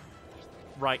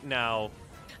right now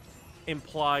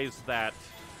implies that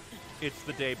it's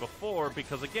the day before,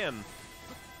 because, again,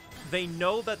 they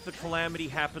know that the Calamity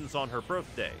happens on her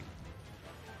birthday.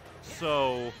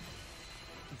 So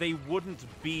they wouldn't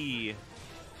be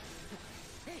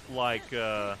like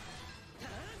they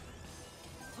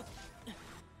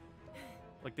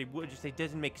would just say, it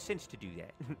doesn't make sense to do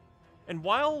that. And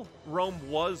while Rome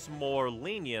was more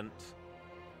lenient,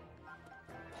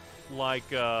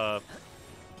 like,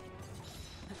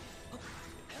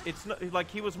 it's not,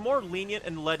 like, he was more lenient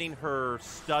in letting her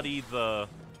study the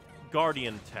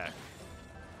Guardian tech.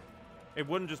 It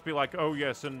wouldn't just be like, oh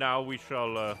yes, and now we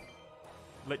shall,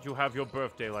 let you have your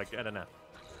birthday, like, I don't know.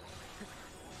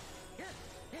 Is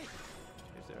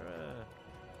there a...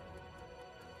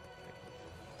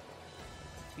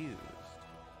 Confused.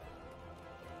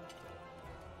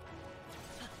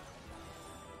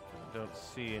 Don't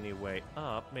see any way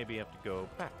up. Maybe you have to go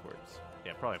backwards.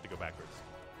 Yeah, probably have to go backwards.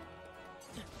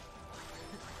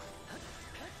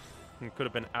 It could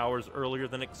have been hours earlier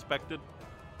than expected.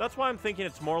 That's why I'm thinking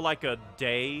it's more like a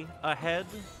day ahead.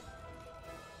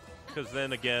 Because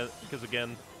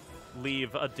again,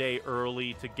 leave a day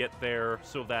early to get there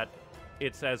so that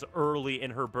it's as early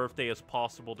in her birthday as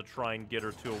possible to try and get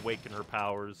her to awaken her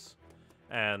powers.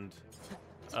 And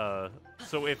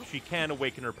so if she can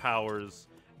awaken her powers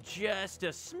just a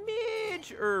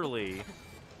smidge early,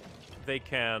 they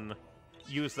can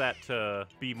use that to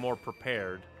be more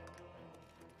prepared.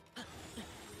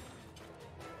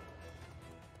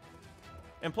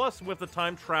 And plus, with the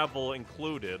time travel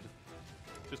included,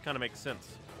 just kind of makes sense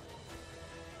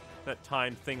that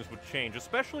time things would change,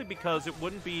 especially because it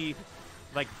wouldn't be,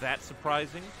 like, that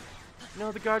surprising.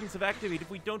 No, the Guardians have activated. If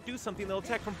we don't do something, they'll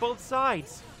attack from both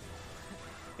sides.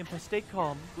 Impa, stay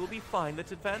calm. We'll be fine.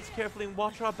 Let's advance carefully and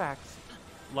watch our backs.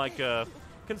 Like,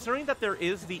 considering that there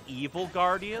is the evil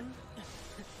Guardian,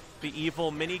 the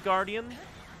evil mini Guardian,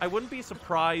 I wouldn't be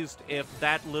surprised if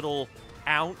that little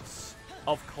ounce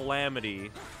of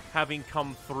Calamity having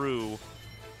come through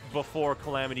before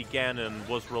Calamity Ganon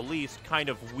was released kind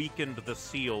of weakened the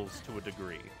seals to a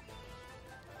degree.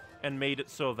 And made it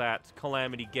so that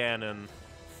Calamity Ganon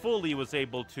fully was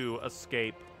able to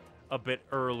escape a bit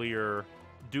earlier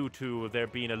due to there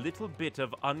being a little bit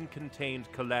of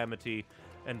uncontained calamity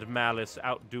and malice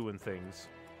out doing things.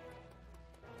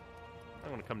 I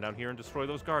want to come down here and destroy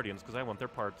those guardians because I want their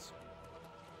parts.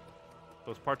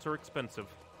 Those parts are expensive.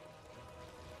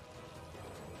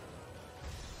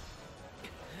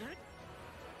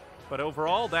 But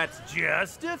overall, that's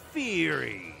just a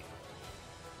theory.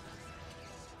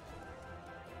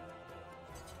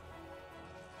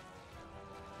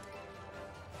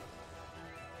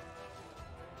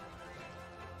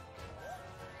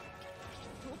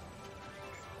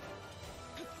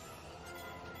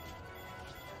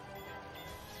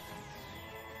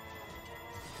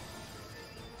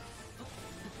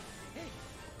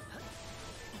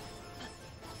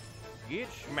 Get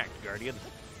smacked, Guardian.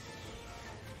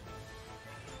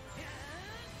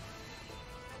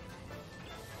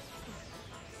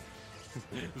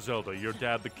 Zelda, your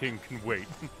dad the king can wait.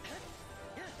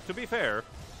 To be fair,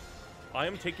 I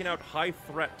am taking out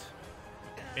high-threat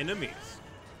enemies.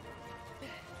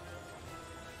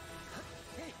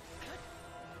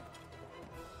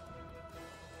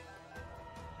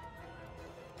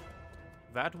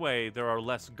 That way, there are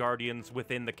less guardians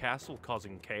within the castle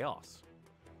causing chaos.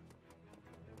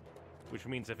 Which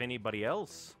means if anybody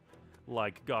else,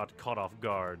 like, got caught off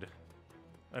guard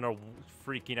and are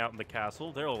freaking out in the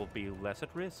castle, they'll be less at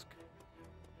risk.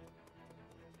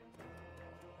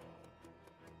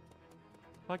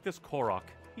 Like this Korok,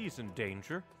 he's in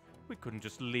danger. We couldn't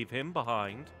just leave him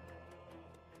behind.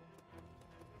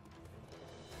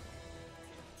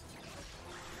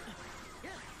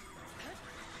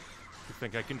 You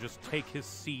think I can just take his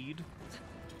seed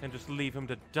and just leave him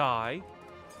to die?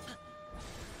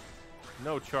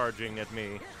 No charging at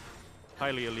me.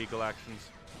 Highly illegal actions.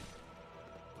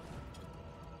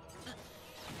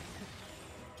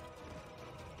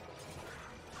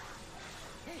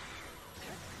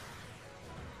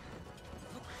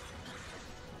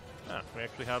 Ah, we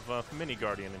actually have a mini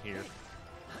guardian in here.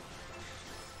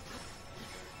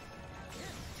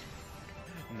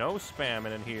 No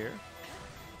spamming in here.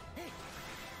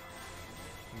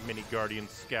 Mini guardian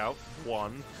scout,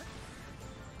 1.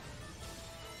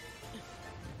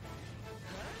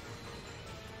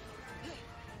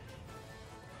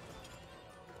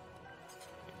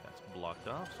 Blocked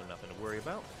off, so nothing to worry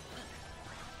about.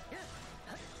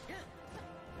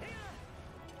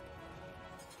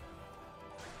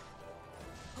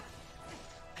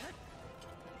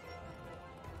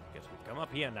 Guess we come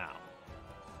up here now.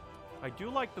 I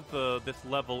do like that this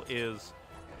level is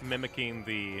mimicking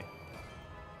the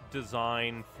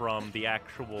design from the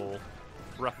actual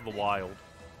Breath of the Wild.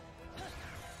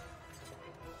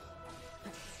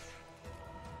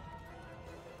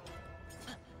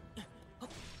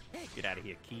 Get out of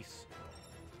here, Keese.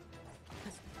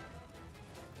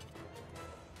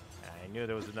 I knew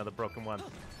there was another broken one.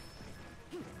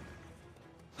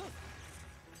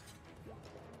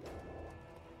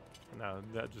 Now,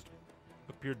 that just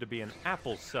appeared to be an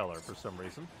apple seller for some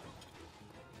reason.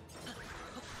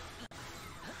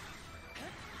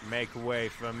 Make way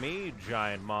for me,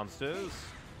 giant monsters.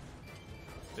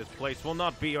 This place will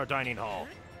not be your dining hall.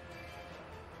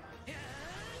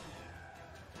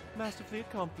 Masterfully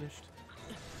accomplished.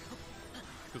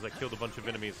 Because I killed a bunch of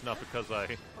enemies, not because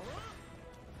I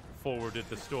forwarded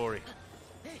the story.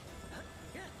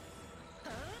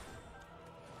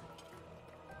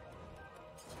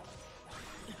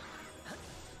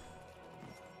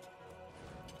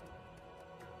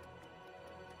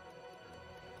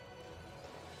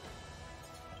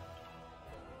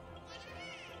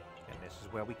 And this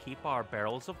is where we keep our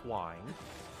barrels of wine.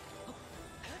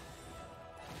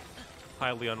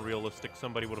 Highly unrealistic.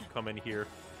 Somebody would have come in here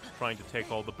trying to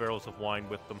take all the barrels of wine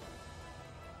with them.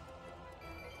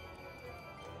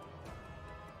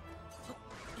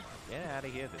 Get out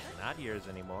of here. This is not yours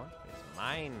anymore. It's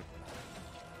mine.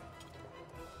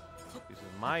 This is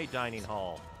my dining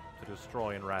hall to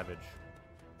destroy and ravage.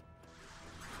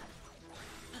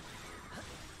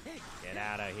 Get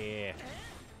out of here.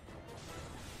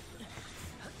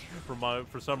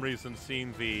 For some reason,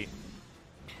 seeing the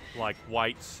like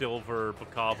white, silver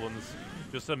bokoblins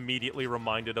just immediately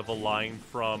reminded of a line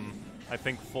from, I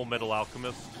think, Full Metal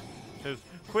Alchemist. It was,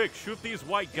 quick, shoot these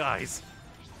white guys!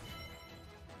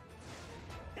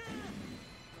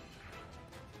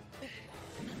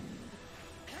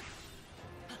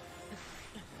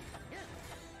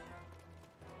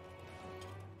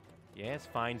 Yes,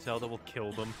 fine, Zelda will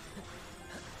kill them.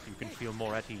 You can feel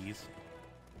more at ease.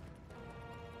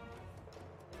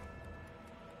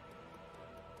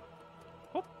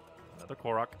 Oh, another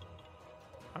Korok.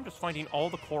 I'm just finding all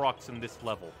the Koroks in this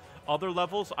level. Other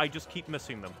levels, I just keep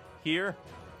missing them. Here,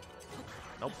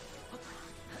 nope.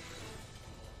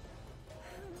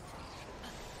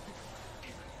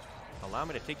 Allow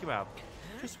me to take you out.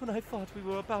 Just when I thought we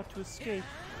were about to escape.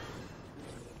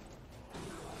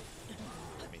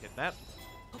 Let me hit that.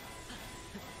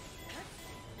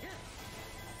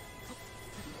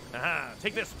 Aha!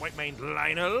 Take this, white-maned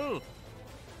Lionel!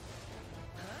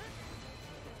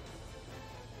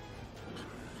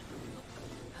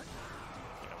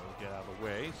 Get out of the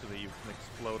way so that you can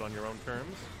explode on your own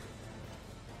terms.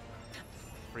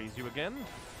 Freeze you again.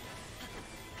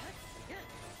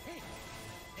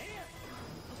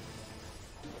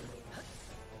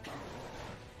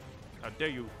 How dare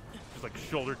you just like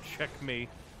shoulder check me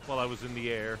while I was in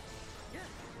the air.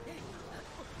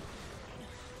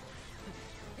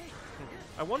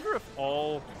 I wonder if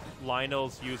all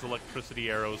Lionels use electricity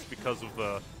arrows because of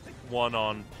the one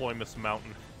on Ploymus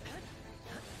Mountain.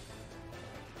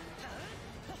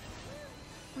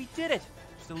 We did it!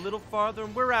 Just a little farther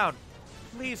and we're out.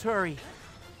 Please hurry.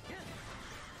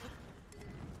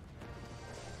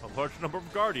 A large number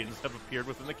of guardians have appeared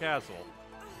within the castle.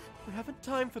 We haven't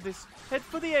time for this. Head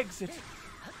for the exit.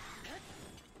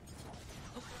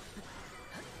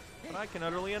 But I can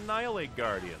utterly annihilate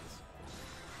guardians.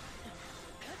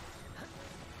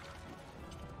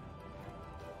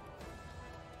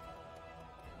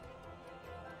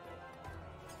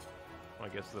 Well,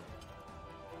 I guess the...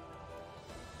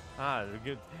 Ah, they're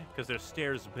good, because there's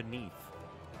stairs beneath.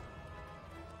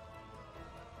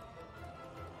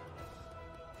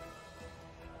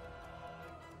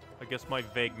 I guess my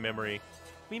vague memory.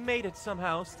 We made it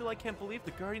somehow. Still, I can't believe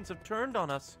the Guardians have turned on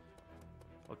us.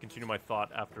 I'll continue my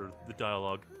thought after the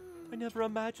dialogue. I never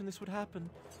imagined this would happen.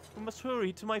 We must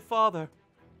hurry to my father.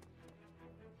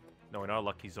 Knowing our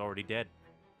luck, he's already dead.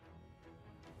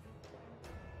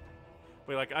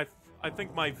 Wait, like, I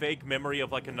think my vague memory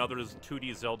of, like, another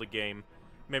 2D Zelda game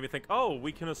made me think, oh,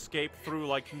 we can escape through,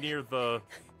 like, near the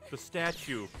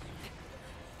statue.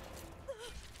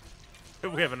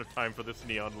 We have enough time for this,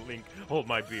 Neon Link. Hold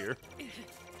my beer.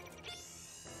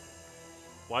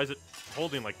 Why is it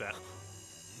holding like that?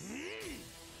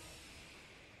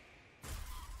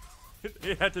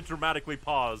 It had to dramatically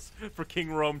pause for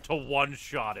King Rome to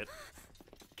one-shot it.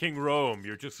 King Rome,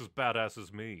 you're just as badass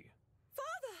as me.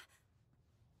 Father!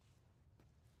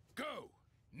 Go!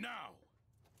 Now!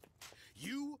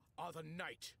 You are the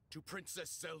knight to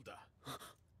Princess Zelda.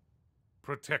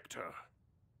 Protect her.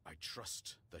 I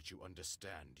trust that you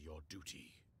understand your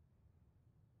duty.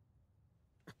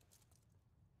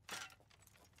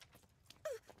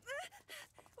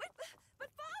 But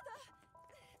Father!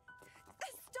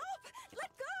 Stop!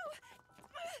 Let go!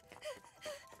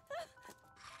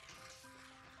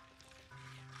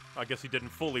 I guess he didn't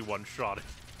fully one-shot it.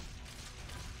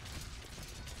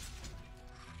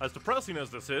 As depressing as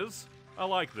this is, I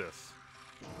like this.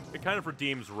 It kind of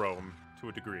redeems Rome, to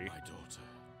a degree. My daughter.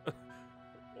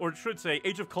 Or it should say,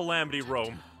 Age of Calamity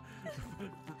Rome.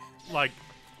 Like...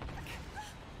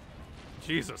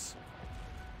 Jesus.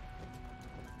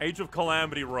 Age of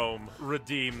Calamity Rome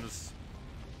redeems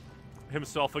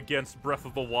himself against Breath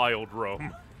of the Wild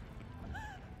Rome.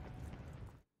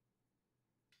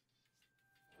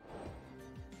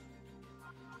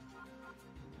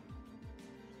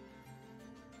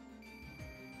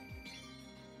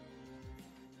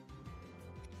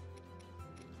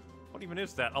 What even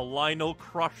is that? A Lionel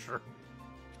Crusher.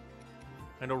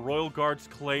 And a Royal Guard's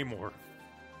Claymore.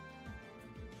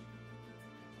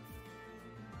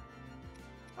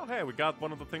 Oh hey, we got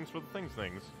one of the things for the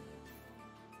things.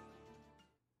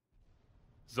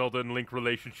 Zelda and Link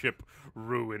relationship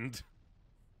ruined.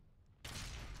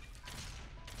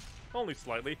 Only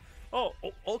slightly. Oh,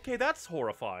 okay, that's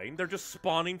horrifying. They're just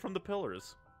spawning from the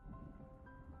pillars.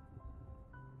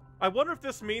 I wonder if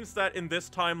this means that in this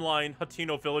timeline,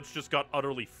 Hateno Village just got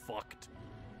utterly fucked.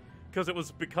 Because it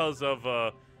was because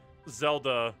of,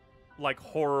 Zelda, like,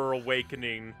 horror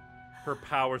awakening her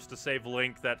powers to save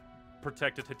Link that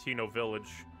protected Hateno Village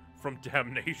from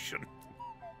damnation.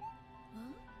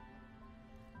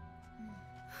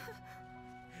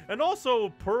 And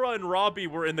also, Purah and Robbie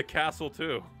were in the castle,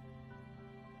 too.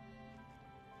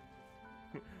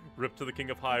 Rip to the King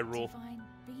of Hyrule. Divine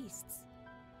beasts.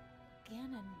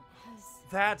 Ganon has...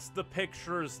 That's the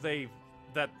pictures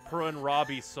that Purah and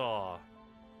Robbie saw.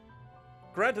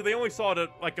 Granted, they only saw it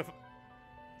like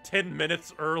 10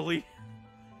 minutes early.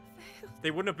 They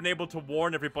wouldn't have been able to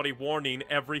warn everybody, warning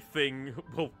everything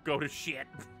will go to shit.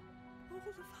 All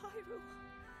of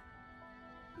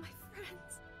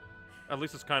At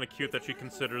least it's kind of cute that she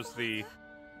considers the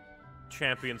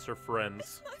champions her friends.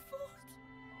 It's my fault.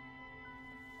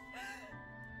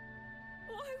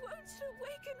 Why won't you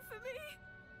awaken for me?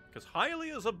 Because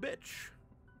Hyrule is a bitch.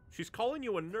 She's calling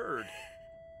you a nerd.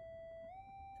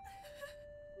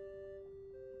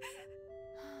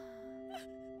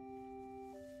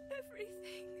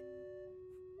 Everything.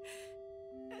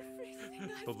 Everything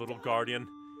The I've little done. guardian.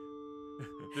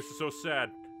 This is so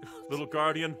sad. How Little do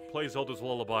guardian, play Zelda's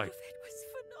lullaby. If it was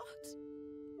for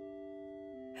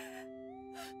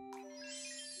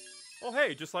naught. Oh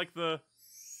hey, just like the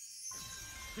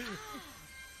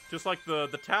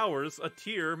towers, a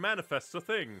tear manifests a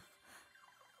thing.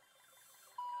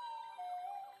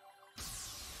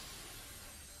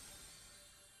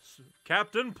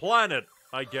 Captain Planet,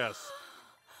 I guess.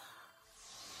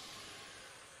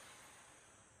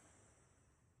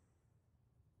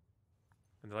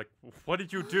 And they're like, what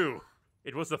did you do?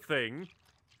 It was a thing.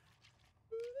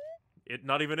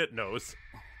 Not even it knows.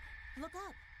 Look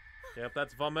up. Yep,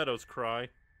 that's Vometo's cry.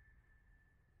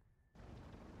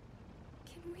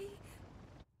 Can we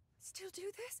still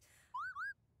do this?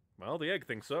 Well, the egg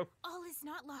thinks so. All is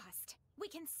not lost. We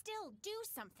can still do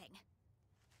something.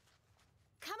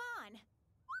 Come on.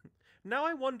 Now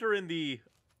I wonder in the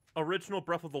original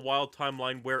Breath of the Wild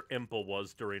timeline where Impa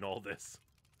was during all this.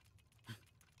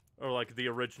 Or like the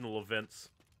original events.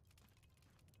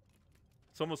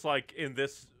 It's almost like in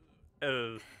this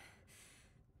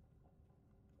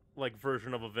like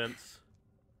version of events,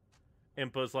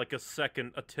 Impa's like a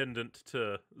second attendant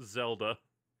to Zelda.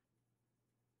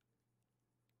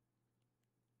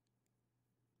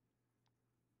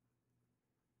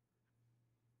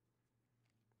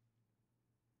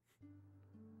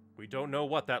 We don't know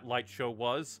what that light show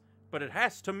was, but it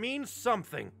has to mean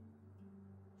something.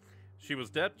 She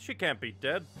was dead? She can't be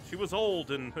dead. She was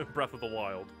old in Breath of the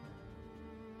Wild.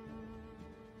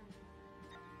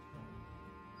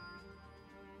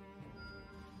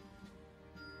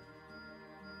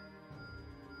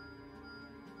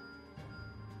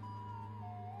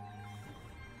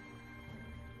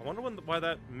 I wonder why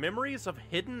that memories of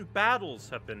hidden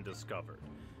battles have been discovered.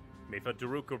 Mipha,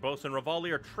 Daruk, Urbos, and Revali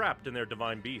are trapped in their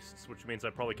divine beasts, which means I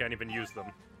probably can't even use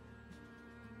them.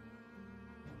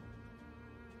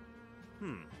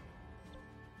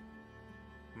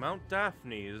 Mount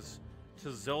Daphne's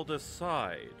to Zelda's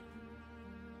side.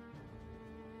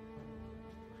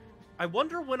 I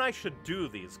wonder when I should do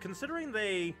these, considering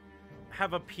they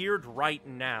have appeared right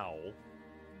now.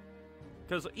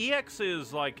 Because EX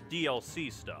is like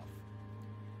DLC stuff.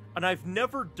 And I've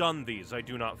never done these, I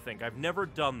do not think. I've never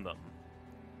done them.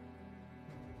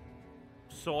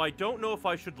 So I don't know if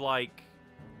I should, like...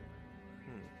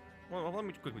 Well, let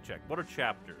me quickly check. What are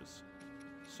chapters?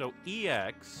 So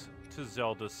EX to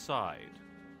Zelda's side.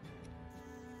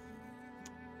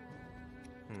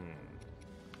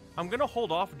 I'm gonna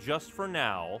hold off just for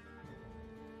now.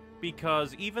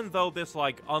 Because even though this,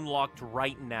 like, unlocked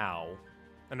right now,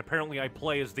 and apparently I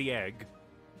play as the egg...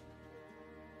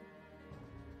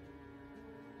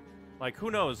 Like,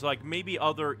 who knows? Like, maybe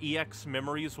other EX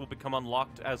memories will become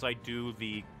unlocked as I do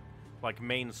the, like,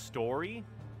 main story?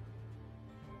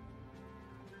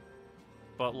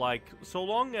 But, like, so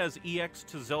long as EX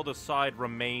to Zelda's side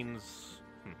remains...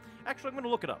 Actually, I'm gonna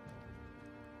look it up.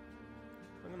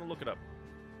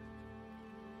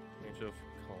 Age of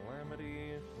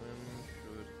Calamity. When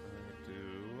should I do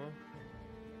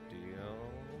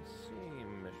DLC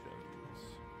missions?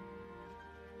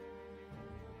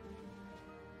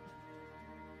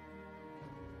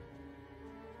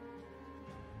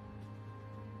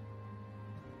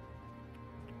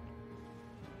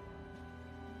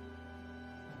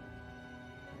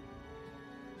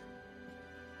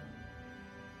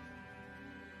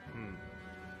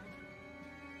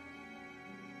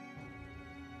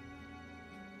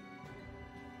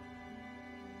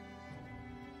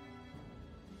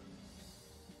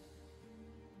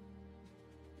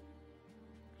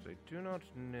 I do not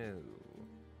know.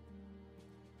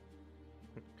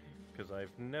 Because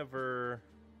I've never...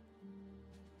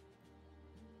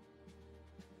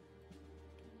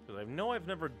 Because I know I've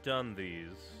never done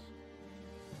these.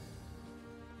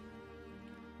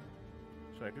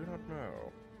 So I do not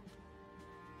know.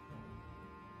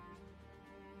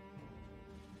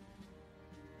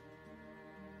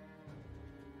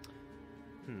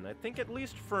 I think at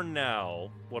least for now,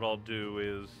 what I'll do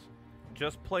is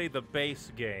just play the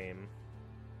base game,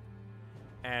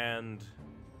 and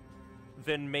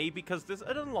then maybe, because this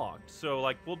it unlocked, so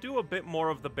like we'll do a bit more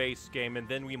of the base game, and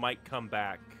then we might come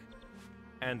back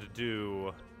and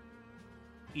do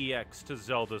EX to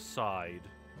Zelda's side,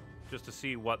 just to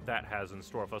see what that has in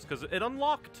store for us, because it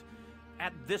unlocked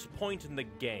at this point in the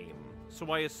game,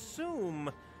 so I assume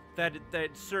that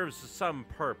it serves some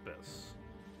purpose.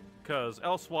 Because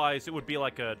elsewise, it would be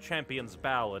like a champion's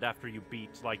ballad after you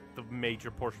beat, like, the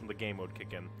major portion of the game would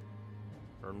kick in.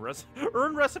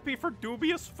 Earn recipe for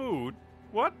dubious food?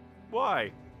 What?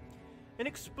 Why? An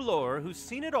explorer who's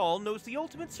seen it all knows the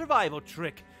ultimate survival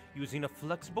trick, using a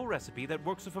flexible recipe that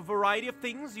works with a variety of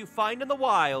things you find in the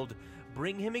wild.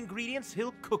 Bring him ingredients,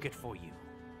 he'll cook it for you.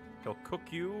 He'll cook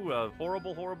you a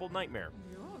horrible, horrible nightmare.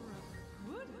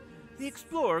 The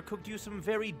explorer cooked you some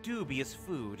very dubious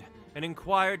food, an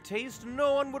inquired taste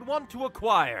no one would want to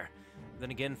acquire.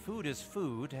 Then again, food is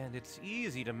food, and it's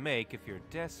easy to make if you're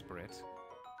desperate.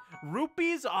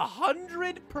 Rupees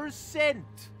 100%!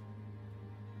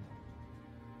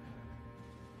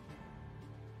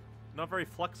 Not very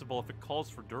flexible if it calls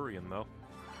for durian, though.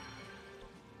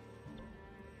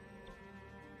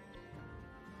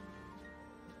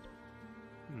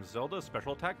 Zelda,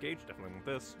 special attack gauge, definitely want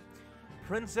this.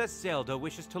 Princess Zelda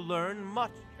wishes to learn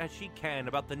much as she can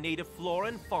about the native flora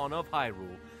and fauna of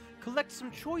Hyrule. Collect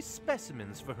some choice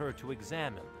specimens for her to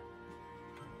examine.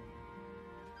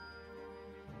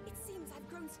 It seems I've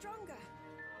grown stronger.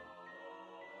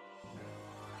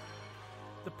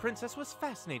 The princess was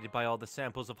fascinated by all the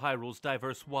samples of Hyrule's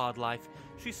diverse wildlife.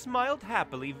 She smiled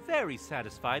happily, very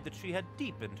satisfied that she had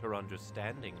deepened her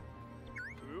understanding.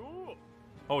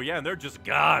 Oh yeah, and they're just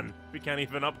gone. We can't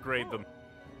even upgrade them.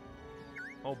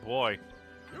 Oh boy.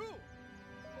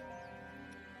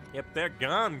 Yep, they're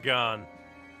gone.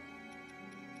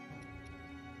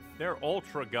 They're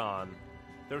ultra gone.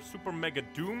 They're super mega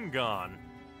doom gone.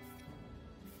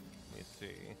 Let me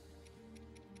see.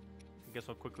 I guess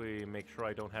I'll quickly make sure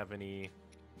I don't have any,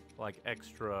 like,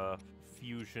 extra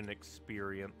fusion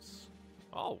experience.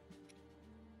 Oh.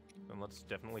 Then let's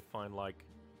definitely find, like,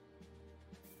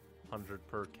 100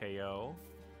 per KO.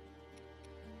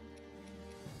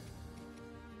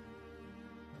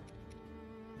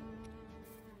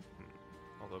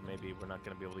 Although maybe we're not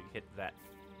going to be able to hit that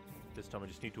this time. I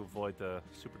just need to avoid the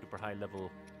super duper high level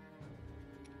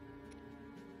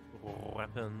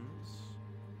weapons.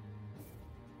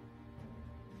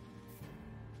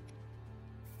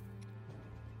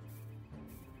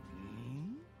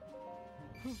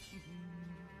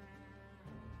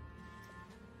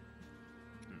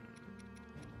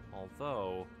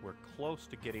 Although, we're close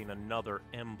to getting another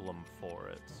emblem for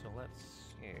it, so let's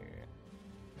see.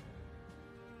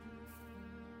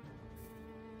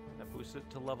 That boosts it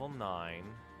to level 9.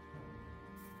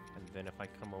 And then if I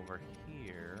come over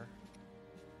here...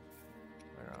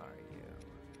 Where are you?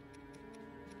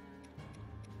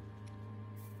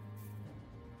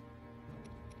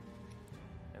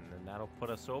 And then that'll put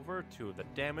us over to the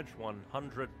damage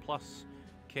 100 plus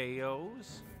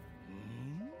KOs.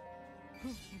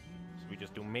 So we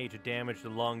just do major damage the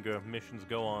longer missions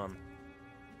go on.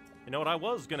 You know what, I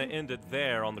was gonna end it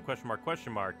there on the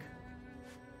question mark.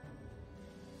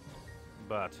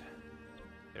 But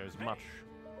there's much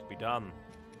to be done.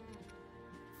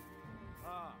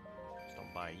 Just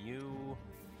don't buy you.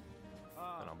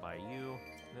 Then I'll buy you.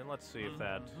 And then let's see if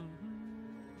that...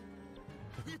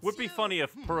 Would be funny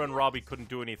if Purah and Robbie couldn't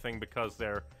do anything because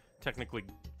they're technically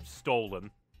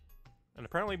stolen. And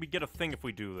apparently we get a thing if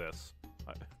we do this.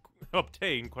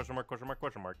 Obtain, question mark.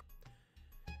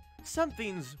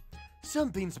 Something's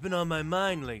been on my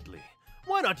mind lately.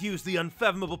 Why not use the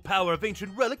unfathomable power of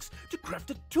ancient relics to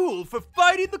craft a tool for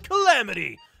fighting the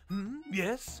Calamity?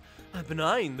 Yes, I've been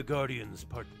eyeing Guardians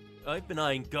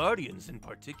in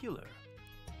particular.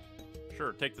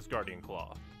 Sure, take this Guardian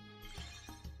Claw.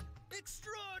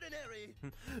 Extraordinary!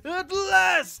 At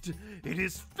last! It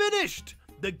is finished!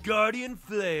 The Guardian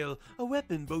Flail, a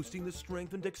weapon boasting the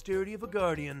strength and dexterity of a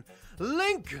Guardian.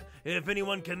 Link, if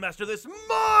anyone can master this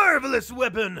marvelous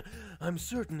weapon, I'm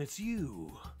certain it's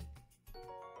you.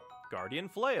 Guardian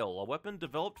Flail, a weapon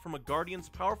developed from a Guardian's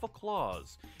powerful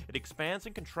claws. It expands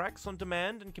and contracts on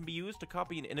demand and can be used to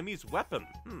copy an enemy's weapon.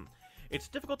 It's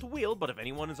difficult to wield, but if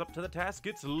anyone is up to the task,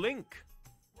 it's Link.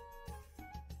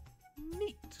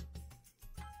 Neat.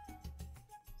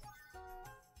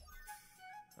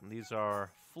 And these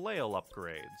are flail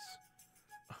upgrades.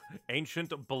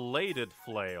 Ancient Bladed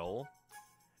Flail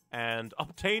and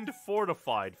Obtained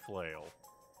Fortified Flail.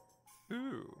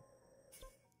 Ooh.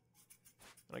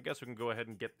 And I guess we can go ahead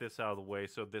and get this out of the way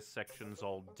so this section's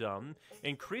all done.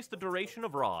 Increase the duration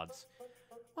of rods.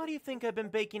 Why do you think I've been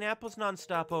baking apples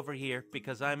nonstop over here?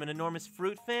 Because I'm an enormous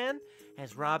fruit fan?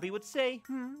 As Robbie would say,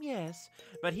 yes.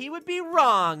 But he would be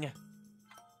wrong.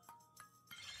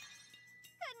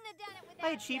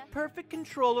 I achieved perfect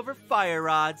control over fire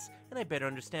rods. And I better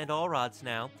understand all rods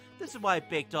now. This is why I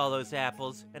baked all those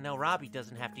apples, and now Robbie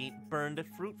doesn't have to eat burned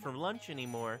fruit from lunch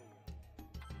anymore.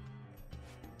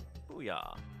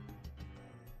 Booyah.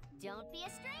 Don't be a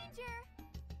stranger.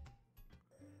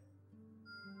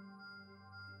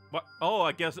 What? Oh,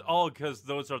 I guess, because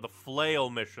those are the flail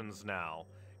missions now.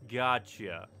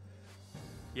 Gotcha.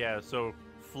 Yeah, so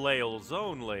flails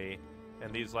only,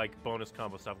 and these, like, bonus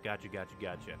combo stuff. Gotcha.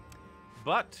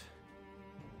 But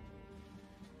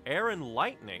air and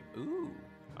lightning. Ooh.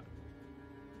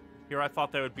 Here I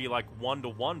thought that would be, like,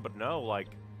 1-to-1, but no, like,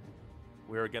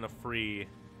 we're gonna free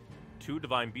 2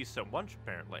 divine beasts at once,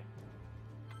 apparently.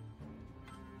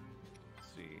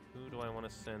 Let's see, who do I want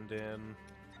to send in?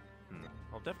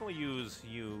 I'll definitely use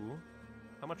you.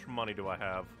 How much money do I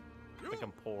have? I think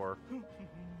I'm poor.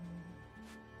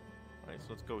 Alright, so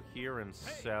let's go here and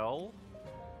sell.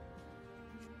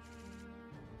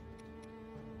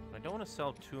 I don't want to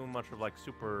sell too much of, like,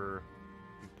 super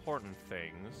important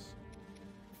things.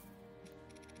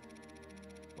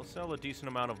 We'll sell a decent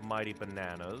amount of mighty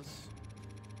bananas.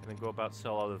 And then go about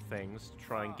sell other things to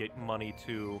try and get money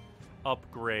to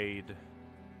upgrade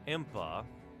Impa.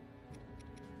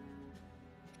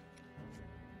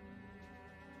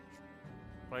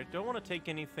 But I don't want to take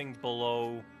anything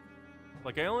below...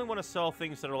 Like, I only want to sell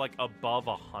things that are, like, above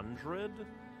 100.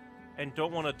 And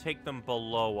don't want to take them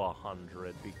below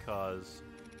 100, because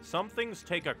some things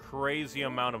take a crazy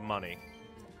amount of money.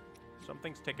 Some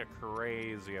things take a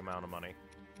crazy amount of money.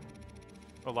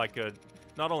 Or, like,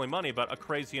 not only money, but a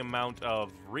crazy amount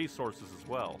of resources as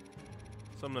well.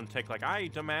 Some of them take, like, I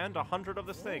demand 100 of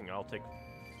this thing. I'll take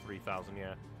 3,000,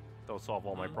 yeah. That'll solve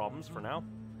all my problems for now.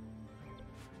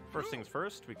 First things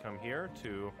first, we come here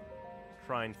to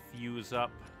try and fuse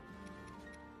up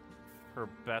her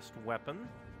best weapon.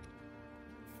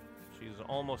 She's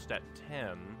almost at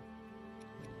 10.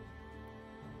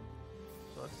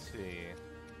 So let's see.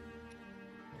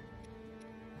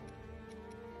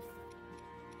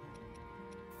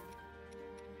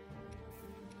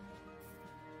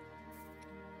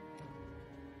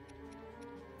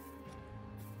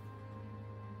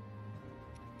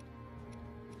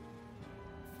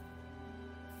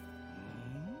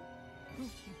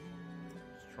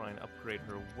 Let's try and upgrade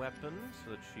her weapon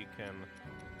so that she can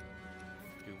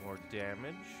do more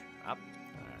damage. Up.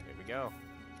 Here we go.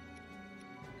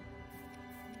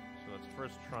 So let's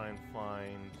first try and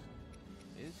find...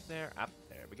 Is there... Up.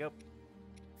 There we go.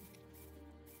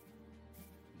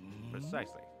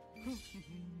 Precisely.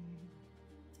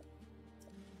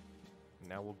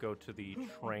 Now we'll go to the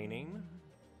training.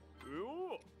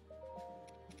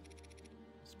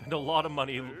 Spend a lot of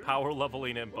money power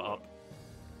leveling Impa up.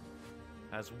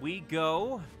 As we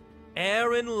go,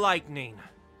 air and lightning.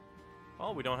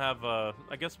 Oh, we don't have,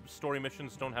 I guess story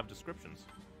missions don't have descriptions.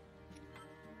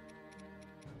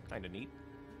 Kinda neat.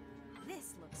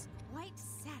 This looks quite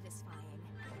satisfying.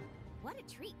 What a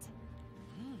treat.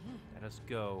 Let us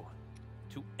go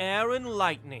to air and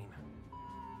lightning.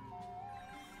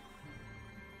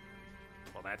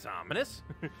 Well, that's ominous.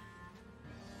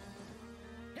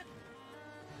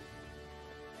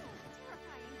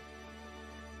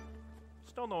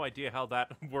 Still no idea how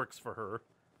that works for her.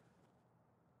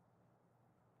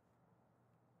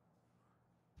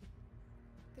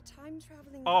 The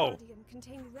time-traveling Oh. Guardian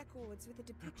contained records with a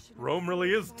depiction of Rome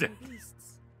really is divine dead.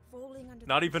 beasts falling under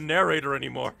Not the even control narrator of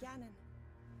anymore. Ganon.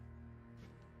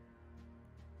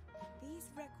 These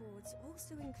records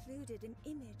also included an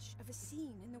image of a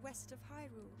scene in the west of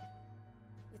Hyrule.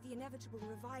 With the inevitable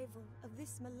revival of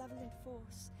this malevolent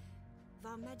force,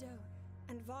 Varmedo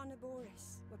and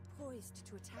Varnaboris were poised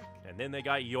to attack. And then they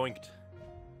got yoinked.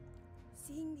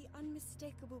 Seeing the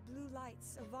unmistakable blue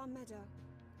lights of Varmedo,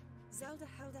 Zelda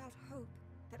held out hope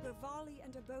that Rivali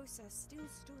and Urbosa still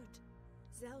stood.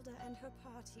 Zelda and her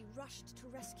party rushed to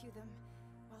rescue them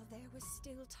while there was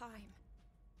still time.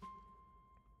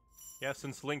 Yeah,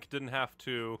 since Link didn't have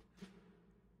to,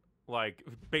 like,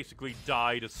 basically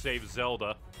die to save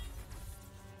Zelda.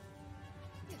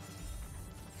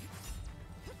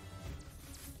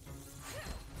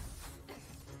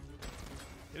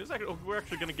 It is actually, we're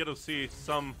actually going to get to see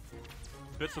some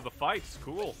bits of the fights.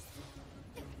 Cool.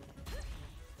 I'm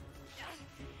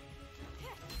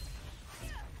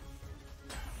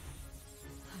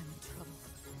in trouble.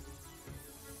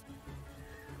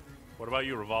 What about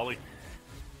you, Rivali?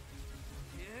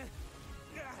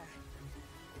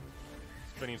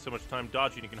 Spending so much time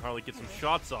dodging, you can hardly get some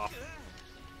shots off.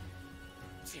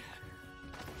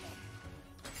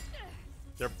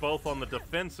 They're both on the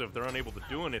defensive. They're unable to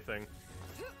do anything.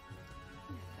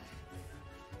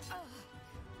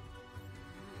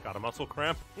 Got a muscle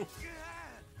cramp?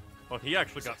 Oh, he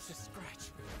actually got... Just a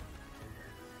scratch.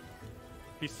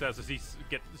 He says as he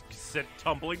gets sent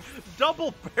tumbling.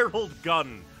 Double-barreled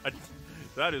gun!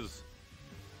 That is...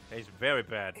 He's very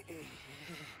bad.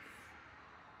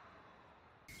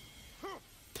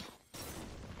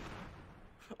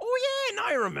 Oh yeah, and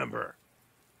I remember!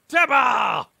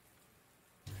 Teba!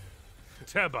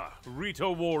 Teba,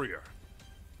 Rito Warrior.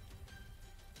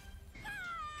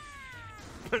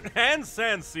 And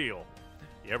Sand Seal.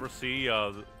 You ever see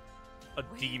a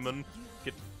demon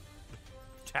get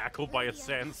tackled by a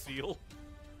Sand Seal?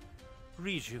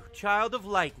 Riju, Child of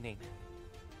Lightning.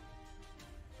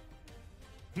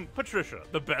 Patricia,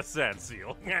 the best Sand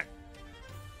Seal. For now,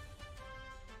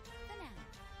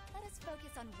 let us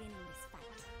focus on winning this fight.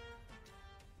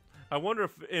 I wonder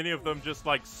if any of them just,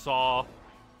 like, saw,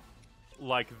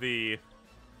 like, the...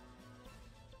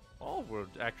 Oh, we're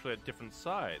actually at different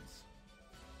sides.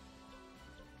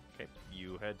 Okay,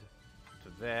 you head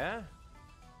to there.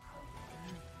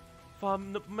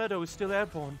 Von Meadow is still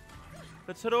airborne.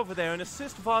 Let's head over there and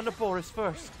assist Von Boris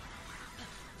first.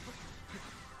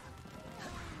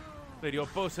 Lady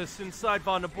Urbosa is inside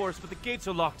Von Boris, but the gates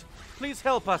are locked. Please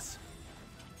help us.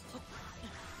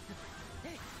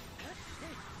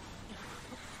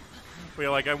 But yeah,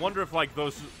 like, I wonder if, like,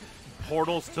 those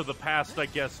portals to the past, I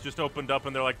guess, just opened up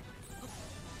and they're like,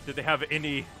 did they have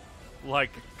any,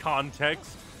 like,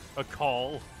 context? A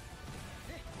call?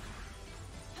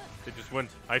 They just went,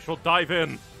 I shall dive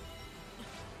in.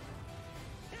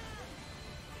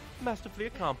 Masterfully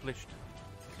accomplished.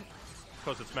 Of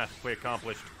course it's masterfully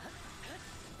accomplished.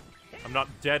 I'm not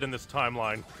dead in this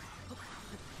timeline.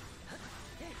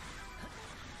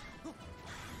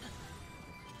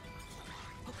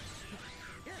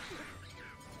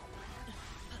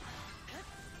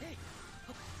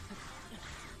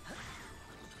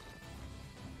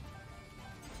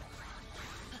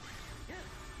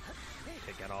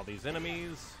 Take out all these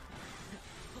enemies.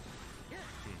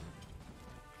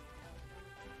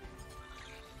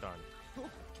 Done.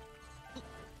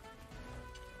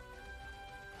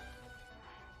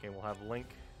 Okay, we'll have Link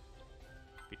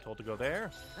be told to go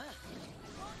there.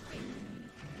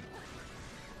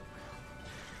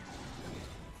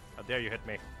 How dare you hit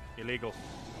me? Illegal.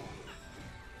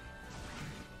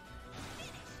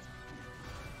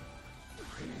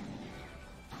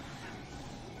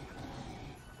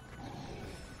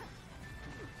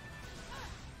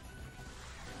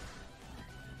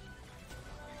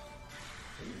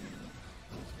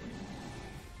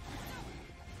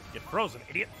 Get frozen,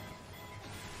 idiot.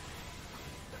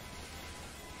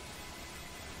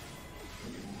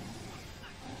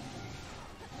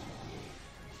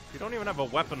 You don't even have a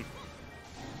weapon.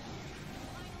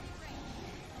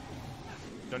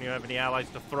 Don't even have any allies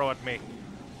to throw at me.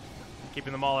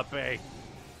 Keeping them all at bay.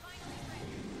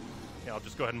 Yeah, I'll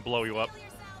just go ahead and blow you up.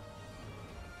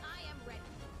 I am ready.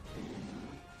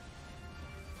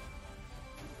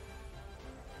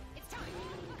 It's time.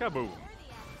 Kaboom.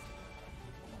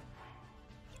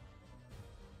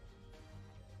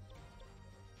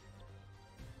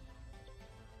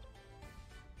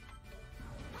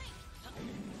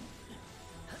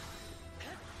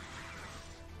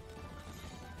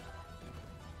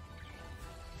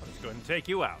 Go ahead and take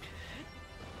you out.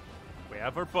 We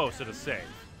have Urbosa to save.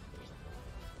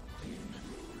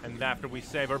 And after we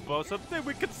save Urbosa, then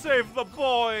we can save the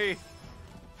boy!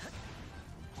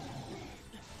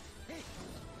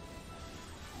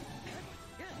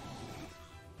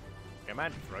 Come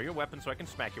on, throw your weapon so I can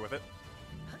smack you with it.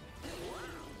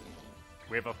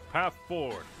 We have a path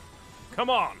forward. Come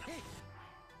on!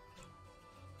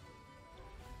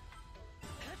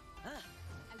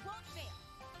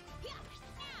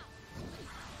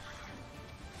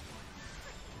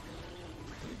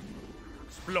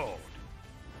 Explode.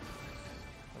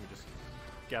 Let me just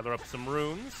gather up some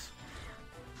runes.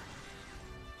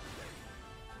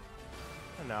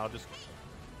 And now I'll just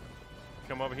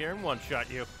come over here and one-shot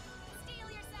you. Steel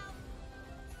yourself.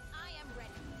 I am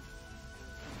ready.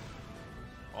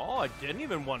 Oh, I didn't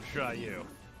even one-shot you.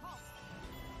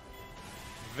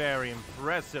 Very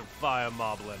impressive, Fire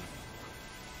Moblin.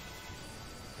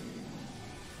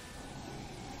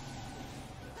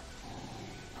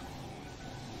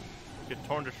 Get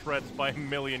torn to shreds by a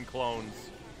million clones.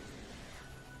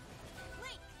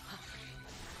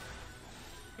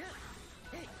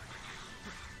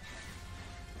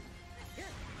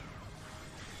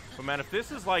 But man, if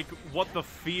this is like what the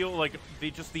feel, like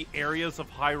just the areas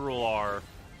of Hyrule are,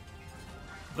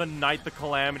 the night the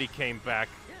Calamity came back,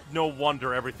 no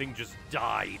wonder everything just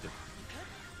died.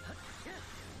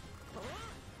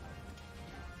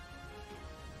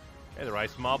 Hey there,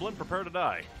 Ice Moblin, prepare to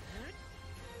die.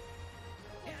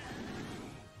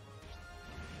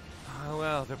 Oh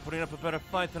well, they're putting up a better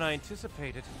fight than I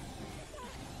anticipated.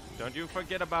 Don't you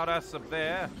forget about us up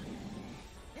there.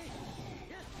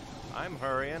 I'm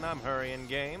hurrying,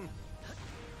 game.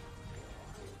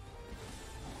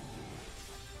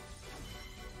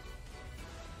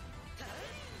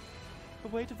 The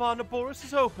way to Varnaboris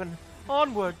is open.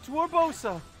 Onward to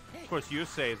Urbosa. Of course, you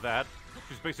say that.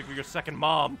 She's basically your second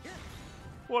mom.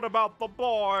 What about the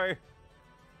boy?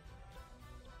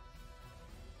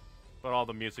 But all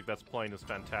the music that's playing is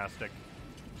fantastic.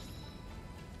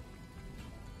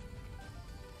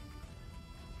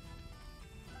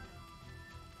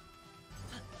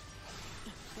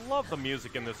 Love the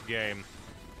music in this game.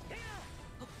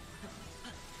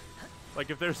 Like,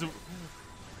 if there's a...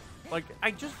 Like, I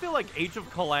just feel like Age of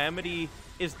Calamity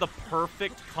is the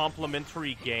perfect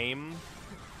complementary game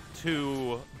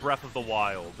to Breath of the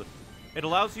Wild. It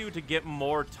allows you to get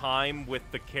more time with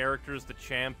the characters, the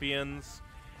champions.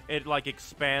 It, like,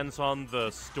 expands on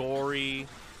the story.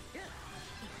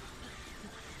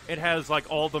 It has,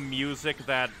 like, all the music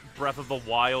that Breath of the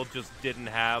Wild just didn't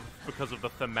have because of the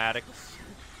thematics.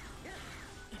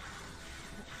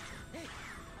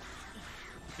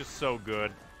 Just so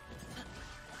good.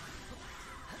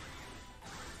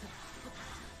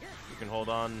 You can hold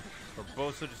on for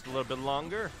Bosa just a little bit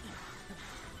longer.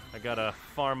 I gotta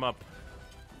farm up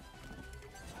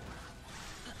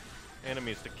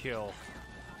enemies to kill.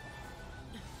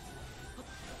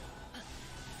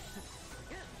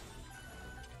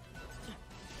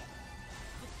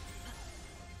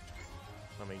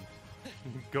 Let me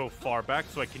go far back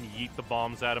so I can yeet the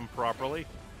bombs at him properly.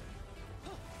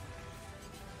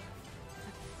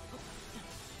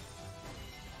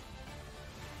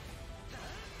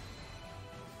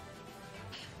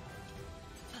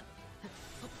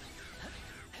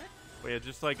 But yeah,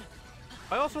 just like,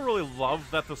 I also really love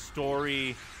that the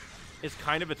story is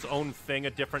kind of its own thing, a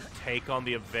different take on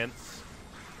the events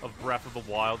of Breath of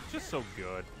the Wild. Just so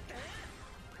good.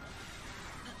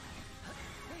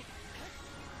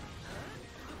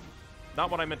 Not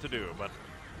what I meant to do, but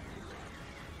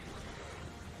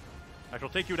I shall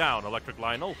take you down, Electric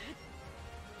Lionel.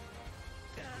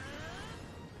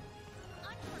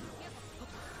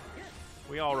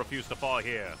 We all refuse to fall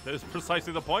here. That is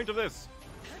precisely the point of this.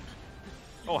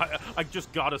 Oh, I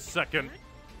just got a second.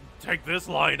 Take this,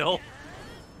 Lionel.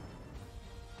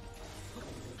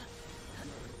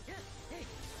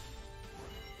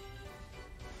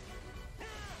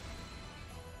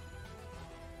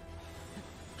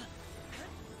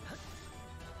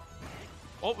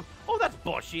 Oh, that's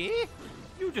bushy.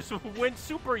 You just went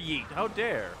super yeet. How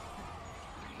dare.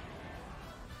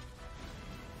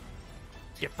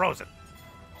 Get frozen.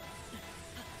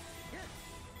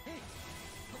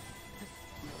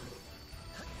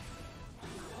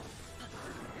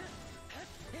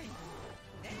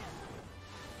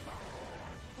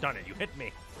 Darn it, you hit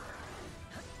me.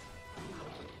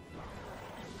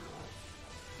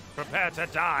 Prepare to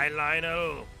die,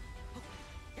 Lionel.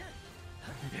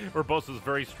 Urbosa's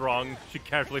very strong. She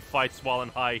casually fights while in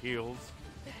high heels.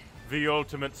 The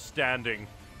ultimate standing.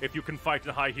 If you can fight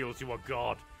in high heels, you are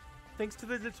God. Thanks to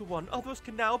the little one, others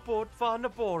can now board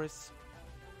Varnaboris.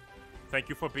 Thank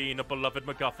you for being a beloved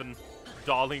MacGuffin,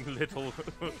 darling little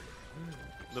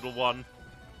little one.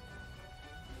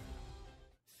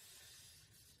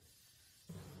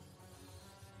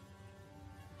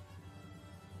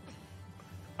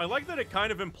 I like that it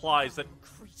kind of implies that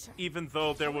even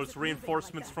though there was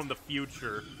reinforcements from the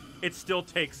future, it still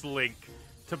takes Link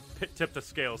to tip the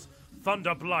scales.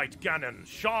 Thunderblight Ganon,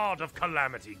 Shard of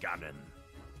Calamity Ganon.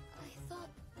 I thought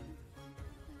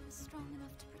I was strong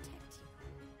enough to protect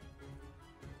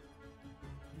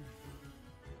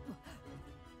you.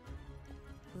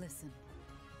 Listen.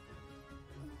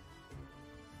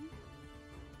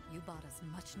 You bought us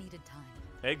much needed time.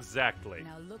 Exactly.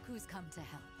 Now look who's come to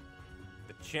help.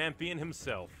 The champion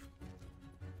himself.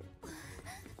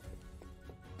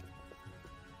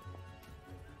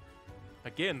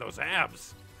 Again, those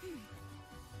abs.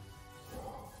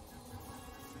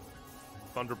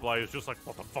 Thunderblight is just like,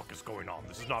 what the fuck is going on?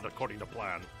 This is not according to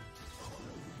plan.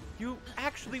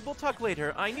 We'll talk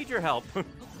later. I need your help.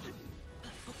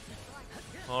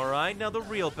 Alright, now the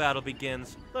real battle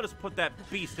begins. Let us put that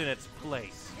beast in its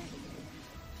place.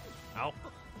 Ow.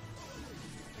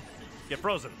 Get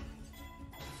frozen.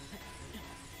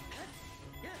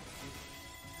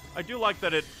 I do like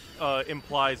that it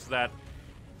implies that...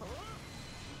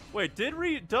 Wait,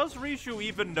 does Rishu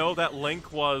even know that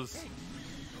Link was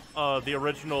the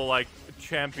original, like,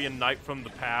 champion knight from the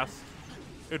past?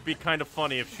 It'd be kind of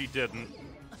funny if she didn't.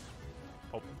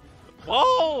 Oh.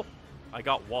 Whoa! I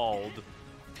got walled.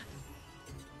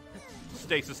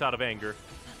 stasis out of anger.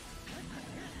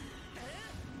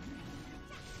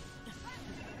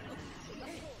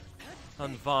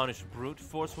 Unvarnished brute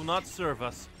force will not serve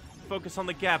us. Focus on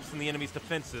the gaps in the enemy's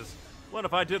defenses. What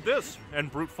if I did this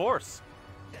and brute force?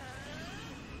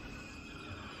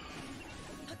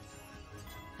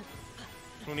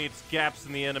 Who needs gaps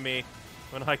in the enemy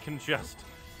when I can just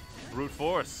brute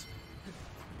force?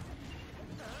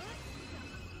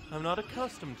 I'm not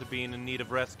accustomed to being in need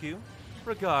of rescue.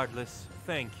 Regardless,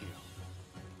 thank you.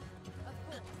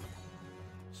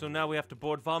 So now we have to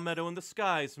board Vah Meadow in the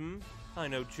skies, I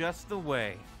know just the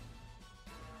way.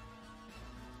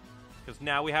 Because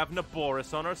now we have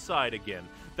Naboris on our side again.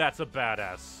 That's a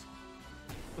badass.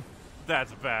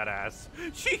 That's badass.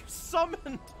 She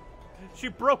summoned! She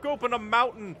broke open a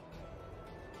mountain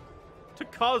to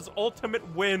cause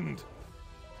ultimate wind.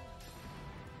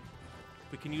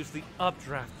 We can use the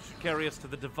updraft to carry us to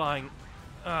the divine.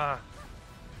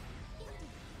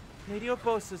 Lady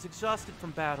Urbosa is exhausted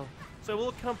from battle, so I will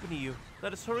accompany you.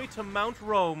 Let us hurry to Mount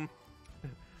Rome.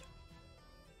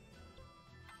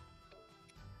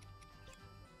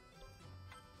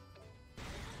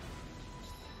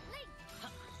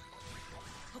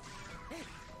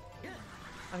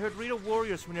 I heard Rito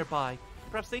warriors were nearby.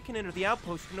 Perhaps they can enter the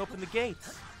outpost and open the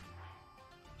gates.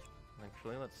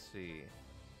 Actually, let's see.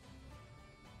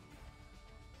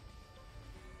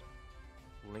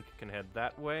 Link can head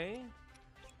that way,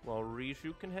 while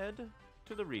Riju can head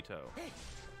to the Rito.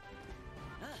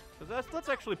 So let's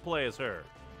actually play as her.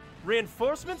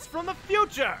 Reinforcements from the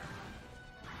future!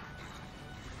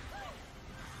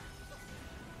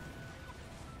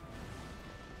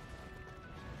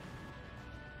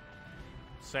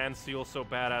 Sand Seal so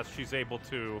badass she's able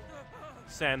to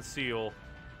Sand Seal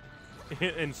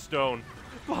in stone.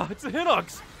 Oh, it's a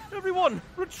Hinox! Everyone,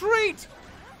 retreat!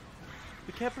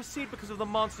 We can't proceed because of the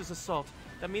monster's assault.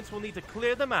 That means we'll need to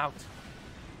clear them out.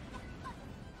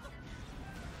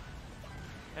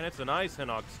 And it's an ice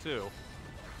Hinox too.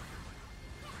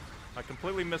 I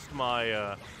completely missed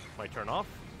my my turn off.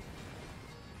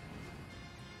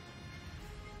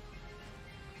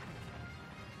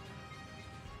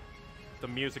 The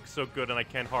music's so good and I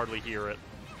can't hardly hear it.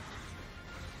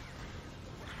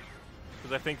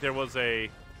 Because I think there was a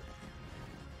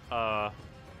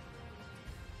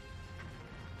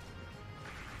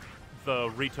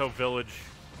the Rito Village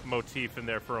motif in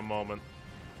there for a moment.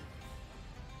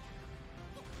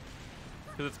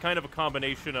 Because it's kind of a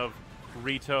combination of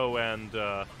Rito and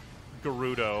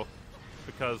Gerudo,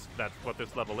 because that's what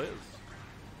this level is.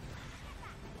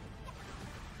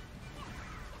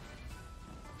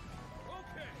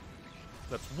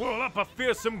 Let's whirl up a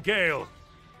fearsome gale!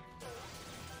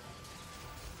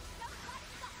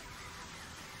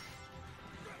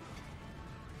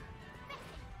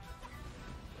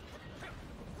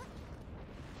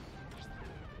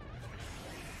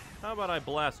 How about I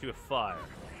blast you with fire?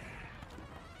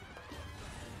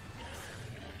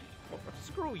 Oh,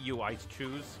 screw you, Ice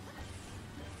Chews.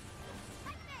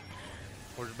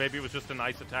 Or maybe it was just an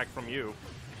ice attack from you.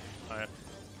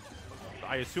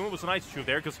 I assume it was an Ice Chew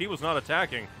there, because he was not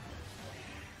attacking.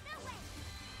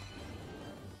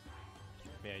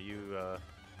 Yeah, you,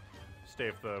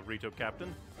 stay with the Rito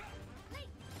captain.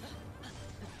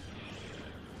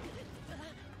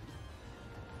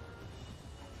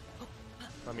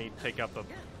 Let me take out the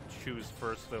shoes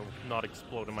first, they'll not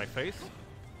explode in my face.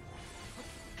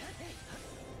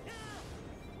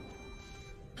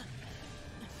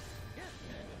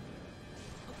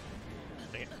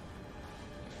 Dang it.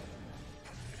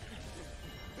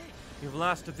 You've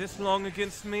lasted this long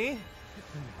against me?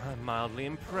 I'm mildly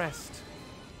impressed.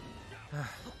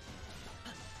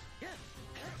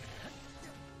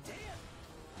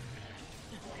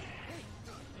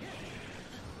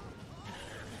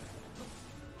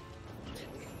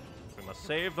 We must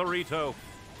save the Rito.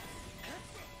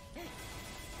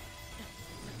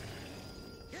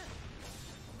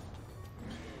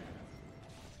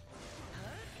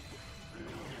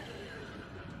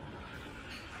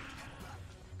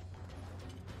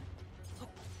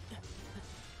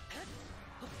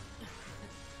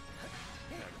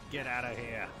 Get out of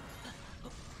here.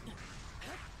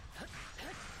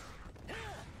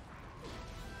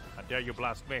 How dare you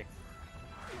blast me?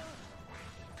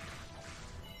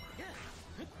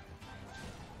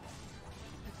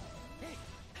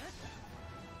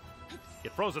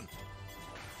 Get frozen.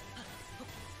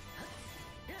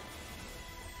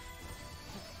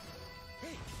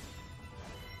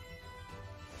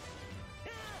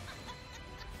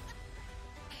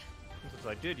 Since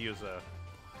I did use a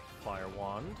fire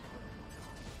wand.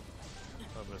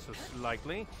 Oh, this is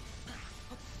likely.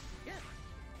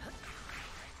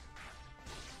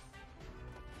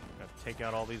 take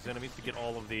out all these enemies to get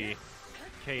all of the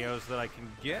KOs that I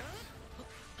can get.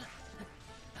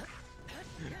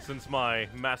 Since my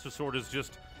Master Sword is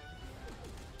just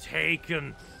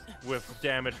taken with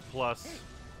damage plus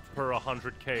per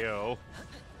 100 KO.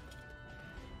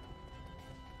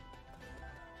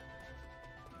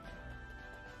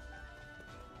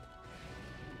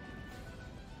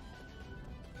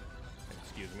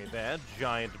 Excuse me there,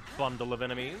 giant bundle of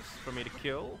enemies for me to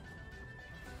kill.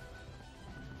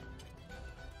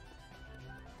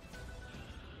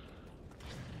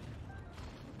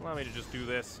 Allow me to just do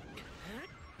this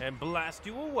and blast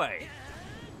you away.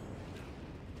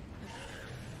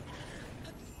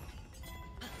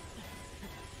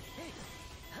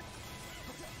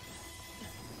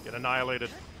 Get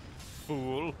annihilated,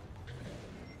 fool.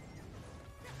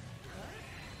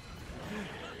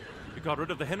 You got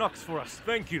rid of the Hinox for us,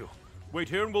 thank you. Wait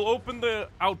here and we'll open the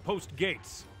outpost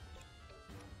gates.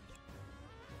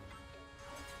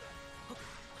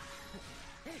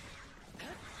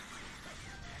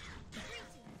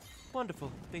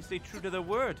 Wonderful. They stay true to their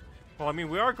word. Well, I mean,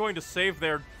 we are going to save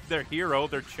their hero,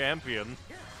 their champion.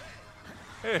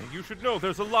 Hey, you should know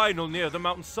there's a Lionel near the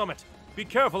mountain summit. Be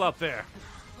careful out there.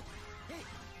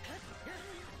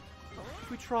 If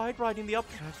we tried riding the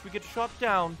updrafts, we get shot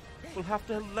down. We'll have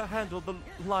to handle the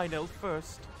Lionel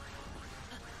first.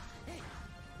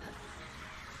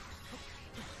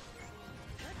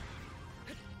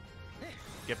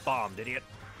 Get bombed, idiot.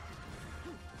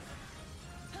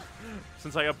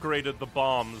 Since I upgraded the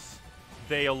bombs,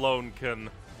 they alone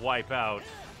can wipe out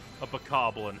a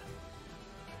Bokoblin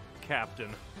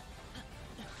captain.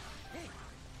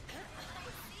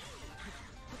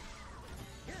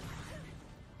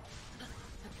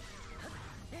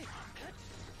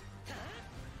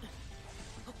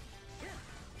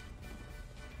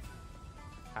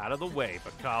 Out of the way,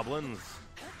 Bokoblins.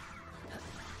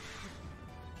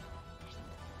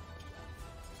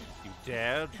 You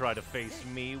dare try to face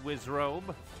me,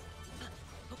 Wizrobe?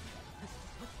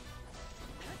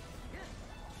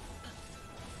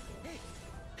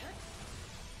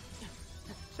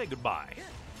 Say goodbye.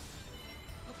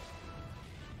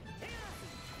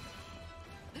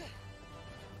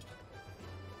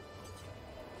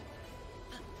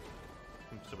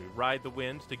 So we ride the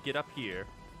wind to get up here.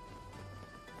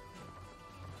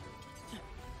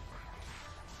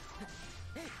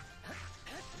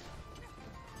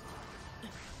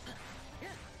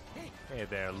 Hey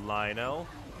there, Lionel.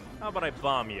 How about I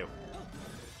bomb you?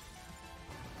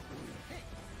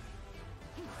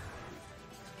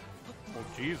 Oh,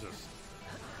 Jesus.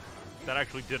 That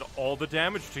actually did all the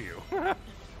damage to you. Let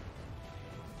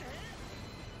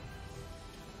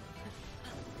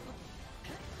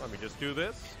me just do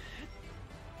this.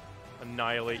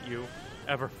 Annihilate you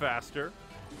ever faster.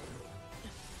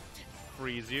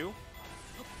 Freeze you.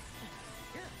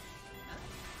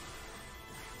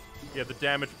 Yeah, the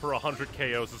damage per 100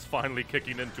 KOs is finally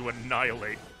kicking into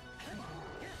Annihilate.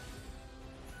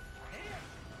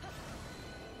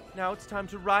 Now it's time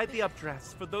to ride the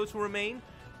updrafts. For those who remain,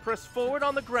 press forward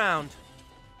on the ground.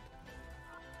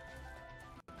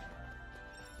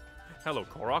 Hello,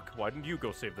 Korok. Why didn't you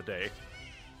go save the day?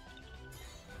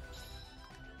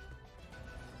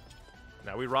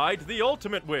 Now we ride the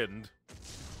ultimate wind.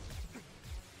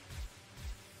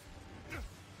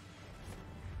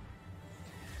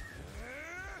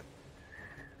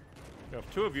 You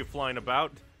have two of you flying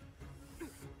about.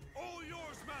 All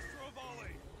yours, Master of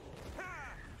Volley.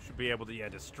 Should be able to, yeah,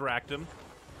 distract him.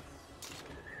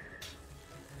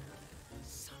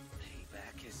 Some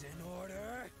payback is in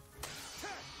order.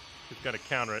 He's got to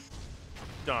counter it.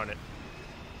 Darn it.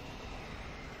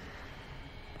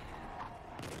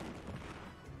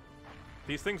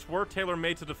 These things were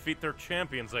tailor-made to defeat their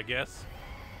champions, I guess.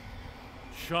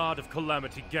 Shard of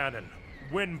Calamity Ganon.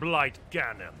 Windblight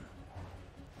Ganon.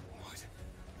 What?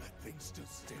 That thing's still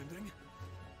standing?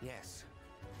 Yes.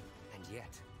 And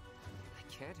yet, I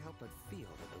can't help but feel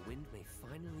that the wind may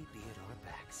finally be at our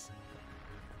backs.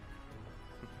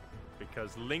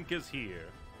 Because Link is here.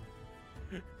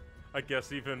 I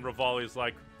guess even Rivali's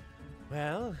like,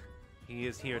 well, he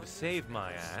is here to save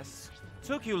my ass.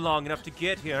 Took you long enough to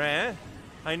get here, eh?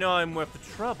 I know I'm worth the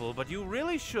trouble, but you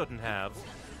really shouldn't have.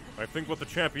 I think what the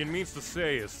champion means to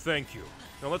say is thank you.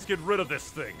 Now let's get rid of this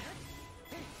thing.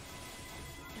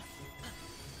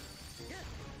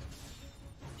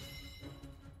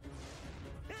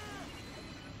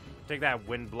 Take that,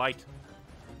 Windblight.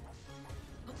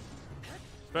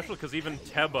 Especially because even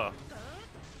Teba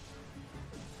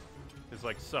is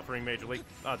like suffering majorly.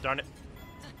 Oh, darn it.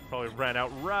 Probably ran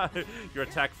out right. Your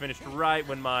attack finished right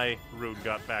when my rune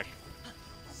got back.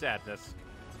 Sadness.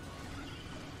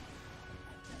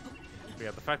 Yeah,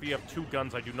 the fact that you have 2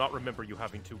 guns, I do not remember you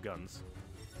having 2 guns.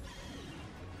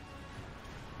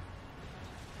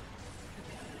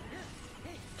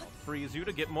 I'll freeze you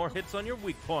to get more hits on your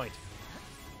weak point.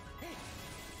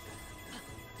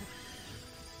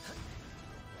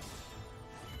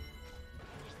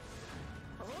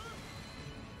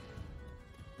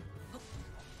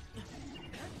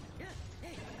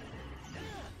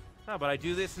 How about I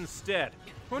do this instead?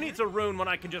 Who needs a rune when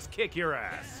I can just kick your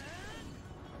ass?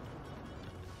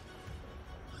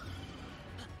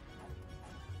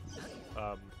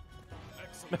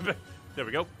 There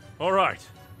we go. Alright.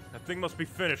 That thing must be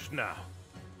finished now.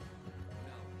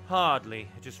 Hardly.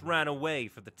 It just ran away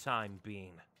for the time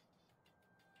being.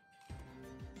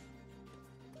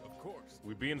 Of course.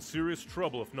 We'd be in serious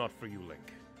trouble if not for you,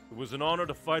 Link. It was an honor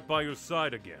to fight by your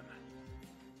side again.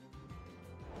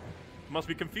 Must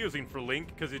be confusing for Link,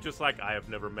 because he's just like, I have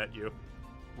never met you.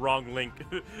 Wrong Link.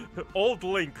 Old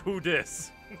Link, who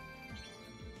dis?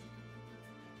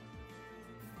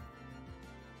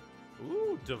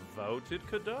 Ooh, devoted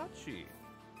Kodachi.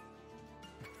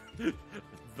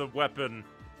 The weapon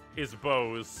is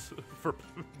bows for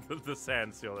the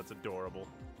sand seal. That's adorable.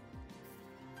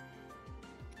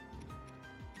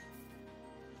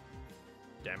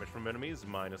 Damage from enemies,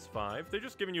 -5. They're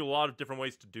just giving you a lot of different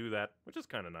ways to do that, which is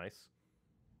kind of nice.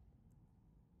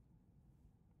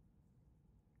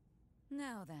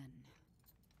 Now then.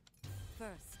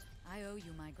 First, I owe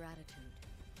you my gratitude.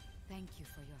 Thank you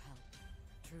for your help.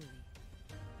 Truly.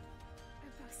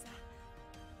 Urbosa.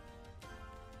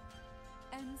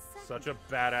 And second, Such a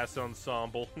badass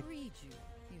ensemble. read you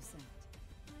sent.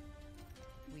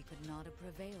 We could not have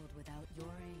prevailed without your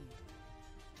aid.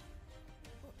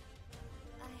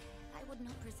 I would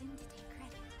not presume to take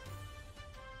credit.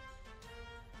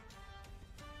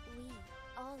 We,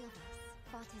 all of us,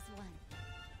 fought as one.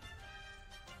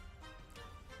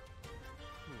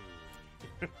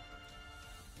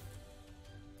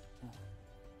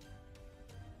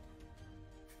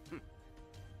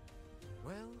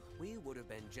 Well, we would have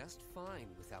been just fine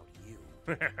without you.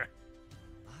 But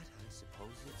I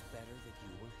suppose it's better that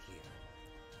you were here.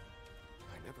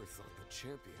 I never thought the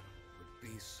champion would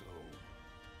be so...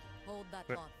 Hold that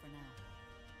thought for now.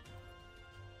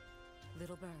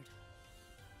 Little bird,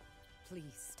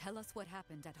 please tell us what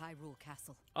happened at Hyrule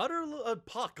Castle. Utter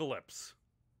apocalypse.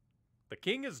 The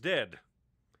king is dead.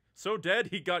 So dead,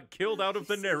 he got killed out of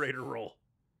the narrator role.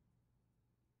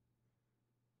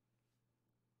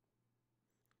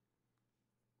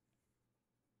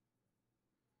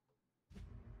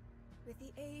 With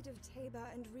the aid of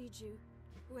Teba and Riju,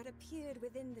 who had appeared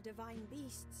within the divine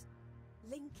beasts,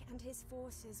 Link and his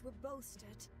forces were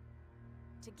bolstered.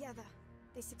 Together,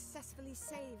 they successfully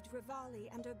saved Rivali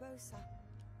and Urbosa.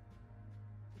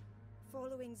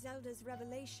 Following Zelda's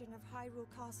revelation of Hyrule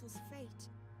Castle's fate,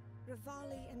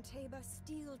 Rivali and Teba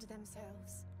steeled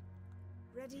themselves,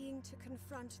 readying to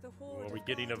confront the horde. Are we of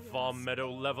getting a Guardians. Vom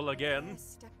Meadow level again? They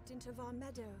stepped into Vom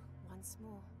Meadow once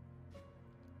more.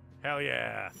 Hell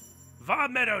yeah.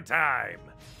 Vom Meadow time!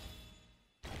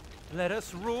 Let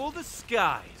us rule the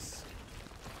skies!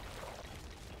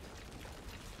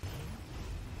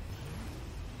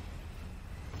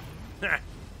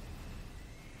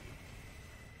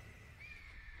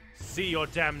 See your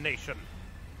damnation!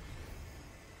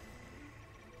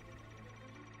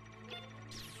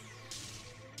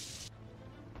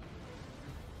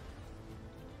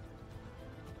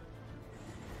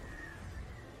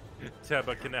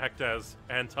 Teba can act as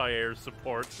anti-air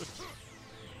support.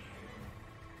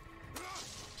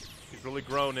 He's really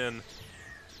grown in,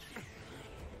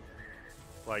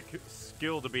 like,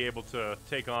 skill to be able to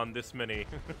take on this many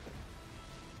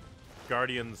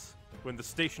Guardians when the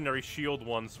stationary shield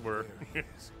ones were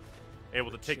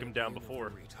able to take him down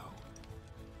before.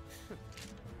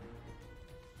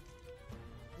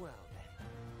 Well then,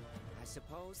 I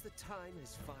suppose the time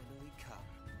has finally come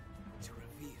to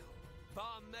reveal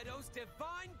Vom Meadow's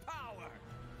divine power!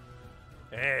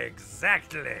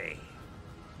 Exactly!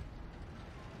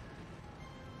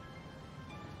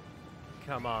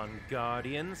 Come on,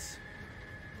 Guardians.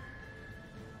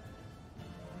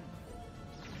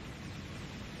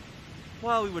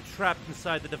 While we were trapped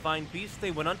inside the Divine Beast,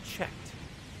 they went unchecked.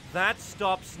 That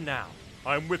stops now.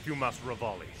 I'm with you, Master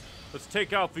Rivali. Let's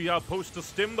take out the outpost to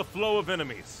stem the flow of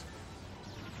enemies.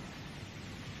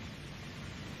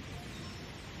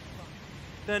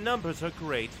 Their numbers are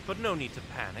great, but no need to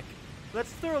panic.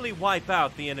 Let's thoroughly wipe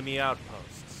out the enemy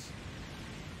outposts.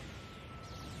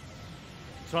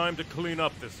 Time to clean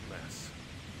up this mess.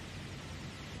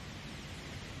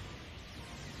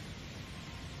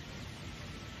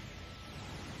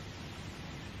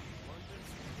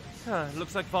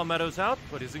 Looks like Von Meadow's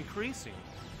output is increasing.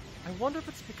 I wonder if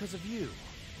it's because of you.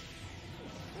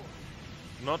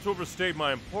 Not to overstate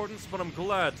my importance, but I'm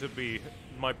glad to be...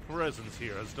 My presence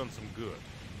here has done some good.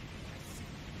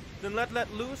 Then let's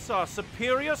let loose our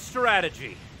superior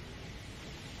strategy.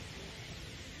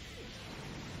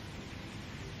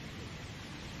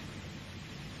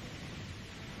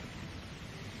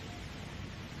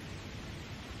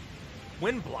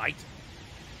 Windblight?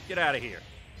 Get out of here.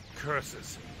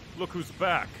 Curses. Look who's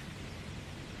back.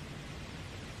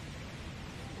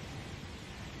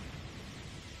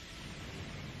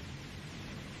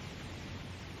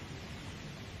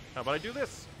 How about I do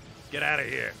this? Get out of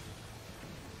here.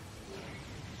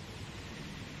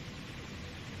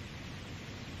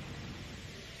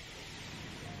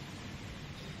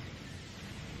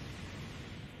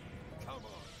 Come on.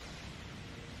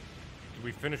 Did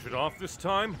we finish it off this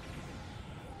time?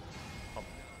 Oh,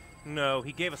 no,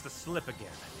 he gave us the slip again.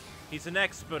 He's an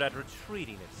expert at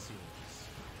retreating, it seems.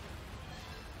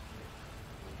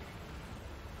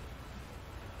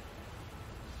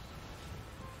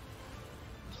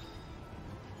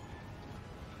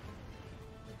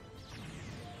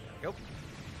 There we go.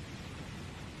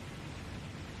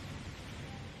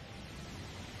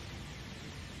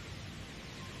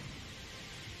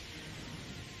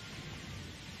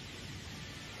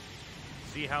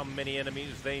 See how many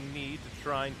enemies they need to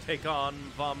try and take on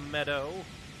Von Meadow.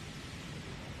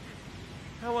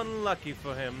 How unlucky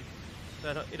for him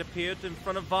that it appeared in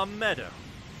front of Von Meadow.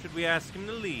 Should we ask him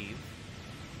to leave?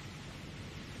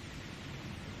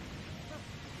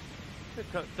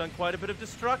 They've done quite a bit of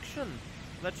destruction.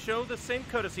 Let's show the same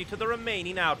courtesy to the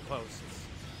remaining outposts.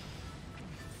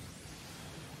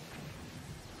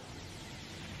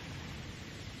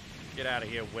 Get out of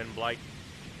here, Windblight.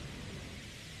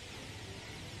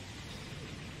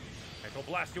 I'll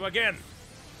blast you again!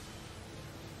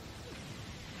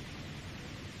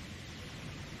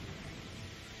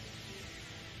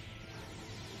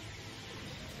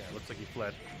 Yeah, looks like he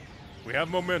fled. We have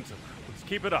momentum. Let's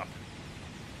keep it up.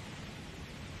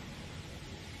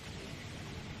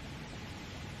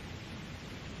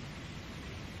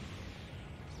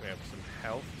 We have some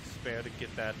health to spare to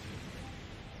get that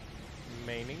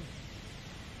remaining.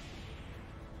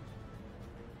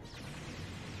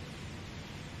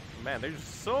 Man, there's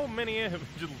so many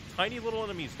tiny little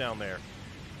enemies down there.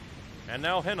 And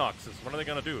now Hinoxes. What are they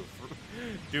gonna do?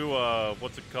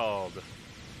 What's it called?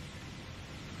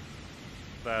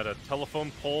 That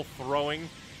telephone pole throwing?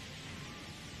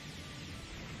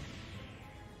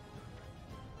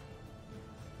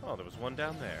 Oh, there was one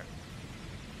down there.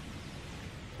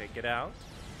 Take it out.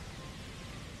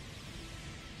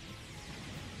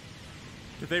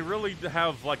 Did they really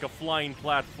have, like, a flying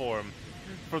platform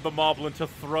for the Moblin to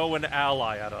throw an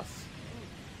ally at us?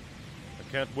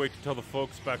 I can't wait to tell the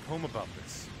folks back home about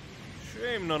this.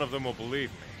 Shame none of them will believe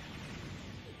me.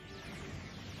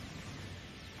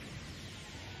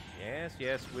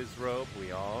 Yes, Wizrobe,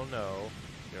 we all know.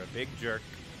 You're a big jerk.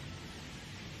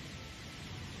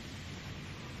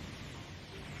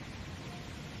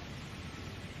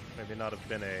 Maybe not have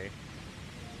been a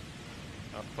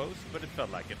outpost, but it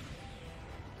felt like it.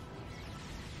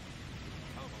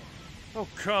 Oh,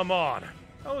 come on!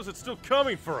 How is it still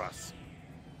coming for us?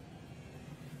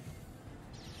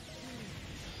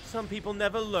 Some people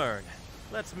never learn.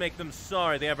 Let's make them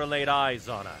sorry they ever laid eyes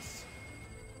on us.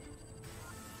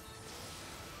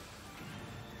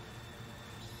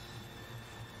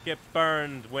 Get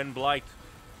burned, Windblight.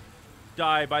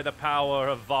 Die by the power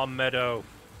of Von Meadow.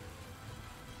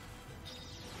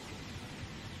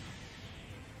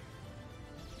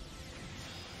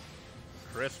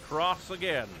 Crisscross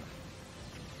again.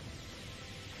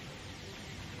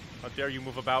 How dare you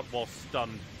move about while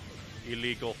stunned?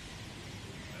 Illegal.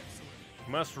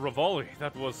 Master Rivali,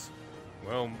 that was,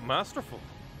 well, masterful.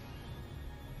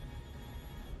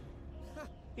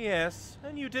 Yes,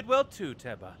 and you did well too,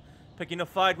 Teba. Picking a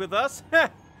fight with us? Heh!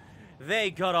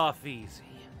 They got off easy.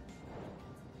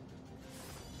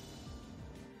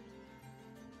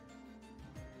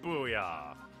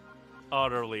 Booyah.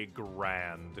 Utterly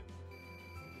grand.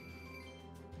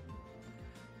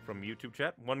 From YouTube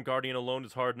chat, one Guardian alone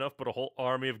is hard enough, but a whole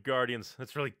army of Guardians.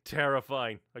 That's really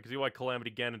terrifying. I can see why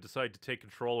Calamity Ganon decided to take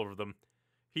control over them.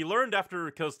 He learned after,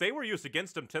 because they were used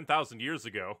against him 10,000 years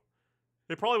ago.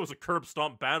 It probably was a curb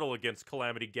stomp battle against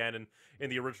Calamity Ganon in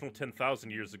the original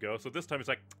 10,000 years ago, so this time he's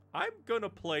like, I'm gonna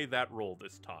play that role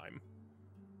this time.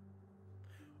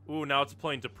 Ooh, now it's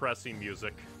playing depressing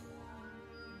music.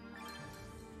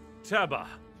 Teba,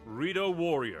 Rito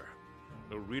Warrior.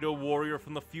 The Rito warrior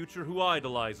from the future who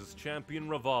idolizes Champion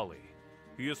Rivali.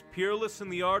 He is peerless in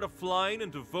the art of flying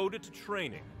and devoted to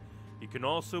training. He can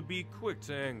also be quick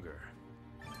to anger.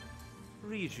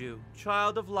 Riju,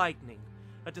 child of lightning,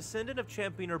 a descendant of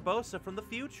Champion Urbosa from the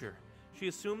future. She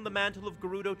assumed the mantle of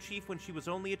Gerudo chief when she was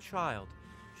only a child.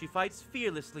 She fights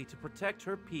fearlessly to protect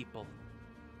her people.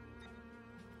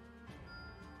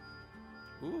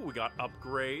 Ooh, we got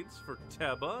upgrades for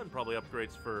Teba and probably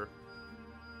upgrades for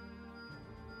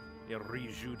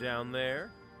Riju down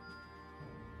there.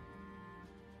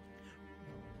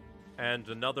 And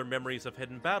another memories of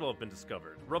hidden battle have been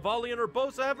discovered. Revali and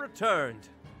Urbosa have returned.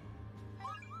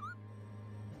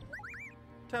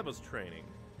 Teba's training.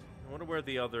 I wonder where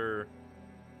the other...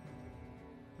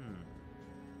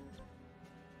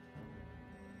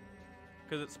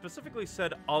 Because it specifically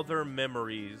said other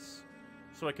memories,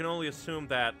 so I can only assume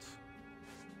that...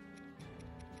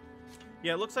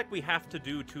 Yeah, it looks like we have to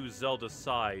do to Zelda's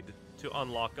side to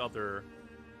unlock other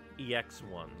EX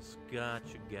ones.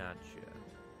 Gotcha, gotcha.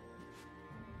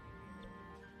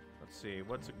 Let's see,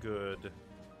 what's a good...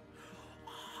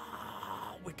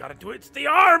 Oh, we gotta do it! It's the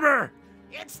armor!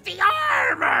 It's the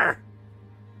armor!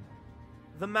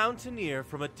 The mountaineer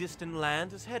from a distant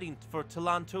land is heading for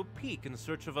Talanto Peak in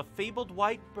search of a fabled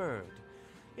white bird.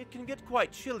 It can get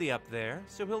quite chilly up there,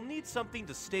 so he'll need something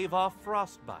to stave off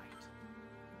frostbite.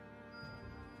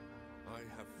 I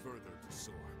have further to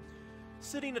soar.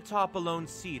 Sitting atop a lone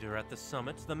cedar at the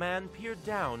summit, the man peered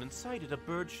down and sighted a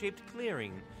bird-shaped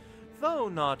clearing. Though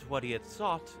not what he had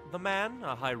sought, the man,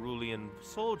 a Hyrulean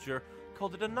soldier,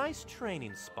 called it a nice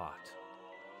training spot.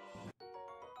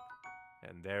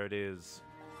 And there it is,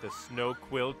 the Snow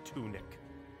Quill Tunic.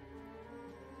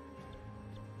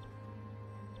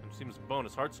 And seems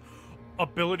bonus hearts.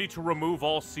 Ability to remove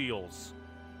all seals.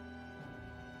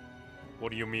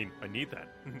 What do you mean? I need that.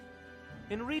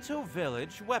 In Rito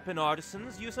Village, weapon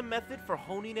artisans use a method for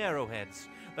honing arrowheads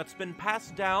that's been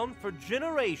passed down for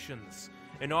generations.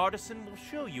 An artisan will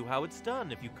show you how it's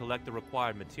done if you collect the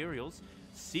required materials.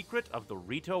 Secret of the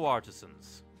Rito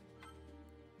Artisans.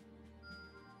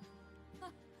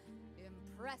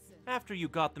 Impressive. After you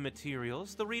got the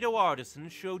materials, the Rito Artisan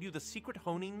showed you the secret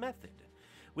honing method.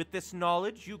 With this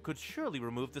knowledge, you could surely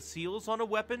remove the seals on a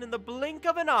weapon in the blink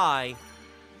of an eye.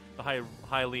 The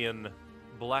Hylian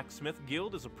Blacksmith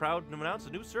Guild is proud to announce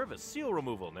a new service, seal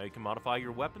removal. Now you can modify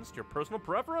your weapons to your personal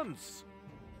preference.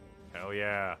 Hell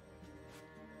yeah.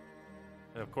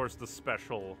 And of course the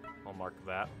special, I'll mark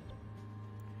that.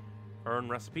 Earn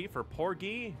recipe for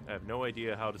porgy. I have no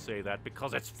idea how to say that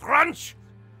because it's French!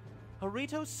 A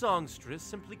Rito songstress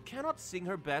simply cannot sing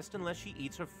her best unless she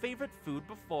eats her favorite food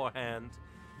beforehand.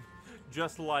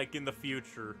 Just like in the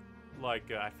future,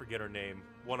 like, I forget her name,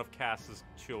 one of Cass's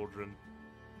children.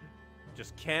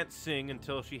 Just can't sing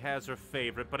until she has her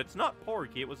favorite, but it's not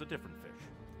porgy, it was a different fish.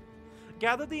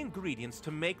 Gather the ingredients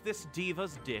to make this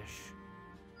diva's dish.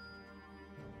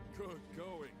 Good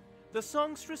going. The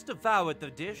songstress devoured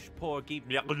the dish, porgy,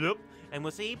 and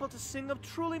was able to sing a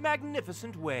truly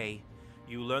magnificent way.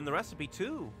 You learn the recipe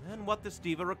too, and what this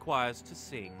diva requires to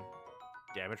sing.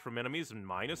 Damage from enemies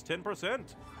minus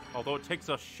 10%, although it takes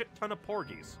a shit ton of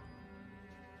porgies.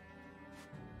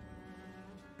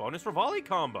 Bonus Revali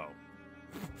combo.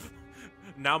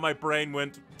 Now my brain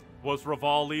went, was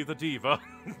Revali the diva?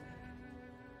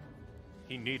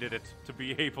 He needed it to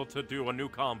be able to do a new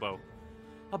combo.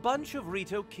 A bunch of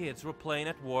Rito kids were playing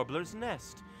at Warbler's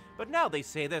Nest, but now they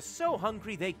say they're so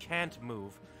hungry they can't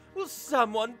move. Will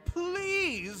someone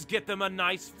please get them a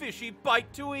nice fishy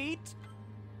bite to eat?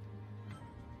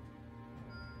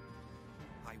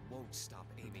 I won't stop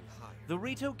aiming higher. The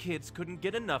Rito kids couldn't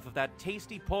get enough of that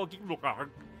tasty porgy.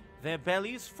 Their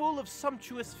bellies full of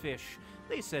sumptuous fish.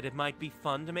 They said it might be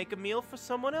fun to make a meal for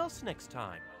someone else next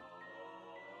time.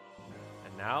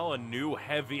 And now a new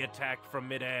heavy attack from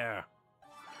midair.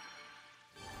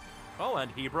 Oh,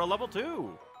 and Hebra level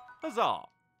 2. Huzzah!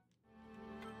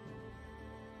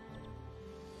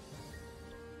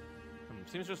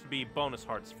 Seems just to be bonus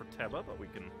hearts for Teba, but we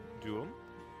can do them.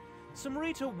 Some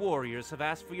Rito warriors have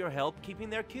asked for your help keeping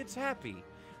their kids happy.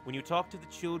 When you talk to the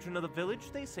children of the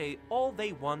village, they say all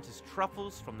they want is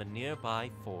truffles from the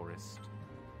nearby forest.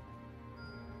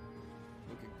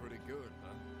 Looking pretty good,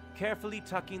 huh? Carefully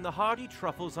tucking the hardy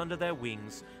truffles under their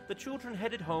wings, the children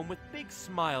headed home with big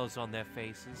smiles on their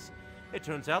faces. It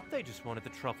turns out they just wanted the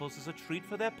truffles as a treat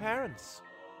for their parents.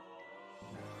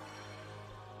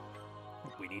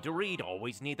 We need to read,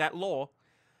 always need that lore.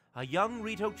 A young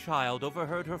Rito child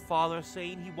overheard her father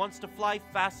saying he wants to fly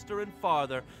faster and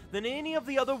farther than any of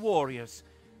the other warriors.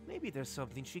 Maybe there's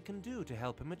something she can do to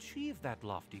help him achieve that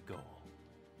lofty goal.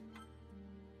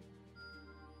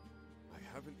 I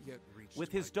haven't yet reached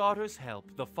With his daughter's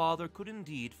help, the father could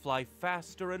indeed fly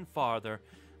faster and farther,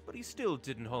 but he still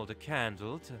didn't hold a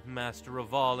candle to Master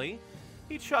Rivali.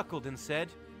 He chuckled and said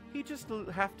he'd just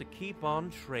have to keep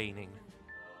on training.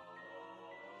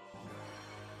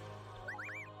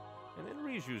 And then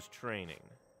Riju's training.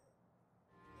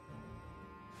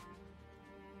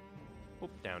 Oh,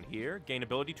 down here, gain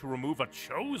ability to remove a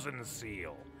chosen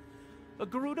seal. A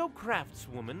Gerudo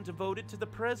craftswoman devoted to the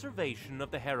preservation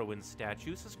of the heroine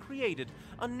statues has created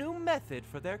a new method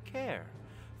for their care.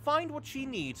 Find what she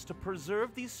needs to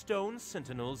preserve these stone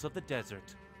sentinels of the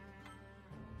desert.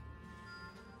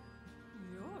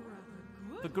 You're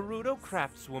rather good. The Gerudo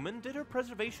craftswoman did her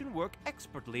preservation work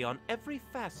expertly on every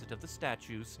facet of the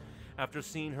statues. After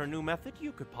seeing her new method,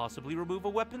 you could possibly remove a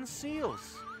weapon's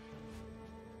seals.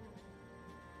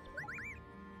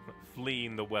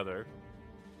 Fleeing the weather.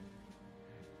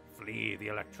 Flee the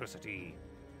electricity.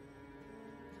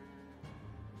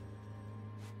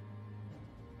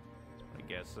 I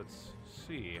guess let's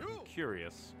see. I'm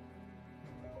curious.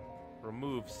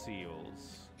 Remove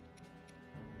seals.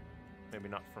 Maybe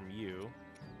not from you.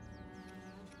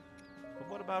 But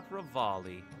what about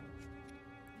Rivali?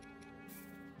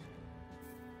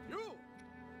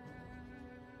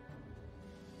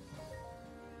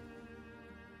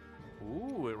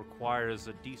 Ooh, it requires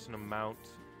a decent amount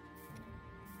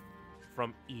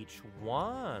from each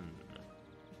one.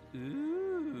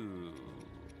 Ooh.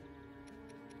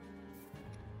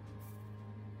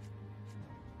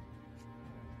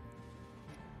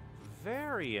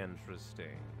 Very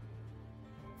interesting.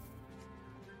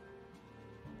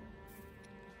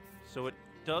 So it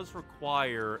does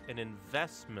require an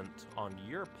investment on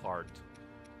your part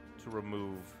to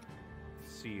remove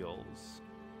seals.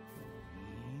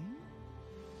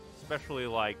 Especially,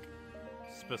 like,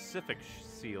 specific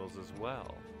seals as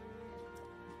well.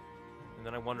 And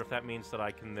then I wonder if that means that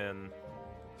I can then,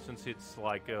 since it's,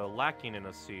 like, lacking in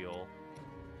a seal,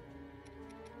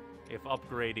 if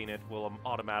upgrading it will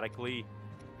automatically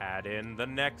add in the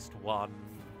next one.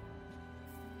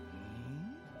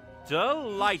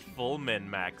 Delightful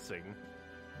min-maxing.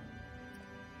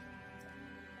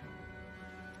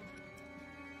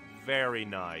 Very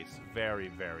nice. Very,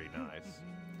 very nice.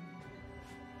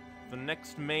 The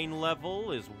next main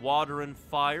level is Water and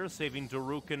Fire, saving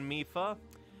Daruk and Mipha.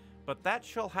 But that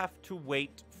shall have to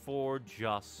wait for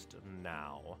just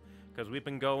now. Because we've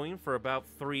been going for about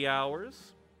 3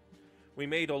 hours. We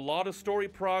made a lot of story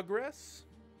progress.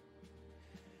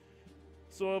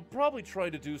 So I'll probably try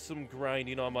to do some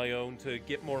grinding on my own to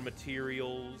get more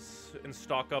materials and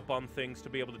stock up on things to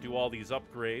be able to do all these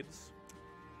upgrades.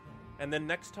 And then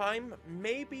next time,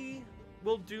 maybe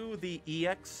we'll do the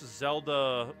EX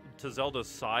Zelda to Zelda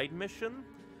side mission.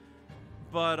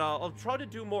 But I'll try to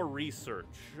do more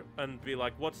research and be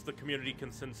like, what's the community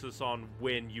consensus on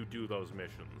when you do those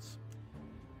missions?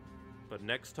 But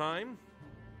next time,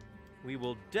 we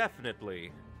will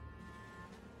definitely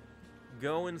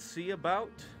go and see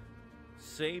about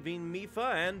saving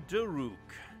Mipha and Daruk.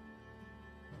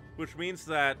 Which means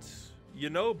that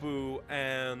Yonobu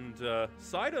and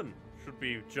Sidon should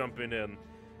be jumping in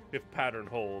if pattern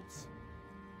holds.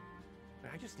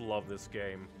 I just love this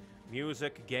game.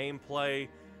 Music, gameplay,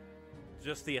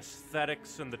 just the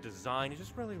aesthetics and the design is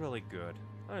just really, really good.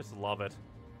 I just love it.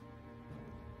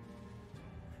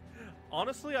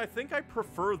 Honestly, I think I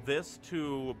prefer this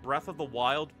to Breath of the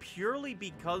Wild purely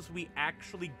because we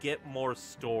actually get more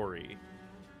story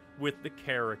with the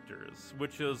characters,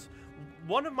 which is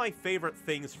one of my favorite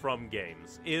things from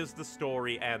games, is the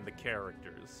story and the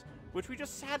characters, which we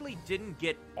just sadly didn't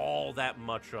get all that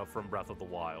much of from Breath of the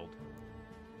Wild.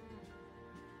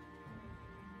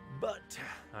 But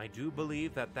I do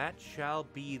believe that that shall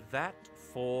be that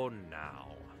for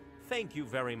now. Thank you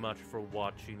very much for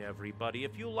watching, everybody.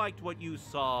 If you liked what you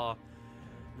saw,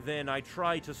 then I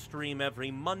try to stream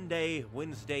every Monday,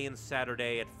 Wednesday, and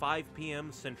Saturday at 5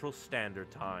 p.m. Central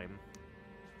Standard Time.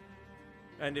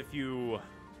 And if you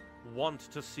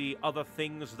want to see other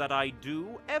things that I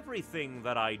do, everything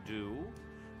that I do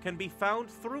can be found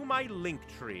through my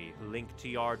Linktree,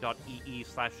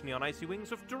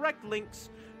 linktr.ee/neonicywings, with direct links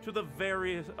to the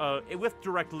various, with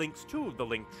direct links to the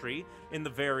Linktree in the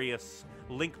various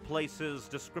link places,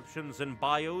 descriptions, and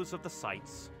bios of the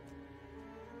sites.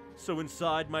 So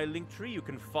inside my Linktree, you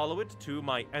can follow it to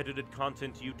my edited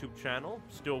content YouTube channel,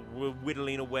 still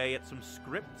whittling away at some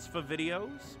scripts for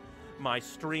videos, my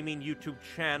streaming YouTube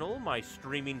channel, my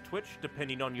streaming Twitch,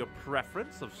 depending on your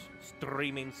preference of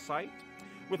streaming site,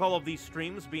 with all of these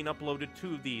streams being uploaded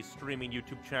to the streaming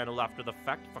YouTube channel after the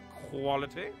fact for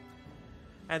quality.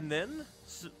 And then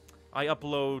I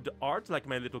upload art like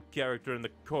my little character in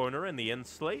the corner and the end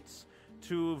slates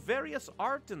to various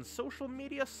art and social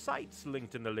media sites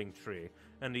linked in the link tree,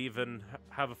 and even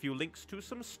have a few links to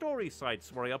some story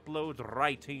sites where I upload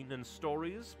writing and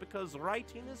stories, because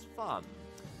writing is fun.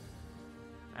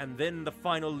 And then the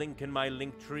final link in my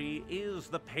link tree is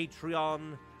the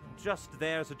Patreon. Just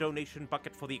there's a donation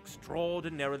bucket for the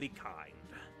extraordinarily kind.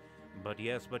 But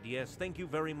yes, thank you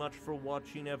very much for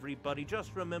watching, everybody.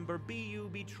 Just remember, be you,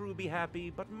 be true, be happy,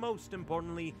 but most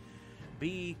importantly,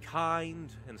 be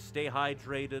kind and stay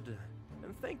hydrated.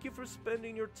 And thank you for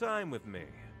spending your time with me.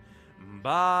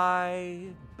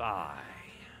 Bye-bye.